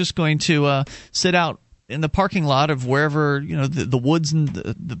now he's just going to sit out in the parking lot of wherever, the woods in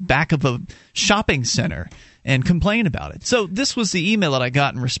the back of a shopping center and complain about it. So this was the email that I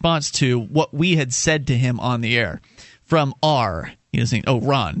got in response to what we had said to him on the air from R.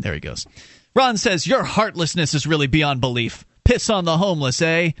 Ron. There he goes. Ron says, "Your heartlessness is really beyond belief. Piss on the homeless,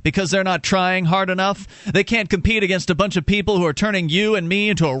 eh? Because they're not trying hard enough? They can't compete against a bunch of people who are turning you and me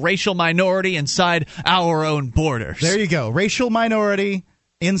into a racial minority inside our own borders." There you go. Racial minority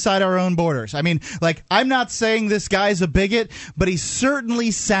inside our own borders. I mean, I'm not saying this guy's a bigot, but he certainly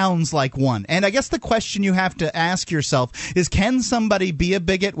sounds like one. And I guess the question you have to ask yourself is, can somebody be a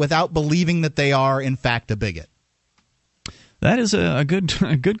bigot without believing that they are, in fact, a bigot? That is a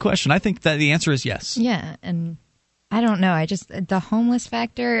good question. I think that the answer is yes. Yeah, and I don't know. The homeless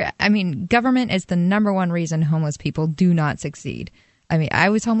factor, I mean, government is the number one reason homeless people do not succeed. I mean, I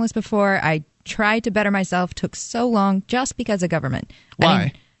was homeless before. I tried to better myself, took so long just because of government.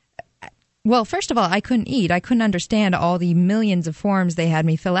 Why? Well, first of all, I couldn't eat. I couldn't understand all the millions of forms they had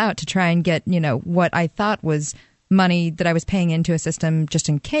me fill out to try and get, what I thought was money that I was paying into a system just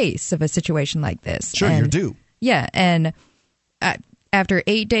in case of a situation like this. Sure, you're due. Yeah, and after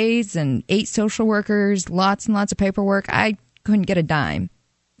 8 days and 8 social workers, lots and lots of paperwork, I couldn't get a dime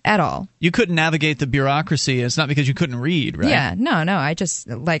at all. You couldn't navigate the bureaucracy. It's not because you couldn't read, right? Yeah, no. I just,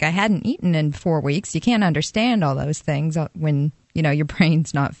 I hadn't eaten in 4 weeks. You can't understand all those things when, your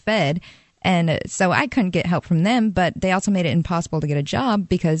brain's not fed. And so I couldn't get help from them, but they also made it impossible to get a job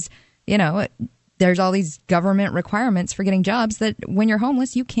because, there's all these government requirements for getting jobs that when you're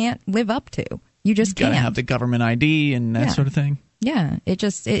homeless, you can't live up to. You just can't. Got to have the government ID and that sort of thing. Yeah,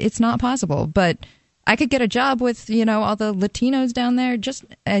 it's not possible. But I could get a job with, all the Latinos down there just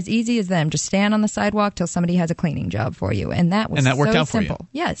as easy as them. Just stand on the sidewalk till somebody has a cleaning job for you. And that was worked out simple. For you.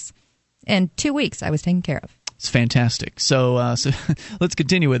 Yes. In 2 weeks, I was taken care of. It's fantastic. So let's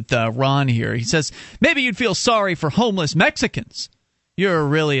continue with Ron here. He says, maybe you'd feel sorry for homeless Mexicans. You're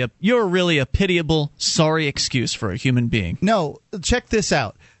really a pitiable, sorry excuse for a human being. No, check this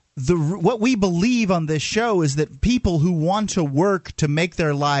out. What we believe on this show is that people who want to work to make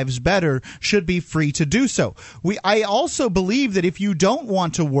their lives better should be free to do so. I also believe that if you don't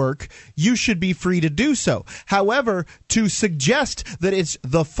want to work, you should be free to do so. However, to suggest that it's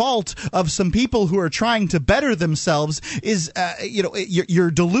the fault of some people who are trying to better themselves is,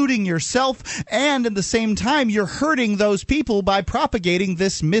 you're deluding yourself, and at the same time, you're hurting those people by propagating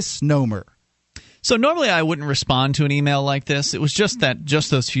this misnomer. So normally I wouldn't respond to an email like this. It was just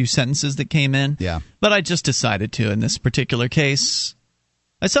those few sentences that came in. Yeah. But I just decided to in this particular case.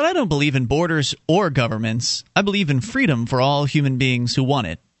 I said I don't believe in borders or governments. I believe in freedom for all human beings who want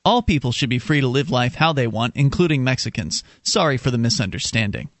it. All people should be free to live life how they want, including Mexicans. Sorry for the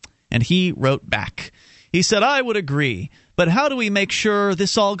misunderstanding. And he wrote back. He said, I would agree, but how do we make sure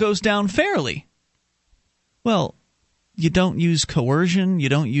this all goes down fairly? Well, you don't use coercion, you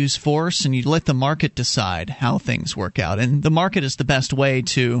don't use force, and you let the market decide how things work out. And the market is the best way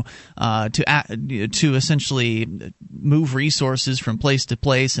to essentially move resources from place to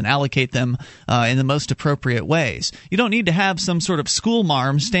place and allocate them in the most appropriate ways. You don't need to have some sort of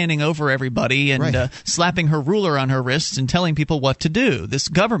schoolmarm standing over everybody and slapping her ruler on her wrists and telling people what to do. This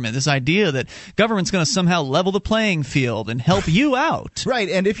government, this idea that government's going to somehow level the playing field and help you out. Right,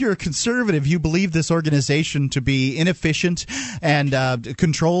 and if you're a conservative, you believe this organization to be inefficient and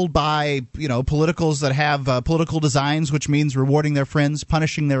controlled by politicals that have political designs, which means rewarding their friends,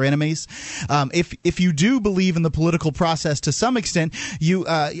 punishing their enemies. If you do believe in the political process to some extent, you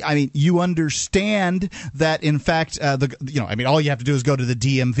understand that in fact all you have to do is go to the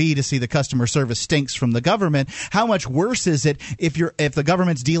DMV to see the customer service stinks from the government. How much worse is it if the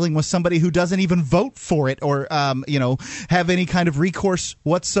government's dealing with somebody who doesn't even vote for it or have any kind of recourse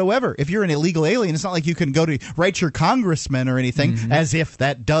whatsoever? If you're an illegal alien, it's not like you can go to write your congressman or anything, as if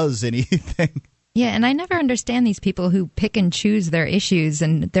that does anything. Yeah, and I never understand these people who pick and choose their issues,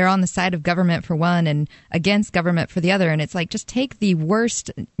 and they're on the side of government for one and against government for the other. And it's like, just take the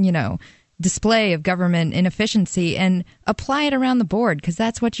worst, display of government inefficiency and apply it around the board, because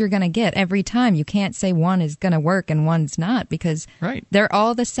that's what you're going to get every time. You can't say one is going to work and one's not, because they're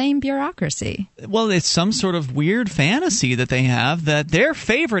all the same bureaucracy. Well, it's some sort of weird fantasy that they have that their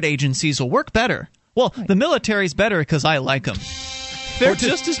favorite agencies will work better. Well, the military's better because I like them. They're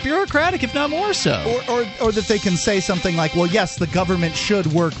just as bureaucratic, if not more so. Or that they can say something like, well, yes, the government should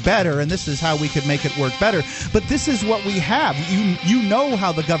work better, and this is how we could make it work better. But this is what we have. You know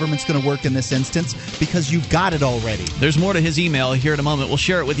how the government's going to work in this instance because you've got it already. There's more to his email here in a moment. We'll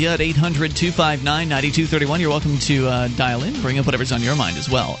share it with you at 800-259-9231. You're welcome to dial in, bring up whatever's on your mind as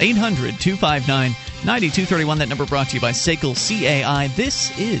well. 800-259-9231. That number brought to you by SACL CAI.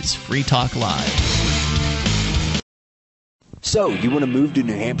 This is Free Talk Live. So, you want to move to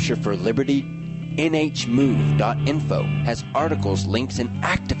New Hampshire for liberty? NHMove.info has articles, links, and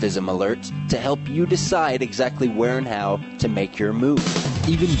activism alerts to help you decide exactly where and how to make your move.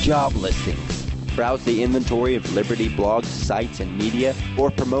 Even job listings. Browse the inventory of Liberty blogs, sites, and media, or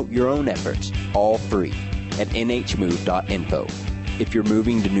promote your own efforts, all free, at NHMove.info. If you're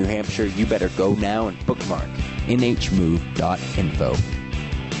moving to New Hampshire, you better go now and bookmark NHMove.info.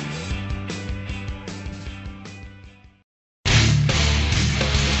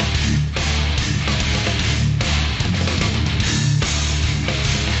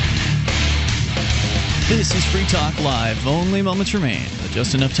 This is Free Talk Live. Only moments remain.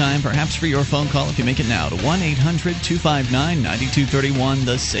 Just enough time, perhaps, for your phone call if you make it now to 1-800-259-9231,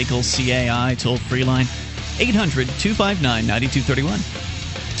 the SACL CAI toll-free line. 800-259-9231.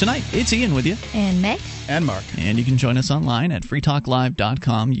 Tonight, it's Ian with you. And Meg. And Mark. And you can join us online at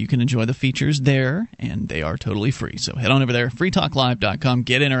freetalklive.com. You can enjoy the features there, and they are totally free. So head on over there, freetalklive.com,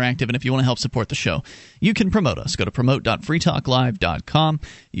 get interactive, and if you want to help support the show, you can promote us. Go to promote.freetalklive.com.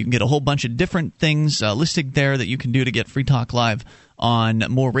 You can get a whole bunch of different things listed there that you can do to get Free Talk Live on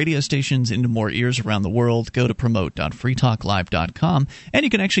more radio stations into more ears around the world. Go to promote.freetalklive.com, and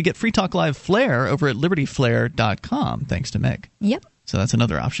you can actually get Free Talk Live Flair over at libertyflair.com, thanks to Meg. Yep. So that's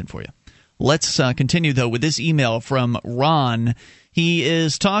another option for you. Let's continue, though, with this email from Ron. He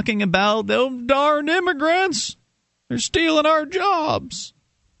is talking about those darn immigrants. They're stealing our jobs.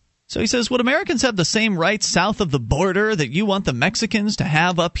 So he says, would Americans have the same rights south of the border that you want the Mexicans to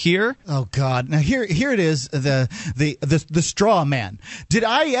have up here? Oh, God. Now, here it is, the straw man. Did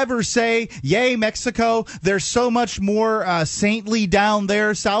I ever say, yay, Mexico, there's so much more saintly down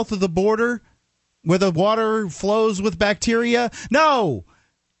there south of the border where the water flows with bacteria? No.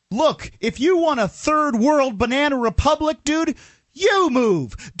 Look, if you want a third world banana republic, dude, you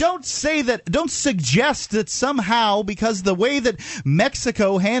move. Don't suggest that somehow, because the way that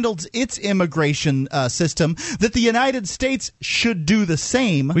Mexico handles its immigration system, that the United States should do the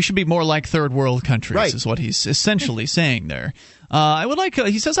same. We should be more like third world countries, right, is what he's essentially saying there.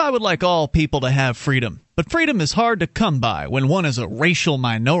 He says, I would like all people to have freedom. But freedom is hard to come by when one is a racial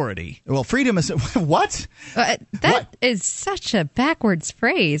minority. Well, freedom is what? That is such a backwards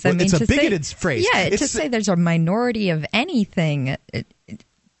phrase. Well, I mean, it's a bigoted phrase. Yeah, to say there's a minority of anything,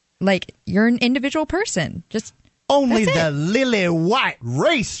 like you're an individual person. Just only the lily white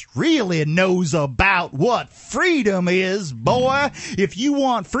race really knows about what freedom is, boy. If you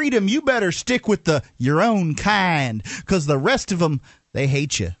want freedom, you better stick with your own kind, because the rest of them, they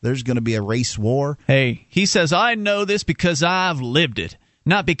hate you. There's going to be a race war. Hey, he says, I know this because I've lived it,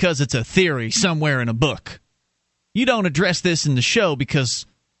 not because it's a theory somewhere in a book. You don't address this in the show because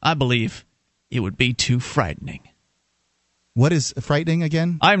I believe it would be too frightening. What is frightening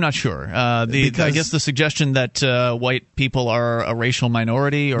again? I'm not sure. I guess the suggestion that white people are a racial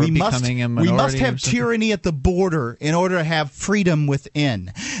minority or becoming a minority. We must have tyranny at the border in order to have freedom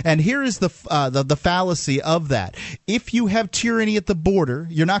within. And here is the fallacy of that. If you have tyranny at the border,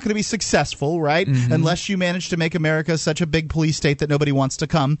 you're not going to be successful, right? Mm-hmm. Unless you manage to make America such a big police state that nobody wants to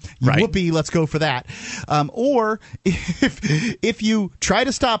come. Right. Whoopee, let's go for that. Or if you try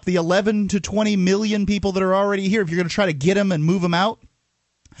to stop the 11 to 20 million people that are already here, if you're going to try to get them and move them out,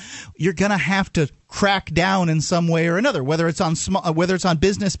 you're going to have to crack down in some way or another, whether it's on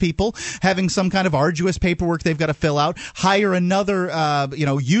business people having some kind of arduous paperwork they've got to fill out, hire another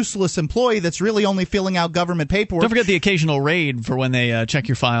useless employee that's really only filling out government paperwork. Don't forget the occasional raid for when they check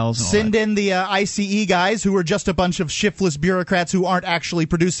your files. And send in the ICE guys who are just a bunch of shiftless bureaucrats who aren't actually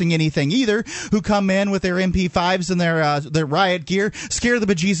producing anything either, who come in with their MP5s and their riot gear, scare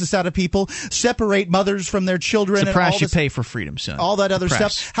the bejesus out of people, separate mothers from their children. It's a price you pay for freedom, son. All that other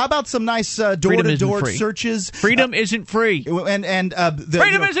stuff. How about some nice door-to-door searches? Freedom isn't free. Freedom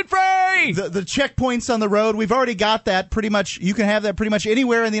isn't free! The checkpoints on the road, we've already got that pretty much. You can have that pretty much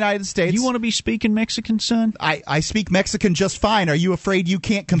anywhere in the United States. You want to be speaking Mexican, son? I speak Mexican just fine. Are you afraid you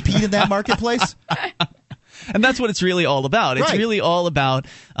can't compete in that marketplace? And that's what it's really all really It's really all about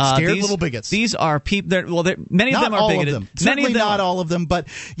scared little bigots. These are people. Many of them are bigoted. Of them. Certainly many of them, not all of them, but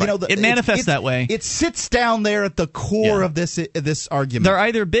it manifests that way. It sits down there at the core of this argument. They're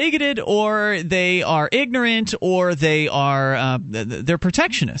either bigoted, or they are ignorant, or they are they're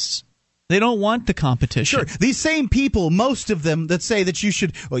protectionists. They don't want the competition. Sure. These same people, most of them, that say that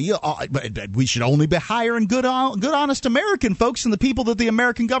we should only be hiring good, honest American folks, and the people that the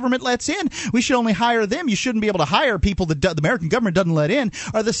American government lets in, we should only hire them. You shouldn't be able to hire people that the American government doesn't let in,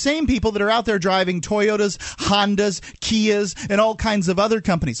 are the same people that are out there driving Toyotas, Hondas, Kias, and all kinds of other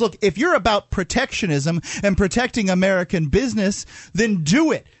companies. Look, if you're about protectionism and protecting American business, then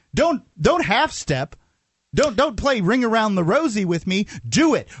do it. Don't half-step. Don't play ring around the rosy with me.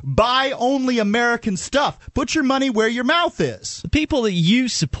 Do it. Buy only American stuff. Put your money where your mouth is. The people that you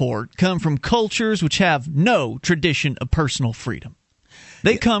support come from cultures which have no tradition of personal freedom.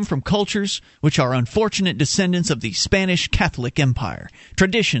 They come from cultures which are unfortunate descendants of the Spanish Catholic Empire,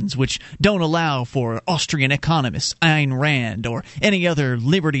 traditions which don't allow for Austrian economist Ayn Rand or any other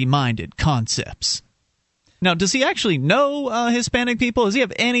liberty-minded concepts. Now, does he actually know Hispanic people? Does he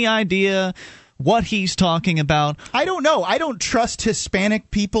have any idea what he's talking about? I don't know. I don't trust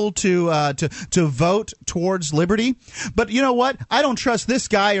Hispanic people to vote towards liberty. But you know what? I don't trust this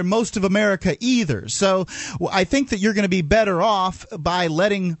guy or most of America either. So I think that you're going to be better off by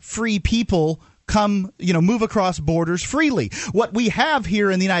letting free people move across borders freely. What we have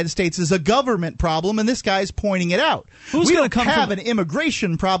here in the United States is a government problem, and this guy's pointing it out. We don't have an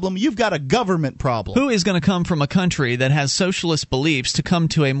immigration problem. You've got a government problem. Who is going to come from a country that has socialist beliefs to come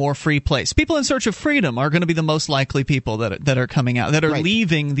to a more free place? People in search of freedom are going to be the most likely people that are coming out, that are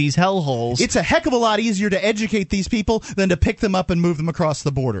leaving these hellholes. It's a heck of a lot easier to educate these people than to pick them up and move them across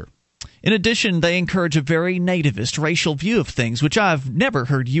the border. In addition, they encourage a very nativist racial view of things, which I've never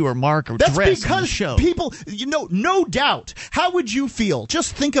heard you or Mark address on the show. That's because people, no doubt. How would you feel?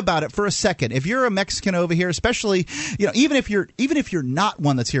 Just think about it for a second. If you're a Mexican over here, especially, even if you're not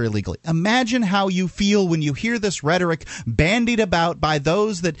one that's here illegally, imagine how you feel when you hear this rhetoric bandied about by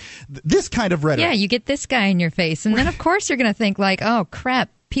those this kind of rhetoric. Yeah, you get this guy in your face, and then of course you're going to think like, oh crap.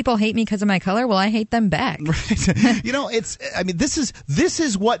 People hate me because of my color. Well, I hate them back. Right. This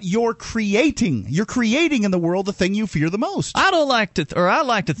is what you're creating. You're creating in the world the thing you fear the most. I like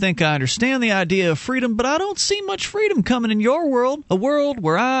to think I understand the idea of freedom, but I don't see much freedom coming in your world. A world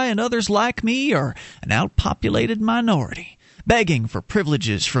where I and others like me are an outpopulated minority, begging for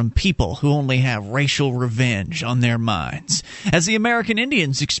privileges from people who only have racial revenge on their minds. As the American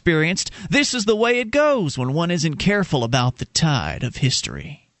Indians experienced, this is the way it goes when one isn't careful about the tide of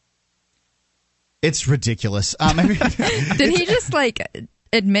history. It's ridiculous. Did he just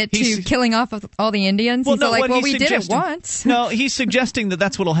admit to killing off of all the Indians? Well, we did it once. No, he's suggesting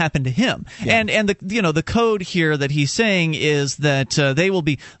that's what will happen to him. Yeah. And the code here that he's saying is that they will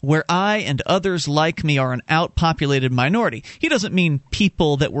be where I and others like me are an outpopulated minority. He doesn't mean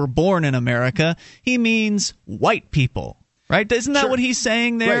people that were born in America. He means white people. Right? Isn't that what he's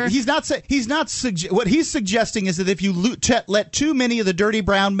saying there? Right. What he's suggesting is that if you let too many of the dirty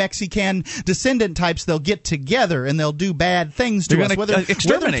brown Mexican descendant types, they'll get together and they'll do bad things to us. Whether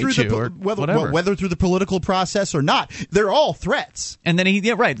through the political process or not, they're all threats. And then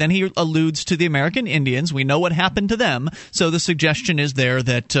he alludes to the American Indians. We know what happened to them. So the suggestion is there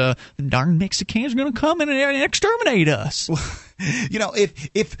that the darn Mexicans are going to come and exterminate us.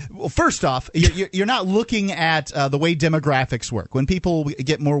 First off, you're not looking at the way demographics work. When people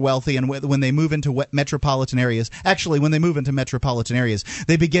get more wealthy and when they move into metropolitan areas,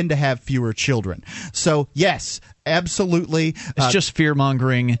 they begin to have fewer children. So, yes, absolutely. It's just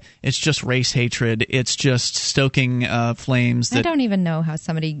fear-mongering. It's just race hatred. It's just stoking flames. I don't even know how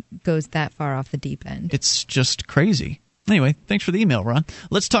somebody goes that far off the deep end. It's just crazy. Anyway, thanks for the email, Ron.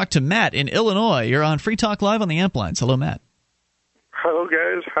 Let's talk to Matt in Illinois. You're on Free Talk Live on the Amp Lines. Hello, Matt. Hello,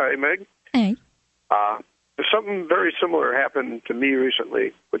 guys. Hi, Meg. Hey. Something very similar happened to me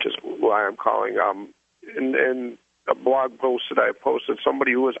recently, which is why I'm calling. In a blog post that I posted,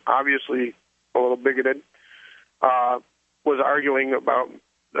 somebody who was obviously a little bigoted was arguing about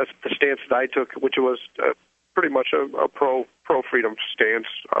the stance that I took, which was pretty much a pro-freedom stance.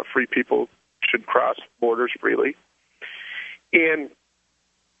 Free people should cross borders freely. And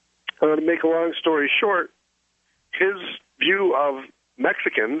to make a long story short, his view of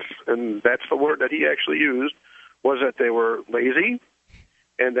Mexicans, and that's the word that he actually used, was that they were lazy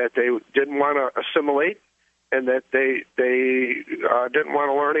and that they didn't want to assimilate and that they didn't want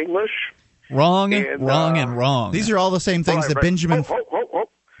to learn English. Wrong. These are all the same things that Benjamin...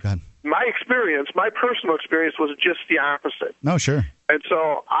 My personal experience was just the opposite. No, sure. And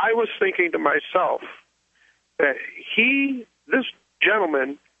so I was thinking to myself that this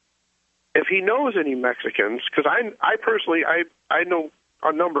gentleman, if he knows any Mexicans, because I personally know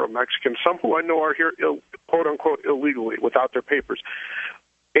a number of Mexicans, some who I know are here, quote unquote, illegally without their papers,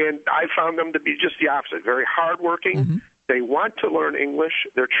 and I found them to be just the opposite. Very hardworking. Mm-hmm. They want to learn English.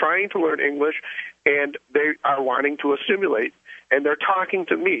 They're trying to learn English, and they are wanting to assimilate. And they're talking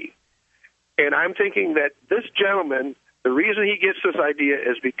to me, and I'm thinking that this gentleman, the reason he gets this idea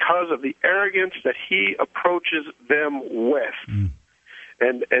is because of the arrogance that he approaches them with. Mm.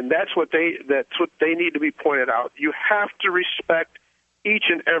 And that's what they need to be pointed out. You have to respect each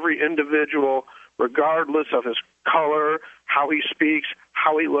and every individual, regardless of his color, how he speaks,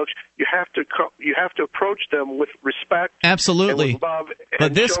 how he looks. You have to approach them with respect. Absolutely. And with love.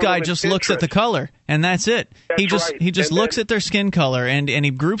 But this guy just looks at the color, and that's it. He just looks at their skin color, and he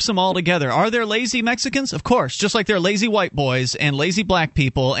groups them all together. Are there lazy Mexicans? Of course, just like there are lazy white boys and lazy black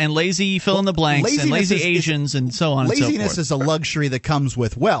people and lazy fill-in-the-blanks and lazy Asians and so on and so forth. Laziness is a luxury that comes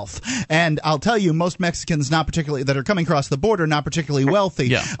with wealth. And I'll tell you, most Mexicans that are coming across the border, not particularly wealthy.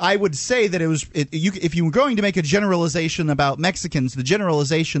 Yeah. I would say that if you were going to make a generalization about Mexicans, the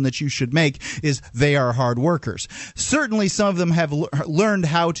generalization that you should make is they are hard workers. Certainly some of them have learned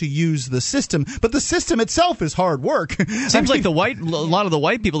how to use the system, but the system itself is hard work. Seems like a lot of the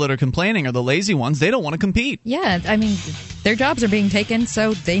white people that are complaining are the lazy ones. They don't want to compete. Yeah, I mean, their jobs are being taken,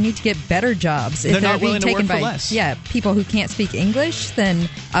 so they need to get better jobs. They're not willing to work for less. Yeah, people who can't speak English, then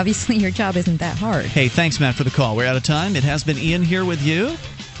obviously your job isn't that hard. Hey, thanks, Matt, for the call. We're out of time. It has been Ian here with you.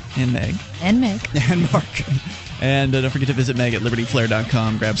 And Meg. And Meg. And Mark. And don't forget to visit Meg at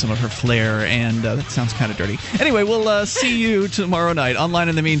libertyflare.com. Grab some of her flair. And that sounds kind of dirty. Anyway, we'll see you tomorrow night. Online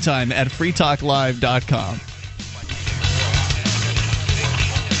in the meantime at freetalklive.com.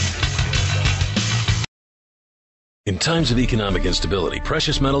 In times of economic instability,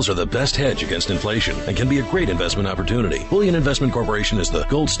 precious metals are the best hedge against inflation and can be a great investment opportunity. Bullion Investment Corporation is the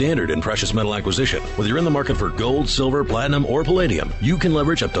gold standard in precious metal acquisition. Whether you're in the market for gold, silver, platinum, or palladium, you can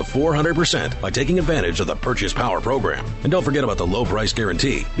leverage up to 400% by taking advantage of the Purchase Power program. And don't forget about the low price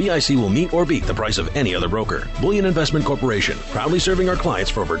guarantee. BIC will meet or beat the price of any other broker. Bullion Investment Corporation, proudly serving our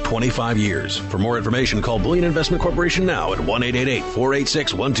clients for over 25 years. For more information, call Bullion Investment Corporation now at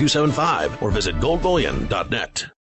 1-888-486-1275 or visit goldbullion.net.